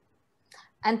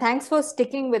 And thanks for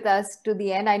sticking with us to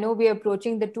the end. I know we're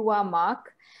approaching the 2-hour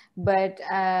mark, but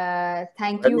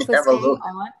thank you for staying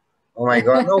on. Oh my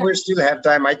God, no, we still have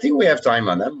time. I think we have time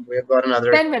on them. We've got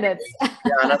another 10 minutes. Yeah,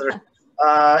 another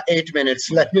 8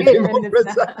 minutes. Let me be more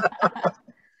precise.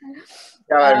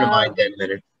 Yeah, I don't mind 10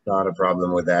 minutes. Not a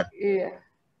problem with that. Yeah,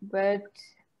 but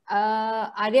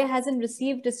Arya hasn't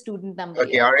received a student number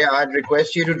Okay, yet. Arya, I'd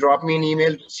request you to drop me an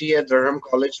email to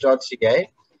c@durhamcollege.ca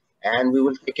and we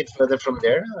will take it further from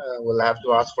there. We'll have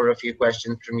to ask for a few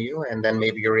questions from you and then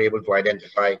maybe you're able to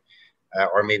identify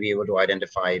or maybe able to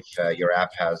identify if your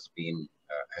app has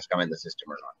come in the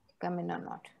system or not. Come in or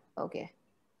not. Okay.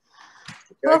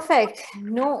 Perfect.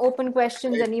 No open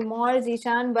questions anymore,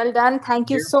 Zeeshan. Well done.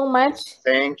 Thank you so much.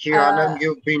 Thank you, Anand.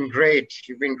 You've been great.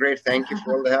 You've been great. Thank you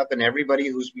for all the help and everybody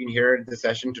who's been here at the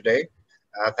session today.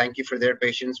 Thank you for their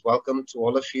patience. Welcome to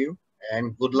all of you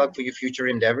and good luck for your future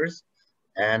endeavors.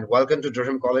 And welcome to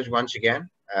Durham College once again.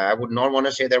 I would not want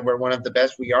to say that we're one of the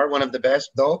best. We are one of the best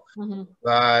though.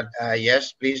 But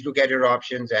yes, please look at your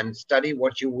options and study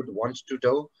what you would want to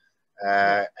do.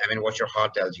 I mean, what your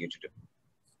heart tells you to do.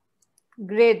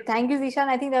 Great. Thank you, Zeeshan.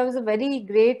 I think that was a very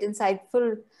great,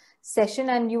 insightful session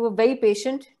and you were very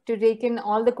patient to take in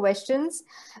all the questions.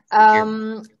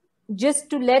 Just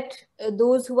to let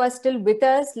those who are still with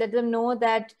us, let them know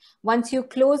that once you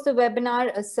close the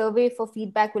webinar, a survey for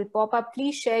feedback will pop up.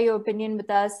 Please share your opinion with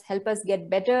us. Help us get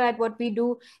better at what we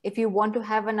do. If you want to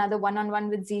have another one-on-one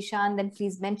with Zeeshan, then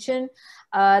please mention.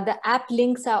 The app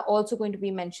links are also going to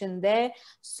be mentioned there.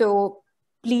 So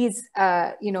please,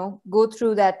 go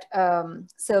through that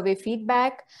survey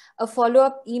feedback. A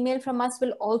follow-up email from us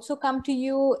will also come to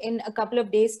you in a couple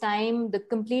of days' time. The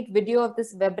complete video of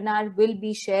this webinar will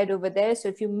be shared over there. So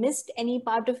if you missed any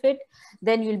part of it,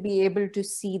 then you'll be able to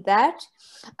see that.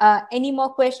 Any more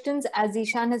questions, as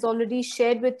Zeeshan has already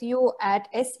shared with you at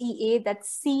SEA, that's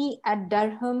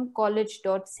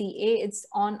c@durhamcollege.ca. It's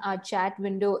on our chat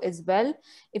window as well,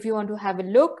 if you want to have a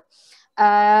look.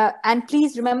 And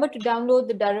please remember to download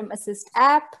the Durham Assist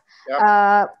app.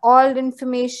 Yep. All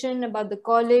information about the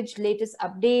college, latest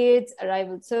updates,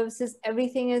 arrival services,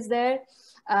 everything is there.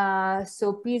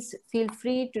 So please feel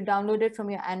free to download it from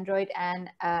your Android and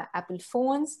Apple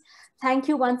phones. Thank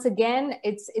you once again.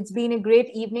 It's been a great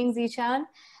evening, Zeeshan.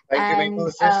 Thank you, Maple And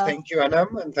Assist. Thank you,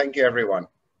 Anam. And thank you, everyone.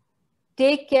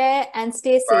 take care and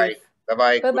stay Bye. safe.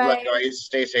 Bye-bye. Good luck, Bye-bye. guys.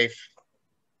 Stay safe.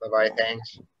 Bye-bye.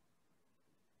 Thanks.